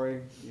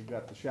lavatory, you've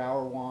got the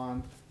shower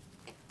wand,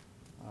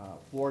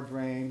 floor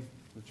drain.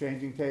 The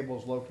changing table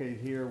is located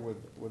here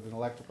with an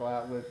electrical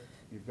outlet.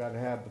 You've got to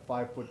have the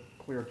 5-foot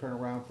clear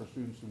turnaround for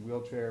students in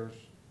wheelchairs.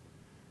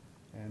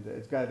 And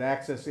it's got an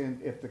access in,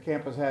 if the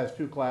campus has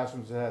 2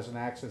 classrooms, it has an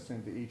access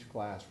into each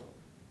classroom.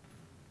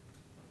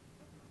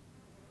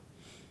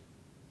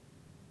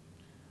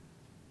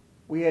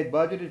 We had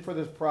budgeted for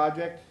this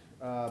project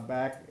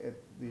back at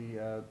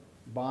the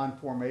bond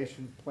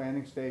formation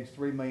planning stage,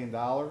 $3 million.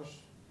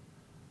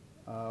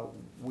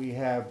 We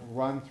have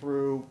run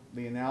through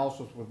the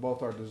analysis with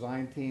both our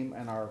design team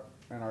and our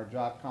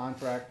job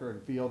contractor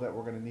and feel that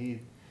we're going to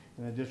need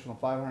an additional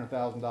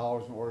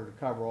 $500,000 in order to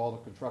cover all the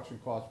construction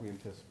costs we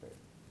anticipate.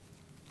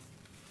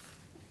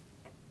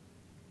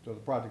 So the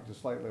project is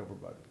slightly over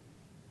budget.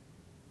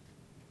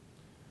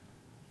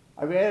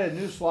 I've added a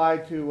new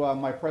slide to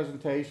my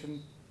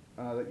presentation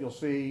that you'll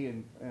see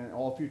in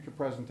all future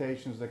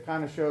presentations that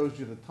kind of shows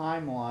you the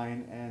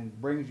timeline and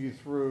brings you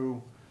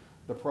through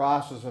the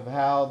process of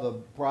how the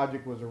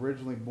project was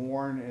originally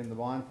born in the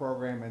bond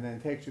program, and then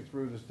takes you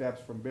through the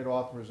steps from bid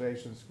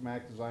authorization,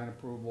 schematic design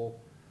approval,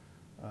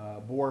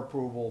 board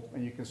approval,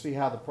 and you can see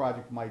how the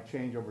project might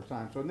change over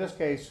time. So in this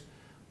case,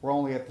 we're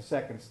only at the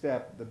second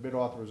step, the bid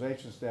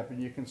authorization step,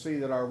 and you can see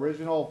that our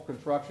original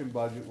construction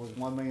budget was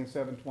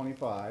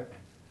 $1,725,000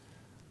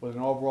 with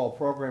an overall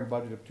program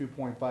budget of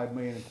 $2.5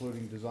 million,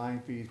 including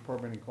design fees,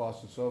 permitting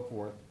costs, and so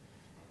forth.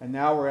 And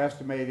now we're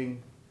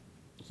estimating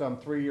some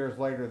 3 years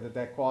later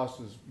that cost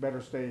is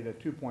better stated at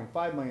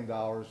 $2.5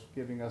 million,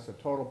 giving us a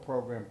total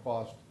program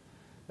cost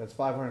that's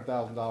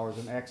 $500,000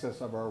 in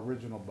excess of our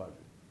original budget.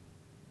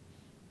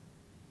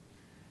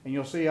 And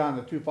you'll see on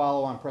the 2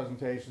 follow-on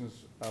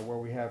presentations where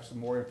we have some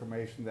more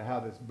information to how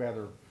this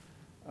better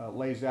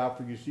lays out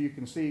for you. So you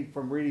can see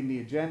from reading the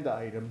agenda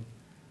item,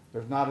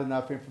 there's not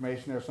enough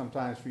information there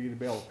sometimes for you to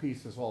be able to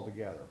piece this all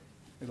together.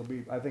 It'll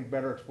be, I think,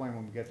 better explained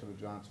when we get to the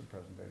Johnson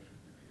presentation.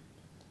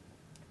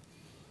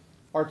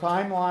 Our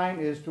timeline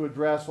is to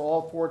address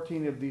all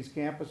 14 of these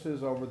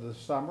campuses over the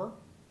summer.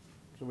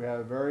 So we have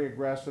a very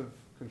aggressive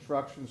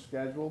construction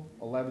schedule,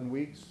 11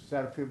 weeks.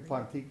 Satterfield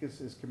Ponticus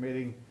is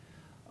committing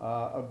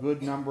a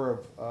good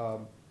number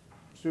of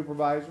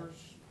supervisors.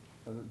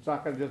 It's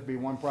not going to just be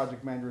one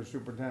project manager and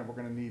superintendent. We're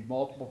going to need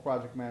multiple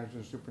project managers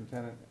and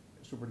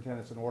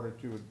superintendents in order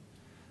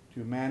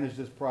to manage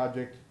this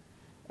project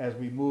as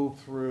we move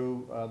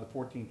through the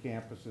 14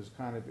 campuses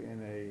kind of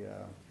in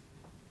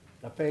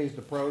a phased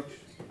approach.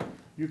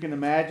 You can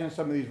imagine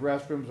some of these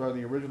restrooms are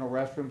the original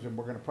restrooms, and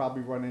we're going to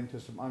probably run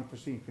into some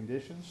unforeseen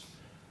conditions.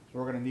 So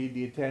we're going to need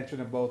the attention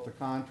of both the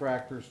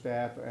contractor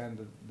staff and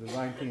the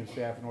design team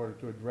staff in order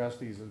to address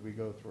these as we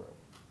go through.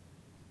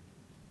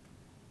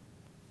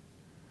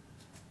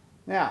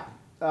 Now,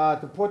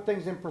 to put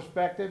things in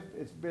perspective,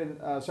 it's been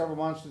several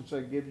months since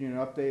I've given you an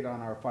update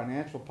on our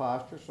financial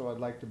posture, so I'd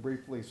like to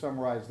briefly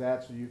summarize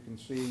that so you can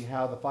see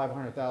how the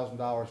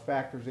 $500,000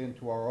 factors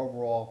into our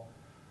overall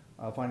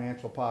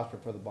financial posture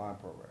for the bond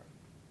program.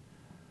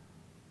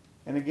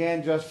 And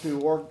again, just to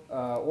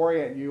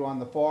orient you, on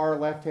the far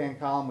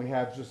left-hand column, we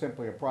have just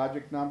simply a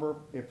project number.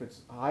 If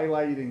it's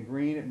highlighted in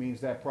green, it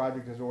means that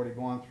project has already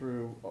gone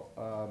through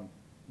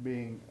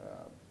being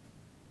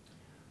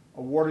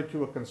awarded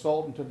to a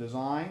consultant to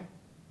design.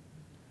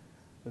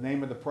 The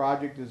name of the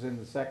project is in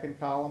the second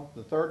column.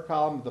 The third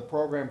column, the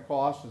program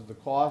cost, is the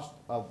cost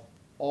of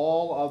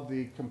all of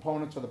the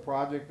components of the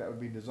project. That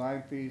would be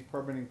design fees,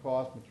 permitting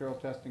costs, material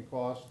testing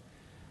costs,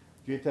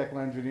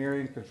 geotechnical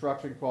engineering,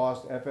 construction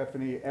costs,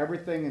 FF&E,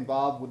 everything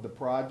involved with the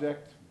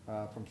project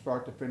from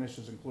start to finish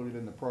is included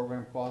in the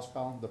program cost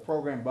column. The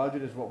program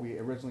budget is what we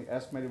originally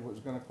estimated what it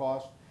was going to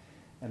cost,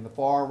 and the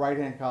far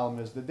right-hand column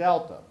is the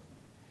delta.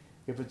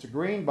 If it's a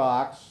green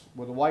box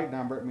with a white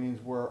number, it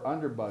means we're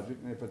under budget,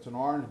 and if it's an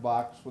orange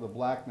box with a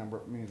black number,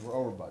 it means we're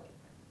over budget.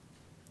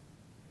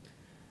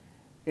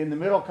 In the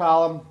middle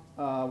column,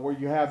 where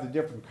you have the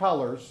different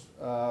colors,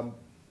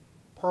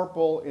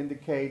 purple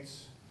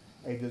indicates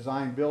a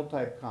design-build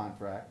type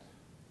contract.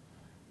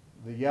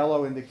 The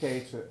yellow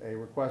indicates a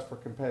request for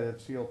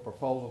competitive sealed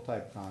proposal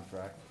type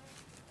contract.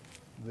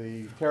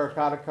 The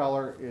terracotta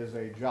color is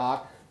a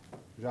JOC,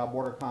 job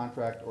order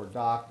contract, or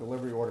dock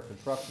delivery order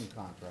construction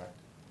contract.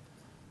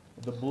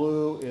 The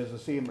blue is the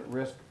CM at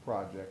Risk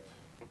project,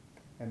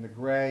 and the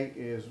gray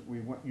is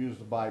use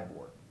the buy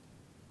board.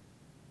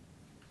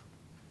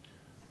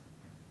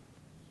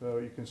 So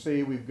you can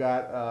see we've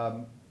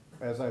got,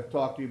 as I've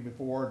talked to you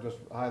before, just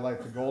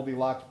highlight the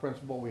Goldilocks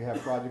principle. We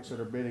have projects that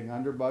are bidding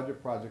under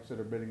budget, projects that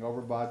are bidding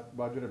over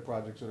budget, and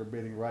projects that are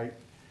bidding right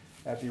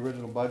at the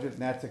original budget,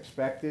 and that's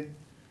expected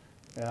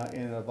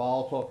in a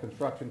volatile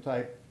construction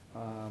type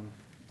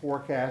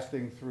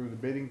forecasting through the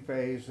bidding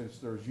phase, since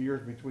there's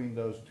years between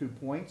those 2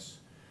 points,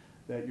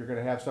 that you're going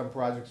to have some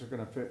projects that are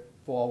going to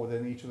fall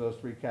within each of those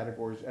 3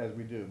 categories as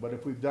we do. But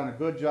if we've done a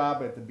good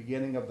job at the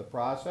beginning of the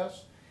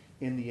process,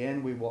 in the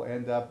end we will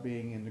end up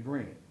being in the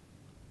green.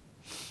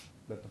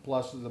 But the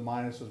pluses and the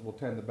minuses will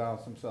tend to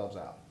balance themselves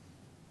out.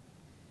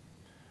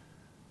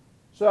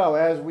 So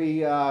as we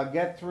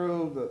get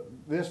through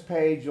this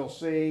page, you'll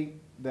see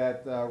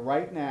that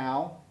right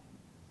now,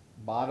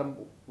 bottom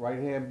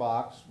right-hand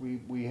box,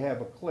 we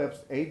have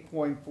eclipsed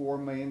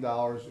 $8.4 million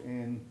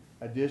in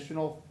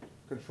additional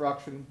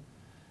construction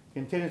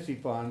contingency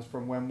funds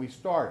from when we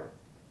started.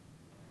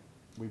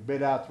 We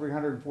bid out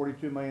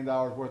 $342 million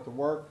worth of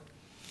work.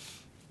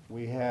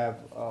 We have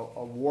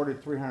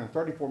awarded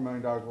 $334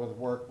 million worth of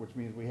work, which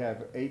means we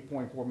have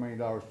 $8.4 million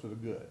to the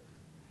good.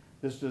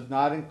 This does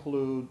not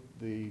include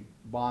the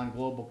bond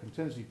global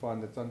contingency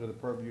fund that's under the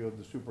purview of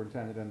the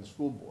superintendent and the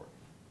school board.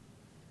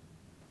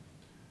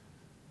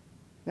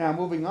 Now,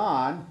 moving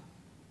on,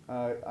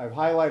 I've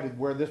highlighted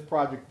where this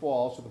project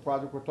falls. So the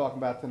project we're talking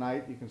about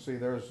tonight, you can see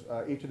there's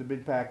each of the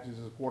bid packages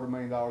is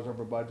 $250,000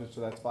 over budget,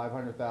 so that's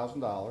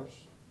 $500,000.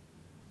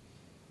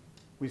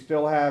 We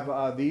still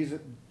have these,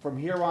 from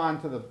here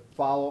on to the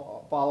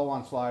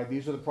follow-on slide,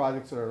 these are the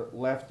projects that are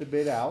left to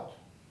bid out.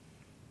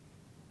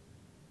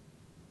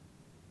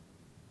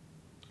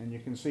 And you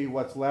can see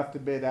what's left to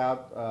bid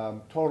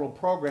out. Total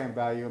program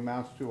value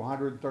amounts to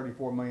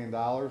 $134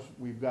 million.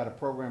 We've got a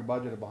program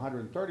budget of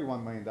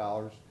 $131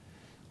 million,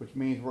 which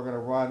means we're going to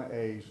run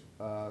a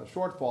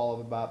shortfall of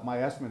about, my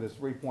estimate is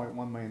 $3.1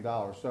 million.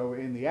 So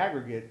in the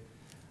aggregate,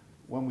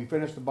 when we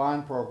finish the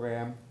bond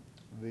program,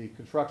 the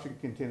construction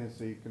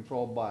contingency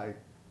controlled by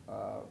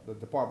the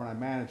department I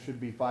manage should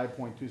be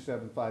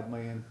 $5.275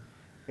 million.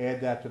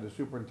 Add that to the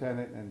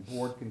superintendent and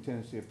board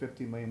contingency of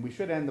 $50 million. We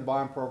should end the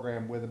bond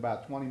program with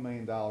about $20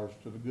 million to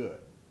the good.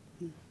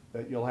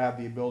 That you'll have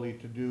the ability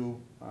to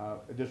do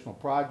additional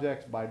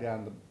projects, buy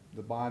down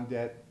the bond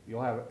debt.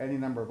 You'll have any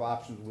number of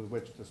options with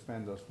which to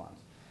spend those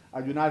funds.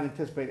 I do not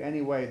anticipate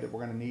any way that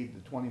we're going to need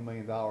the $20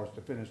 million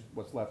to finish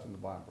what's left in the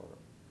bond program.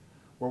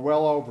 We're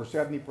well over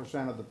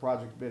 70% of the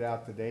projects bid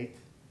out to date,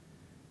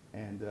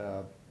 and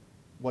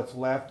what's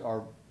left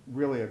are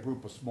really a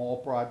group of small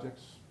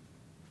projects.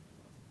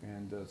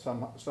 And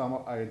some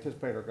I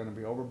anticipate are going to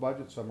be over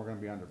budget, some are going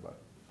to be under budget.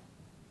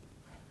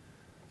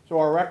 So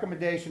our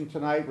recommendation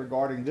tonight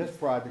regarding this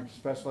project,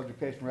 Special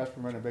Education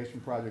Restroom Renovation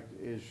Project,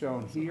 is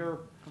shown here,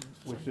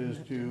 which is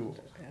to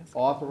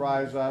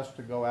authorize us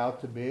to go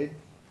out to bid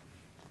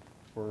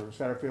for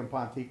Satterfield and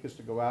Ponticus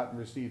to go out and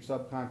receive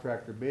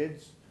subcontractor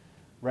bids,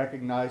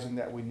 recognizing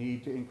that we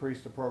need to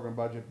increase the program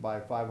budget by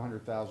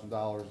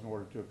 $500,000 in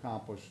order to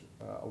accomplish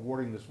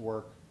awarding this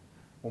work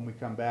when we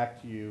come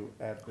back to you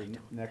at the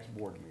next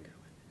board meeting.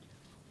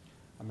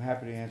 I'm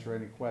happy to answer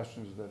any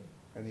questions that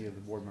any of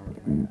the board members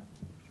may have.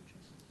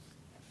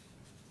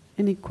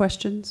 Any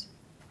questions?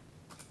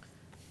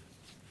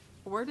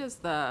 Where does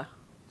the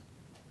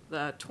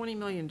 $20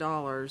 million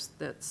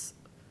that's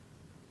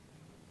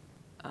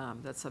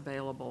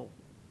available,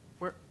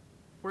 where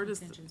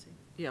does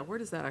where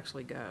does that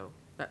actually go?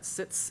 That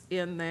sits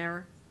in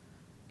there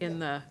in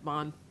the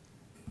bond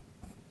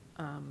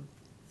fund?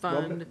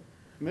 Well,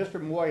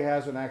 Mr. Moy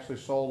hasn't actually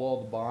sold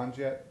all the bonds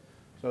yet,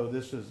 so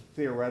this is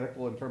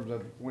theoretical in terms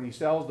of when he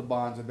sells the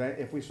bonds.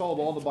 If we sold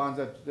all the bonds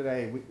up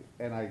today,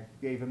 and I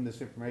gave him this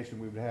information,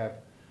 we would have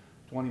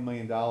 $20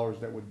 million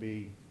that would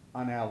be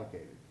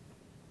unallocated.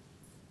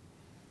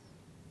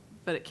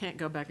 But it can't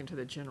go back into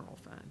the general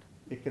fund?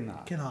 It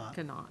cannot.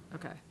 Cannot,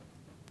 okay.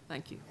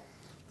 Thank you.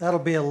 That'll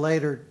be a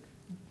later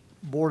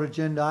board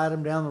agenda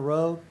item down the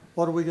road.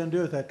 What are we going to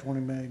do with that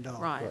 $20 million?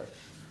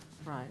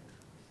 Right.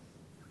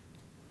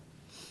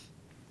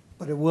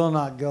 But it will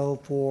not go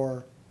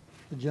for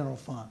the general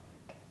fund.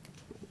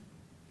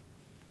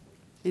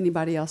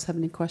 Anybody else have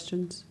any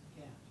questions?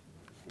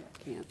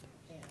 Can't.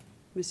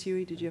 Ms.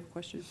 Hughey, did you have a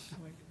question?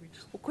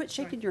 Well, quit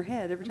shaking your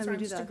head every time you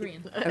do that.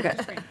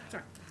 Okay.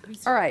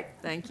 All right.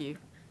 Thank you.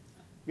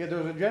 Yeah,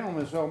 there was a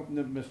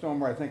gentleman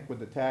misnomer, I think, with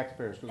the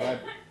taxpayers, because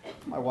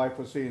my wife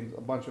was seeing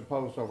a bunch of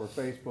posts over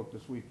Facebook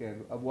this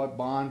weekend of what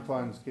bond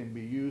funds can be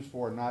used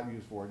for and not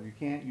used for. And you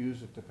can't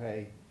use it to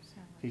pay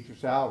teacher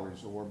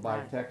salaries or buy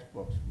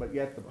textbooks, but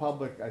yet the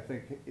public, I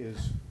think,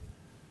 is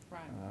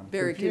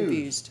very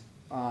confused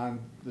on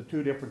the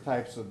two different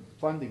types of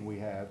funding we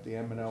have, the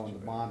M&O and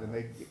the bond, and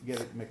they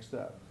get it mixed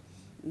up.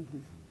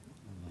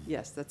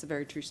 Yes, that's a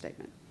very true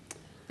statement.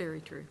 Very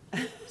true.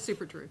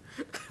 Super true.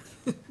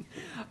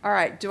 All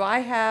right, do I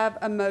have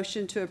a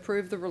motion to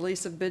approve the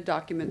release of bid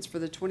documents for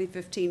the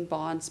 2015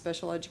 Bond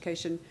Special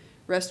Education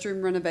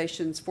Restroom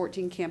Renovations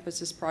 14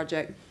 Campuses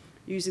project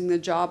using the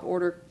job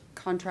order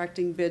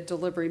contracting bid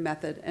delivery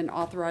method and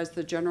authorize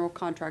the general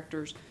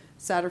contractors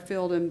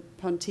Satterfield and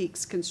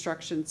Pontique's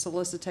Construction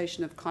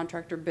solicitation of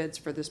contractor bids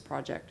for this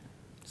project?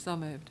 So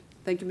moved.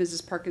 Thank you,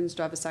 Mrs. Perkins.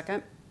 Do I have a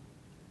second?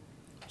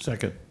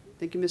 Second.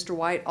 Thank you, Mr.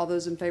 White. All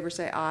those in favor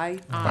say aye.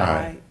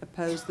 Aye.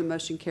 Opposed, the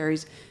motion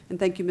carries. And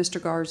thank you, Mr.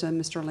 Garza and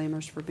Mr.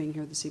 Lammers, for being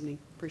here this evening.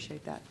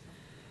 Appreciate that.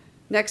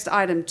 Next,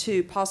 item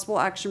 2, possible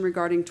action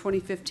regarding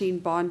 2015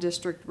 Bond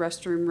District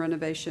restroom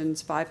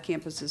renovations, 5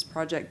 campuses,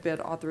 project bid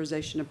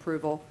authorization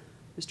approval.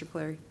 Mr.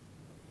 Clary.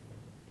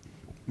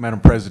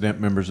 Madam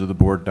President, members of the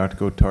board, Dr.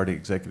 Gottardy,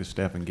 executive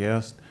staff, and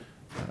guests,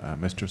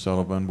 Mr.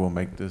 Sullivan will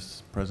make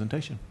this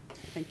presentation.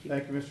 Thank you.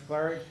 Thank you, Mr.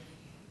 Clary.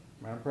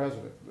 Madam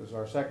President, this is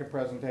our second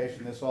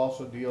presentation. This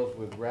also deals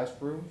with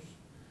restrooms.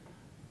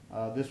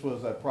 This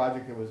was a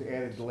project that was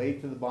added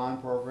late to the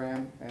bond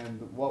program, and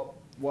the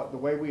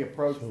way we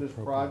approached this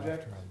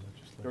project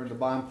during the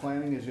bond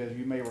planning is, as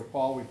you may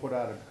recall, we put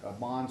out a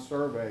bond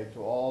survey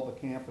to all the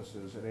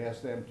campuses and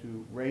asked them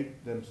to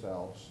rate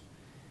themselves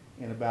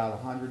in about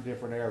 100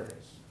 different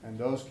areas. And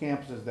those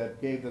campuses that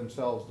gave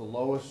themselves the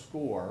lowest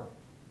score,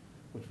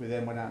 which we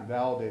then went out and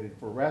validated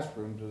for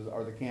restrooms,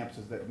 are the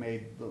campuses that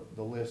made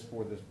the list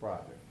for this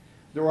project.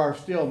 There are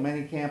still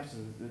many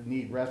campuses that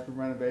need restroom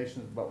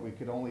renovations, but we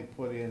could only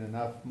put in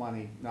enough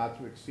money not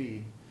to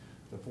exceed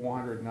the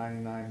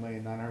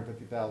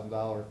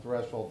 $499,950,000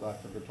 threshold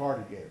Dr.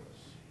 Gottardy gave us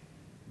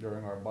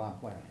during our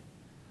bond planning.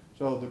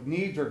 So the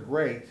needs are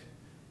great,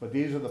 but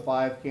these are the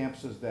 5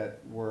 campuses that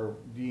were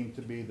deemed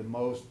to be the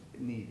most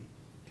needy.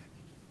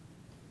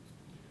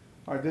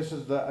 All right, this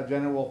is the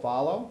agenda we'll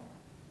follow.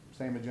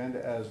 Same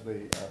agenda as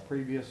the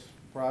previous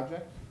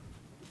project.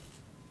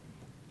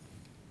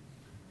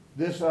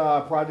 This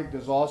project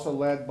is also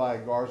led by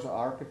Garza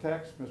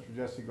Architects, Mr.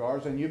 Jesse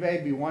Garza, and you may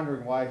be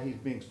wondering why he's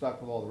being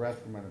stuck with all the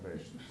restroom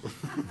renovations.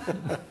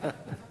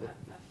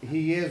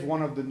 He is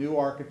one of the new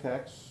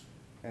architects,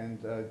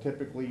 and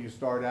typically you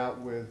start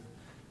out with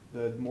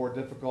the more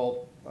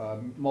difficult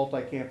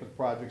multi-campus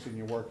projects and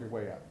you work your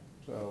way up.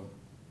 So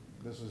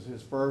this is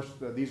his first,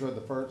 these are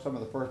some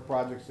of the first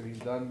projects that he's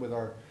done with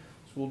our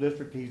school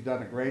district. He's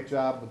done a great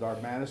job with our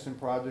Madison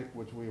project,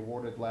 which we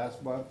awarded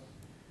last month,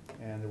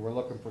 and we're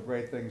looking for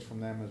great things from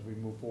them as we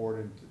move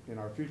forward in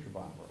our future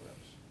bond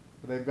programs.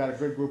 But they've got a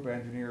good group of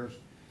engineers.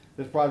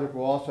 This project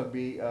will also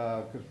be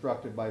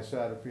constructed by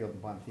Satterfield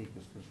and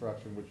Pontique's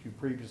Construction, which you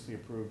previously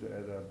approved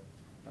at a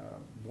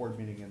board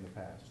meeting in the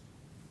past.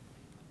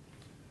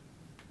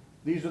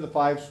 These are the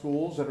 5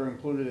 schools that are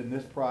included in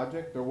this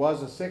project. There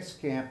was a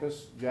 6th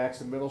campus,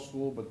 Jackson Middle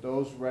School, but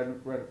those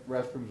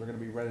restrooms are going to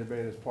be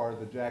renovated as part of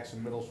the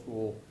Jackson Middle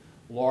School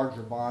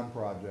larger bond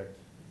project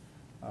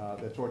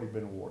that's already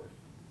been awarded.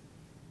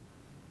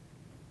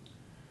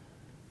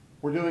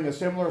 We're doing a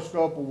similar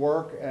scope of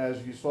work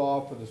as you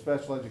saw for the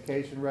special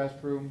education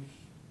restrooms,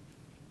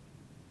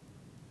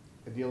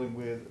 dealing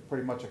with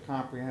pretty much a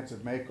comprehensive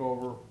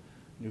makeover,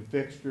 new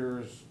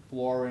fixtures,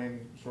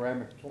 flooring,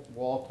 ceramic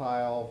wall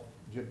tile,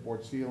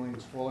 chipboard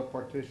ceilings, toilet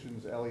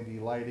partitions,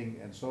 LED lighting,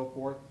 and so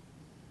forth.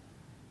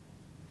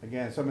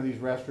 Again, some of these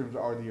restrooms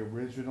are the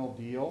original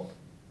deal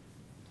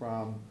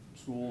from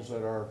schools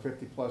that are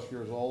 50+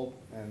 years old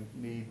and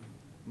need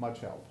much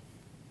help.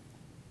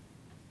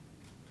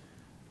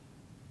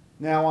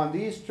 Now on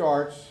these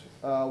charts,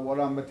 what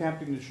I'm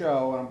attempting to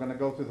show, and I'm going to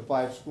go through the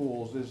 5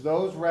 schools, is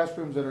those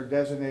restrooms that are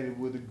designated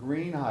with a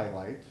green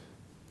highlight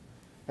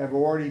are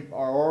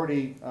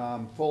already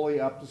fully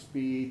up to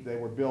speed. They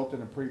were built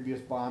in a previous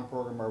bond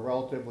program, are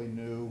relatively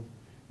new,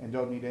 and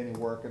don't need any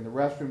work. And the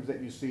restrooms that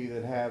you see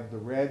that have the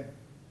red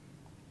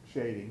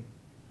shading,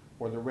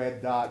 or the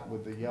red dot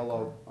with the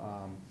yellow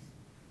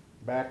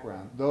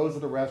background, those are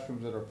the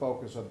restrooms that are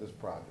focus of this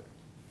project.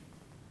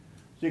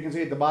 So you can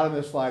see at the bottom of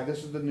this slide,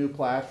 this is the new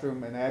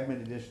classroom and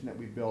admin addition that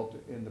we built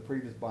in the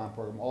previous bond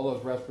program. All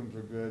those restrooms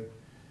are good.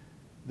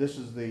 This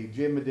is the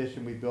gym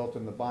addition we built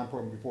in the bond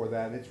program before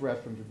that. Its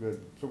restrooms are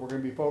good. So we're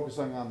going to be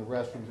focusing on the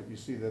restrooms that you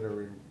see that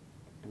are in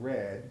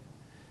red.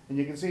 And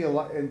you can see a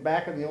lot, and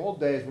back in the old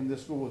days when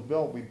this school was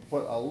built, we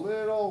put a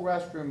little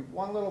restroom,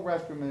 one little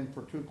restroom in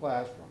for 2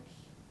 classrooms.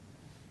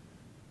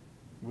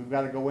 We've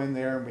got to go in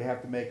there and we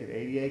have to make it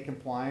ADA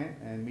compliant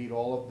and meet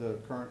all of the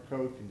current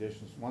code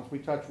conditions. Once we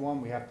touch one,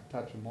 we have to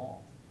touch them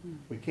all.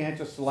 We can't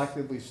just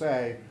selectively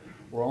say,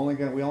 we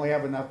only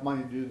have enough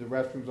money to do the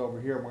restrooms over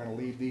here, and we're going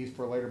to leave these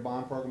for a later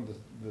bond program.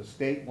 The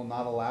state will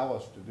not allow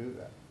us to do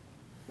that.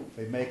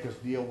 They make us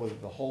deal with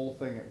the whole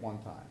thing at one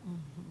time.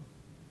 Mm-hmm.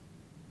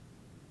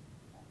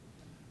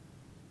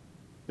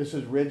 This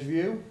is Ridgeview.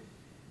 You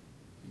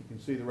can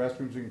see the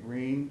restrooms in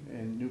green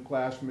and new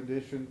classroom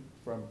addition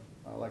from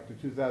like the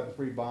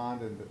 2003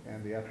 bond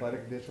and the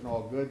athletic addition,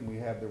 all good. And we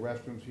have the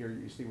restrooms here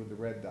you see with the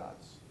red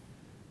dots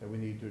that we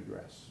need to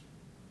address.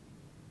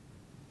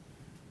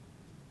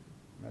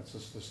 That's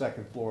just the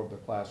 2nd floor of the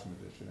classroom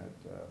addition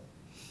at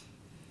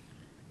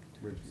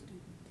Ridgeview.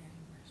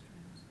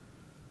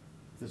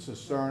 This is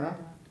Cerna.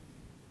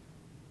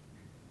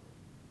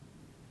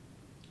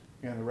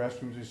 And the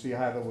restrooms you see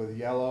highlighted with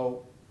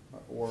yellow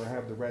or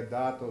have the red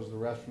dot, those are the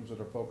restrooms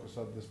that are focus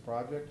of this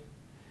project.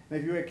 And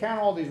if you count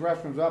all these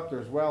restrooms up,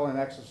 there's well in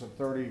excess of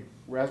 30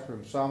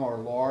 restrooms. Some are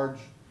large,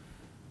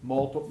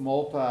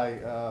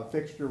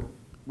 multi-fixture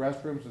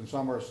restrooms, and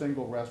some are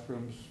single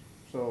restrooms.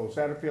 So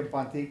Satterfield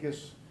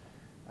Ponticus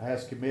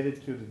has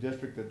committed to the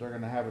district that they're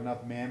going to have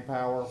enough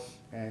manpower,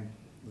 and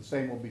the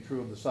same will be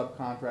true of the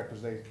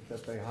subcontractors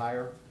that they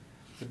hire,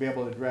 to be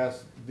able to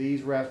address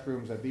these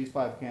restrooms at these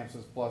 5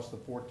 campuses plus the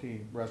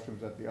 14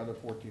 restrooms at the other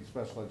 14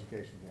 special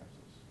education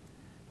campuses.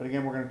 But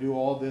again, we're going to do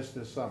all this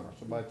summer.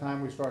 So by the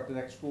time we start the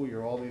next school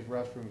year, all these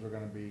restrooms are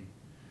going to be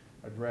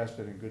addressed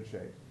and in good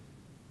shape.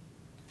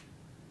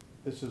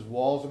 This is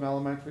Walsham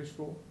Elementary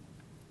School.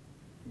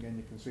 Again,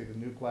 you can see the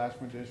new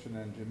classroom addition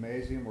and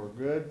gymnasium were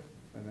good.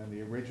 And then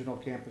the original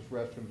campus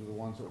restrooms are the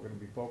ones that we're going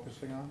to be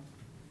focusing on.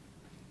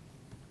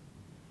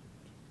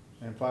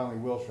 And finally,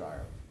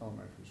 Wilshire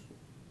Elementary School.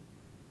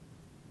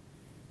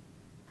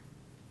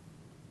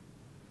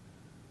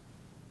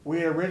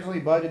 We had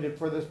originally budgeted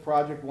for this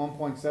project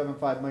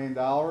 $1.75 million.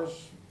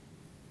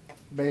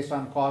 Based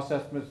on cost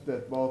estimates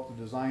that both the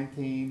design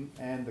team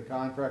and the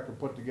contractor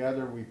put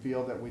together, we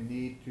feel that we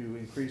need to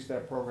increase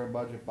that program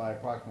budget by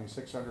approximately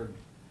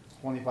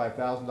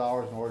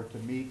 $625,000 in order to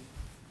meet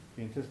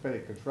the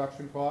anticipated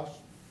construction costs.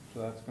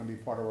 So that's going to be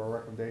part of our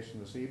recommendation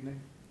this evening.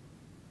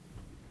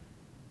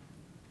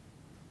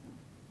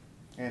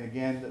 And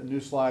again, the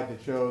new slide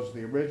that shows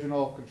the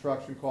original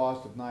construction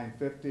cost of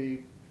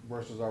 $950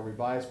 versus our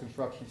revised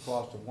construction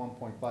cost of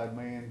 $1.5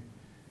 million,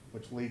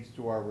 which leads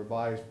to our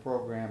revised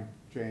program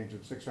change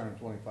of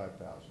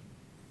 $625,000.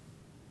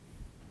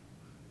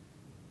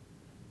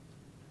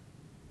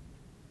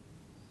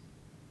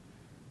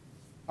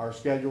 Our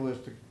schedule is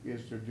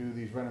to do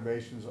these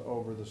renovations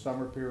over the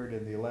summer period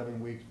in the 11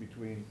 weeks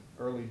between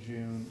early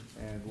June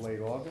and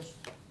late August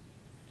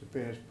to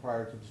finish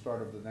prior to the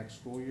start of the next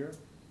school year.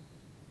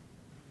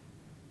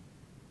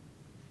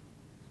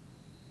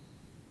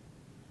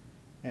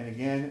 And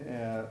again,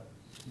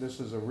 this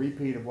is a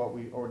repeat of what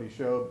we already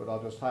showed, but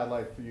I'll just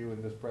highlight for you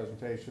in this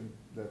presentation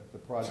that the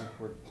project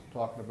we're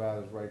talking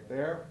about is right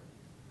there.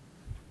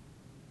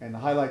 And to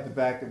highlight the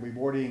fact that we've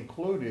already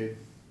included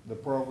the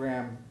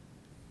program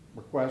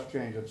request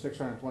change of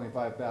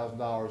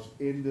 $625,000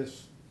 in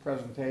this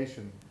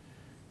presentation,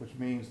 which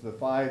means the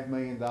 $5.275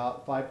 million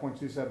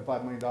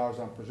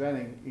I'm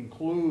presenting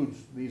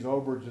includes these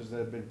overages that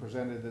have been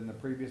presented in the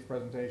previous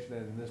presentation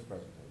and in this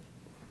presentation.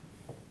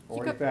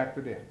 Already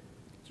factored in.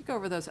 Could you go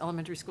over those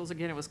elementary schools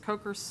again? It was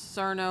Coker,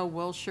 Cerno,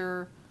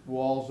 Wilshire,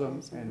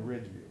 Walsham, and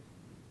Ridgeview.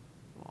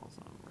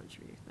 Walsham,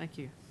 Ridgeview. Thank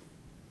you.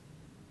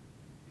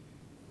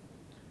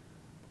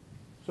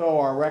 So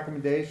our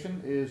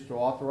recommendation is to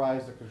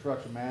authorize the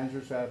construction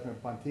manager,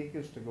 Satterfield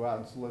Ponticus, to go out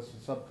and solicit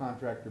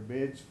subcontractor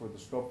bids for the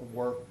scope of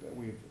work that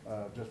we've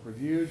just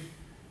reviewed.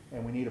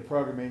 And we need a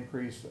program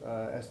increase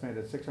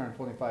estimated at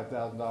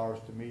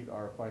 $625,000 to meet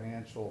our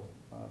financial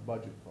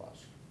budget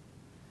costs.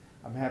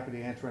 I'm happy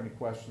to answer any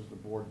questions the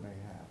board may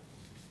have.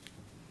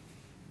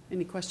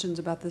 Any questions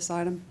about this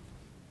item?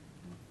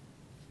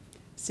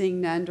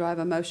 Seeing none, do I have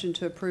a motion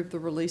to approve the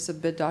release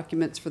of bid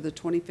documents for the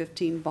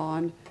 2015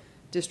 bond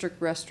district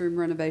restroom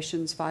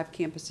renovations 5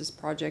 campuses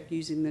project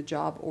using the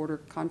job order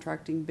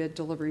contracting bid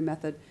delivery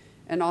method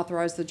and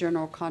authorize the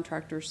general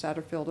contractor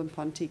Satterfield and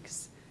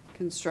Ponticus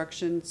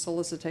construction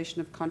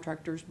solicitation of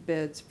contractors'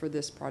 bids for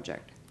this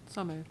project?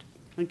 So moved.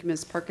 Thank you,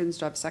 Ms. Perkins.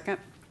 Do I have a second?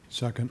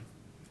 Second.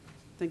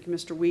 Thank you,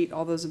 Mr. Wheat.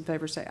 All those in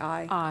favor say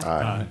aye. Aye.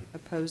 Aye.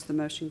 Opposed, the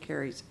motion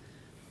carries.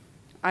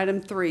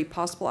 Item 3,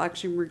 possible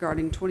action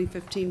regarding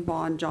 2015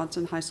 bond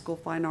Johnson High School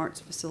Fine Arts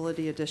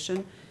Facility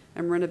Addition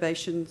and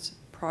renovations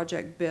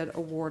project bid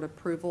award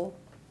approval.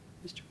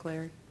 Mr.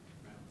 Clary.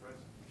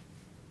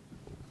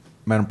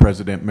 Madam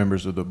President,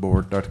 members of the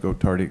board, Dr.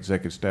 Gottardy,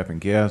 executive staff,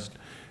 and guests,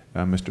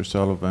 Mr.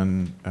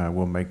 Sullivan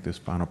will make this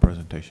final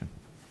presentation.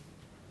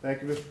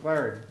 Thank you, Mr.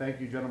 Clary.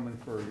 Thank you, gentlemen,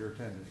 for your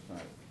attendance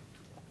tonight.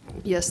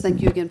 Yes,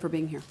 thank you again for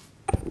being here.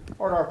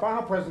 All right, our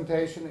final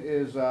presentation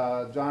is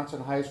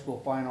Johnson High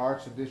School Fine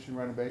Arts Addition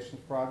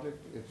Renovations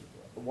Project. It's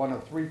one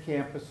of 3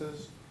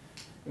 campuses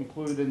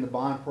included in the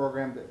bond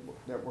program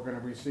that we're going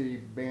to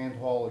receive band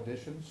hall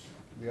additions.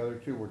 The other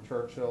 2 were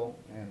Churchill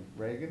and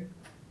Reagan.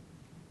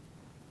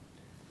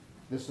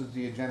 This is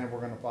the agenda we're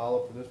going to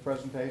follow for this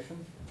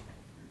presentation.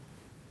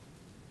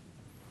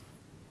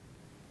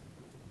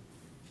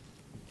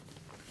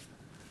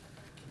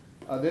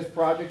 This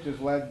project is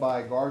led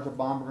by Garza,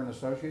 Bomberger and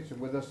Associates, and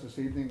with us this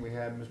evening we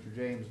have Mr.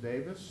 James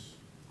Davis,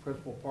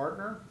 principal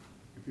partner.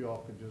 If you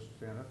all could just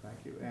stand up,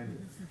 thank you.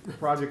 And the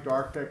project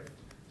architect,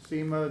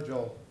 Seema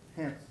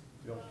Johansson.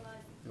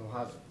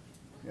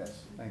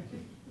 Yes, thank you.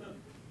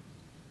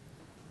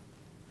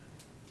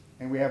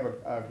 And we have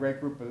a great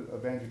group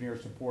of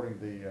engineers supporting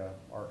the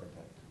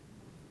architect.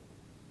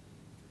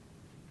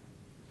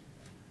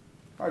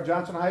 Our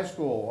Johnson High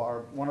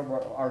School, one of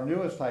our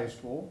newest high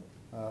school,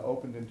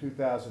 opened in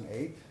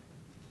 2008.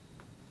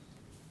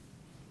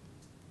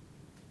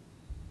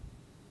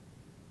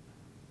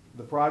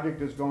 The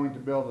project is going to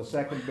build a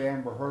second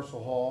band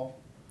rehearsal hall,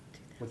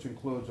 which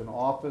includes an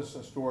office,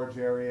 a storage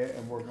area,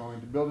 and we're going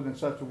to build it in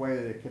such a way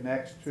that it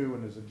connects to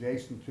and is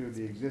adjacent to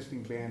the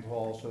existing band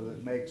hall, so that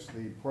it makes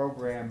the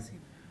program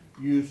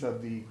use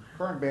of the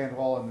current band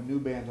hall and the new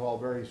band hall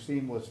very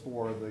seamless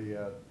for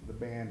the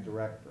band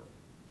director.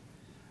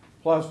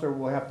 Plus, there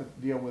will have to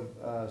deal with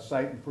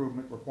site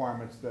improvement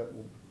requirements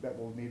that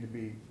will need to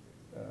be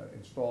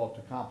installed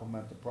to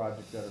complement the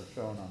project that are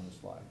shown on the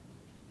slide.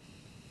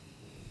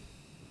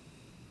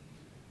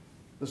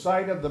 The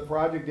site of the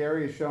project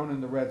area is shown in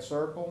the red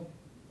circle.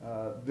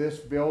 This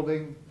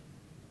building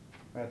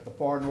at the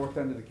far north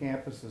end of the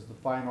campus is the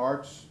fine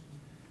arts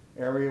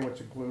area, which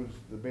includes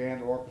the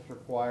band, orchestra,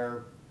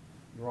 choir,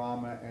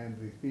 drama, and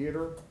the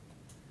theater.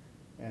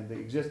 And the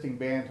existing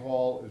band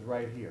hall is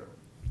right here.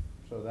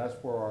 So that's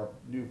where our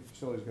new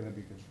facility is going to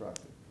be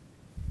constructed.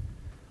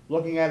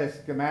 Looking at it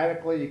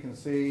schematically, you can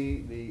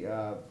see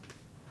the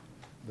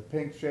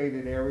pink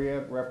shaded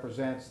area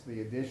represents the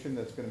addition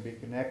that's going to be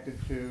connected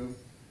to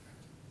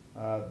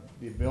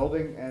the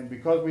building. And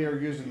because we are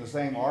using the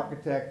same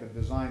architect that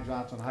designed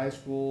Johnson High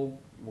School,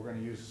 we're going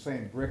to use the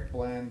same brick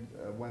blend.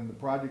 When the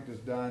project is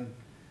done,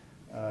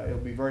 it'll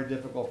be very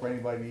difficult for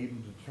anybody to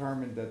even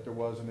determine that there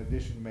was an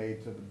addition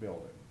made to the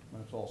building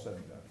when it's all said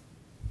and done.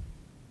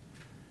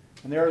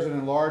 And there's an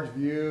enlarged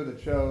view that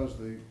shows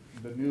the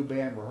new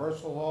band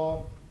rehearsal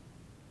hall,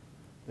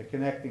 the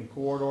connecting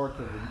corridor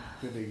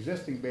to the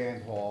existing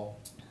band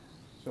hall.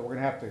 So we're going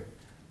to have to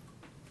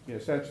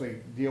essentially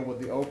deal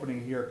with the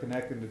opening here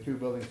connecting the two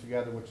buildings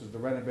together, which is the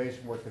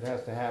renovation work that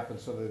has to happen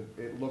so that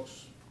it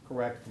looks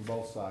correct from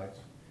both sides.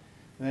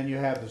 And then you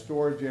have the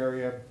storage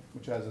area,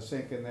 which has a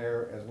sink in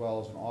there, as well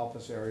as an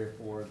office area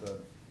for the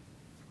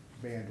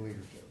band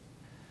leadership.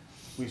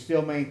 We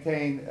still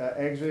maintain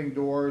exiting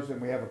doors, and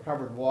we have a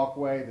covered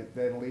walkway that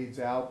then leads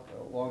out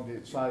along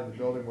the side of the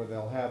building where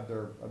they'll have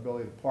their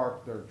ability to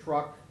park their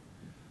truck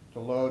to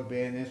load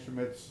band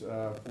instruments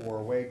for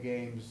away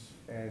games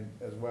and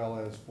as well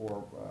as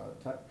for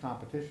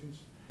competitions,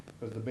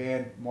 because the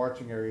band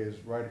marching area is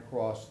right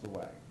across the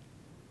way.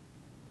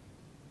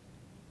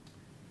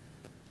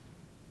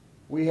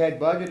 We had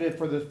budgeted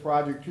for this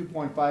project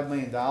 $2.5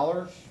 million.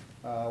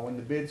 When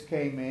the bids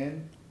came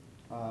in,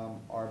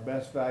 our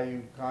best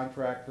value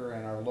contractor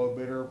and our low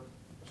bidder,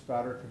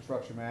 Stoddard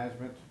Construction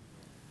Management,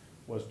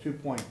 was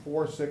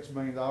 $2.46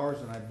 million,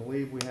 and I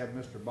believe we have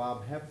Mr.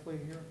 Bob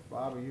Heffley here.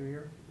 Bob, are you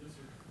here? Yes,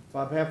 sir.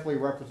 Bob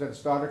Heffley represents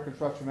Stoddard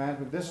Construction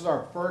Management. This is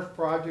our first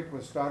project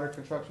with Stoddard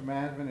Construction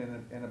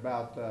Management in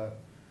about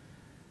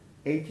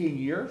 18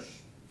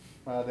 years.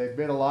 They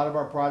bid a lot of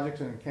our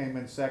projects and came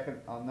in second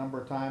a number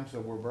of times,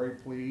 so we're very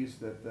pleased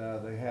that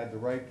they had the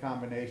right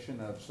combination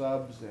of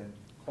subs and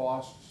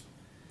costs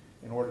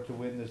in order to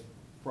win this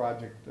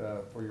project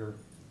for your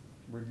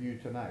review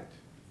tonight.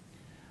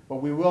 But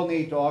we will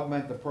need to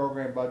augment the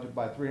program budget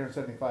by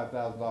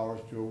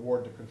 $375,000 to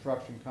award the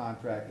construction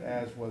contract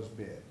as was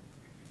bid.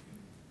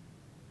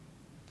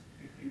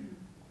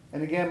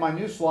 And again, my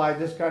new slide,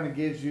 this kind of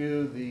gives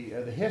you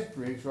the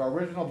history. So our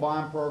original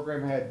bond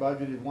program had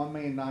budgeted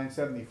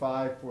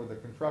 $1,975,000 for the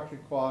construction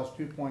cost,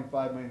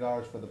 $2.5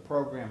 million for the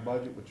program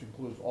budget, which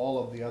includes all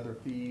of the other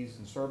fees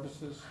and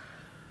services.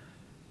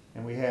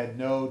 And we had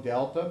no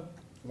delta.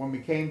 When we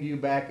came to you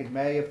back in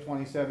May of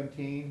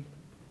 2017,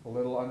 a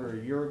little under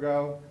a year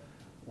ago,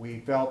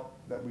 we felt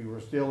that we were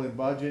still in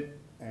budget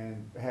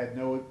and had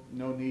no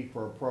need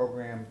for a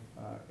program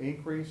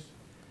increase.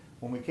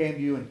 When we came to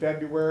you in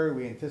February,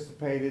 we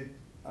anticipated,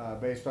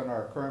 based on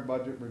our current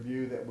budget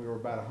review, that we were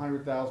about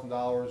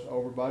 $100,000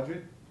 over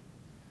budget.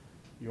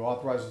 You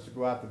authorized us to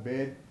go out to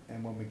bid,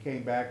 and when we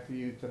came back to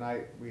you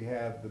tonight, we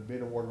have the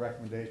bid award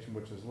recommendation,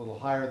 which is a little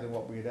higher than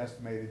what we had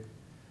estimated,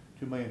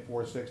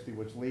 $2,460,000,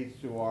 which leads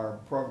to our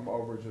program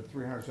overage of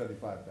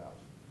 $375,000.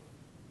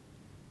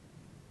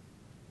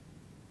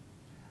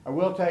 I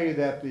will tell you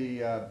that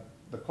the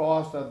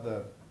cost of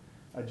the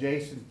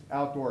adjacent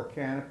outdoor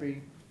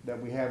canopy that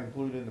we have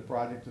included in the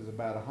project is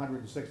about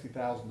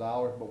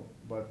 $160,000,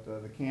 but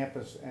the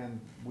campus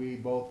and we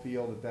both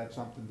feel that that's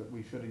something that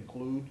we should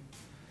include,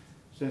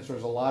 since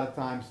there's a lot of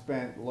time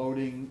spent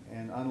loading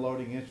and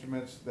unloading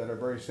instruments that are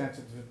very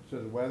sensitive to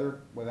the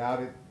weather.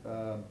 Without it,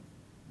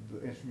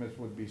 the instruments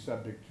would be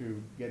subject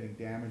to getting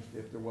damaged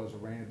if there was a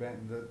rain event,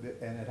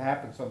 and it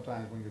happens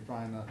sometimes when you're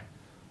trying to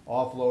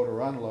offload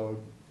or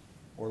unload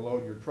or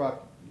load your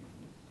truck.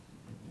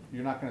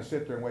 You're not going to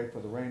sit there and wait for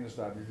the rain to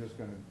stop. You're just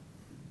going to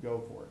go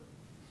for it.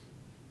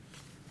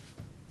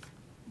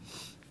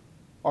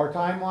 Our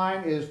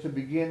timeline is to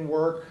begin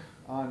work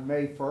on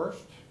May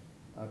 1st,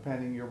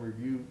 pending your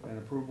review and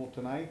approval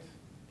tonight,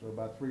 so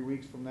about 3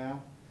 weeks from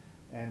now.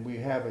 And we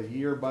have a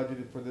year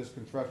budgeted for this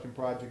construction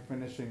project,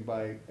 finishing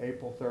by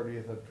April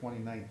 30th of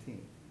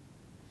 2019.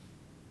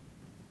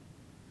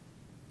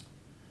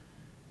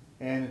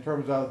 And in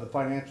terms of the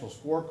financial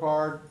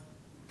scorecard,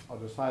 I'll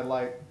just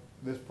highlight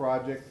this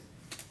project.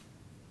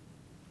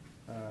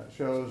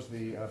 Shows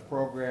the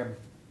program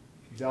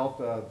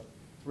delta of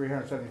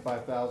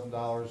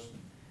 $375,000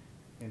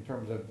 in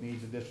terms of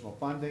needs additional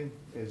funding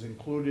is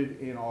included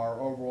in our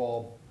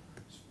overall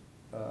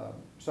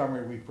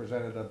summary we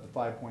presented of the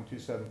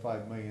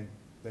 $5.275 million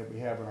that we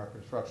have in our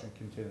construction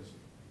contingency.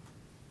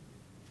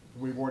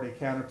 We've already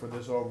accounted for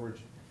this overage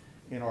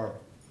in our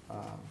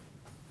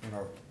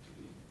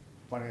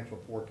financial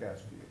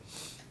forecast to you.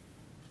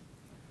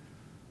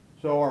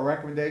 So our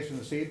recommendation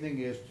this evening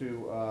is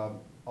to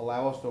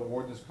allow us to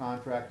award this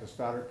contract to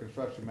Stoddard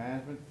Construction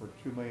Management for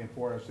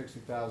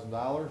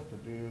 $2,460,000 to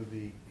do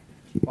the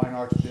fine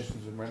arts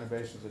additions and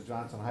renovations at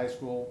Johnson High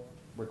School,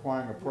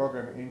 requiring a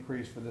program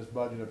increase for this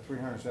budget of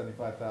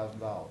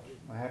 $375,000.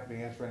 I'm happy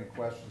to answer any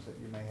questions that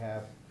you may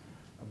have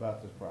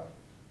about this project.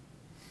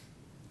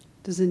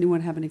 Does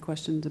anyone have any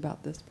questions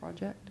about this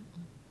project?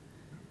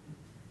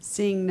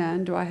 Seeing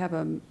none, do I have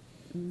a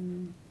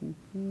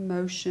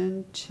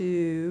motion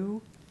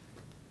to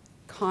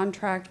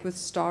contract with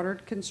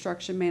Stoddard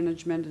Construction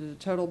Management at a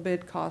total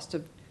bid cost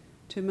of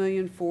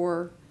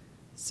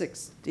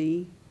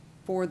 $2,460,000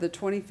 for the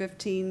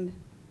 2015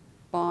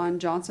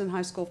 Bond Johnson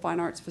High School Fine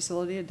Arts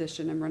Facility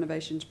Addition and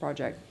Renovations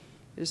Project?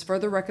 It is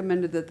further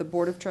recommended that the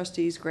Board of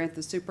Trustees grant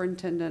the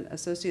Superintendent,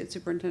 Associate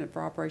Superintendent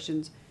for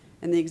Operations,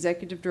 and the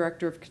Executive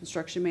Director of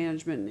Construction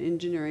Management and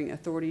Engineering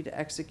authority to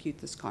execute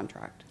this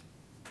contract.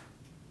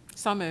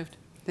 So moved.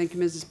 Thank you,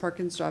 Mrs.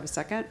 Perkins. Do I have a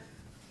second?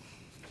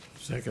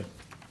 Second.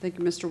 Thank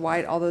you, Mr.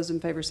 White. All those in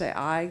favor say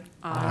aye.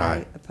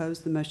 Aye.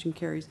 Opposed, the motion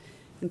carries.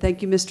 And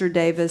thank you, Mr.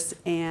 Davis,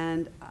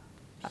 and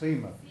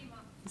SEMA.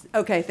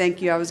 okay,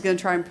 thank you. I was going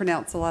to try and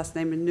pronounce the last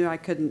name and knew I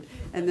couldn't.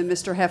 And then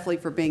Mr. Heffley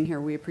for being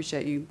here. We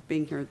appreciate you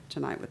being here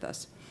tonight with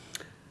us.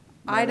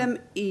 Item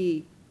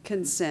E,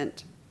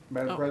 consent.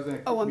 Madam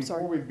President, Oh, I'm before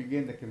sorry. we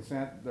begin the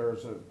consent, there are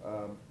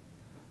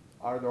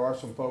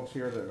some folks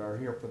here that are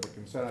here for the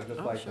consent. I'd just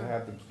Oh, like sure. to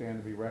have them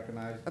stand to be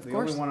recognized. Of The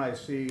course. only one I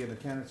see in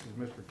attendance is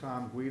Mr.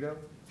 Tom Guido.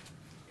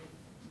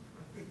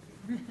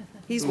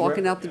 He's who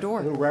walking rep- out the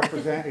door.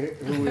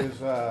 Who is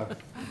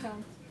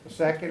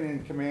second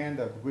in command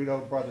of Guido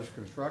Brothers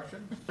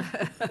Construction.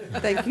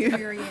 Thank you.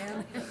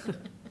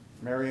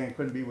 Mary Ann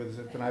couldn't be with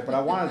us tonight, but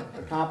I wanted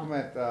to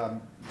compliment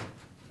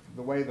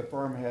the way the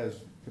firm has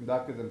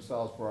conducted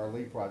themselves for our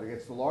LEAD project.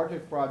 It's the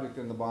largest project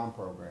in the bond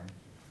program,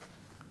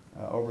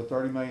 over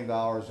 $30 million,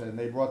 and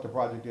they brought the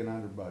project in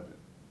under budget.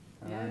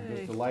 And I'm Yay.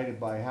 just delighted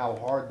by how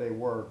hard they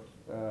worked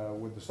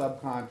with the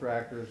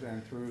subcontractors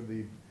and through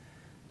the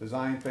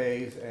design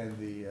phase and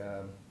the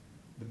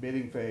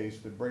bidding phase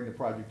to bring the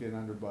project in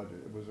under budget.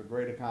 It was a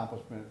great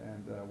accomplishment,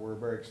 and we're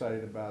very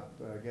excited about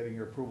getting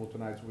your approval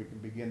tonight so we can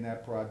begin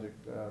that project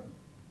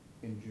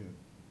in June.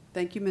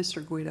 Thank you,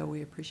 Mr. Guido.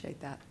 We appreciate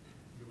that.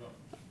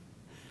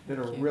 Did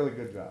a really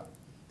good job.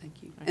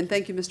 Thank you. And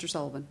thank you, Mr.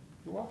 Sullivan,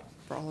 You're welcome.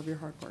 for all of your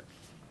hard work.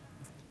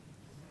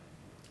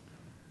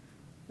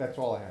 That's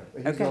all I have.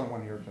 He's Okay. the only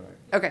one here tonight.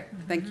 Okay,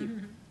 thank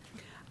you.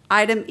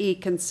 Item E,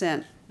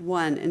 consent.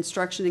 1,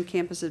 instruction and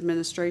campus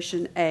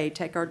administration. A,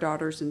 take our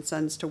daughters and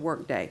sons to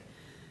work day.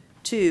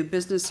 2,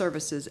 business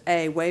services.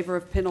 A, waiver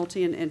of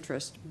penalty and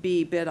interest.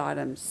 B, bid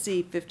items.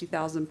 C,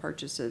 50,000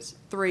 purchases.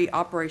 3,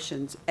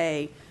 operations.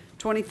 A,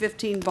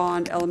 2015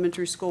 bond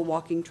elementary school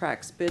walking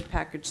tracks bid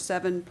package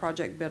 7,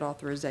 project bid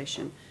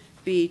authorization.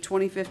 B,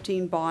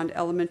 2015 bond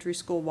elementary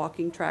school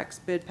walking tracks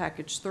bid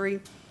package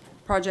 3,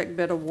 project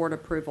bid award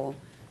approval.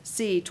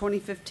 C,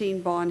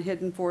 2015 bond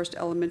Hidden Forest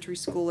Elementary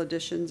School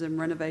additions and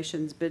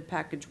renovations bid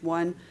package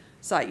 1,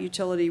 site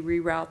utility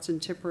reroutes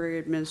and temporary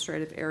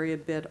administrative area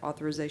bid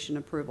authorization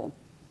approval.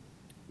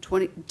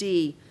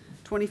 D,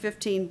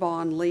 2015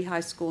 bond Lee High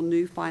School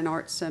new Fine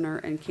Arts Center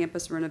and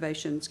campus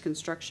renovations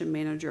construction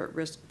manager at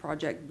risk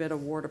project bid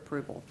award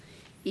approval.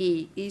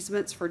 E,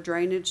 easements for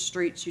drainage,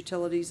 streets,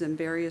 utilities, and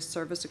various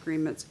service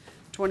agreements,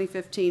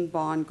 2015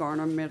 bond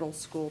Garner Middle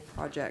School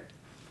project.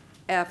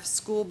 F,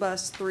 school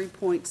bus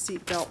 3-point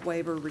seatbelt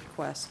waiver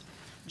request.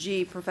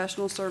 G,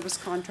 professional service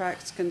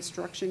contracts,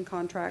 construction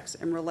contracts,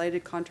 and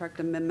related contract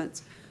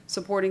amendments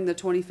supporting the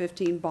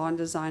 2015 bond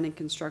design and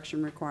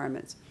construction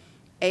requirements.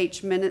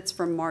 H, minutes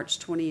from March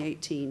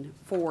 2018.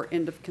 4,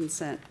 end of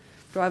consent.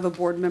 Do I have a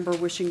board member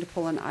wishing to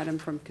pull an item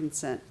from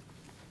consent?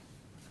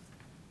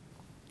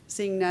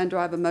 Seeing none, do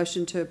I have a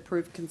motion to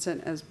approve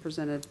consent as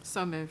presented?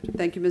 So moved.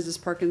 Thank you,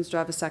 Mrs. Perkins. Do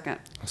I have a second?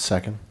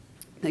 Second.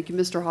 Thank you,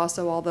 Mr.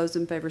 Hasso. All those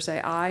in favor say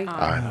aye.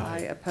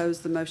 Aye.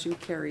 Opposed, the motion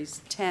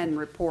carries. 10,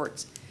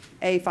 reports.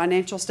 A,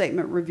 financial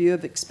statement review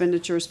of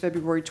expenditures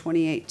February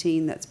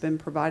 2018, that's been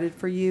provided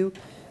for you.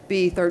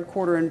 B, third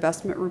quarter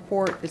investment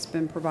report, it's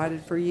been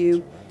provided for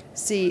you.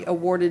 C,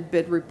 awarded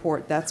bid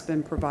report, that's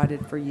been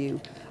provided for you.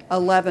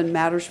 11,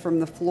 matters from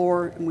the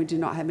floor, and we do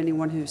not have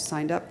anyone who's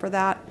signed up for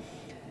that.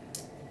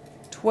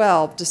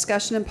 12,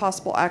 discussion and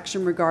possible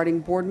action regarding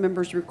board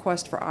members'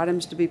 request for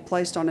items to be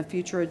placed on a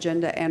future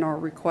agenda and or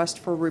request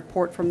for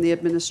report from the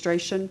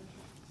administration.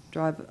 Do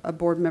I have a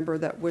board member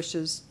that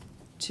wishes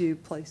to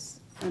place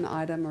an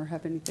item or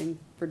have anything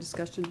for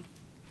discussion?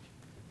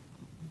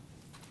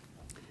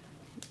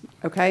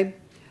 Okay.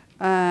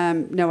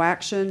 No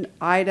action.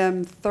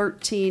 Item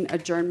 13,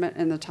 adjournment,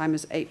 and the time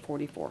is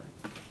 8:44.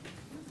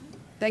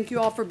 Thank you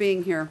all for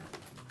being here.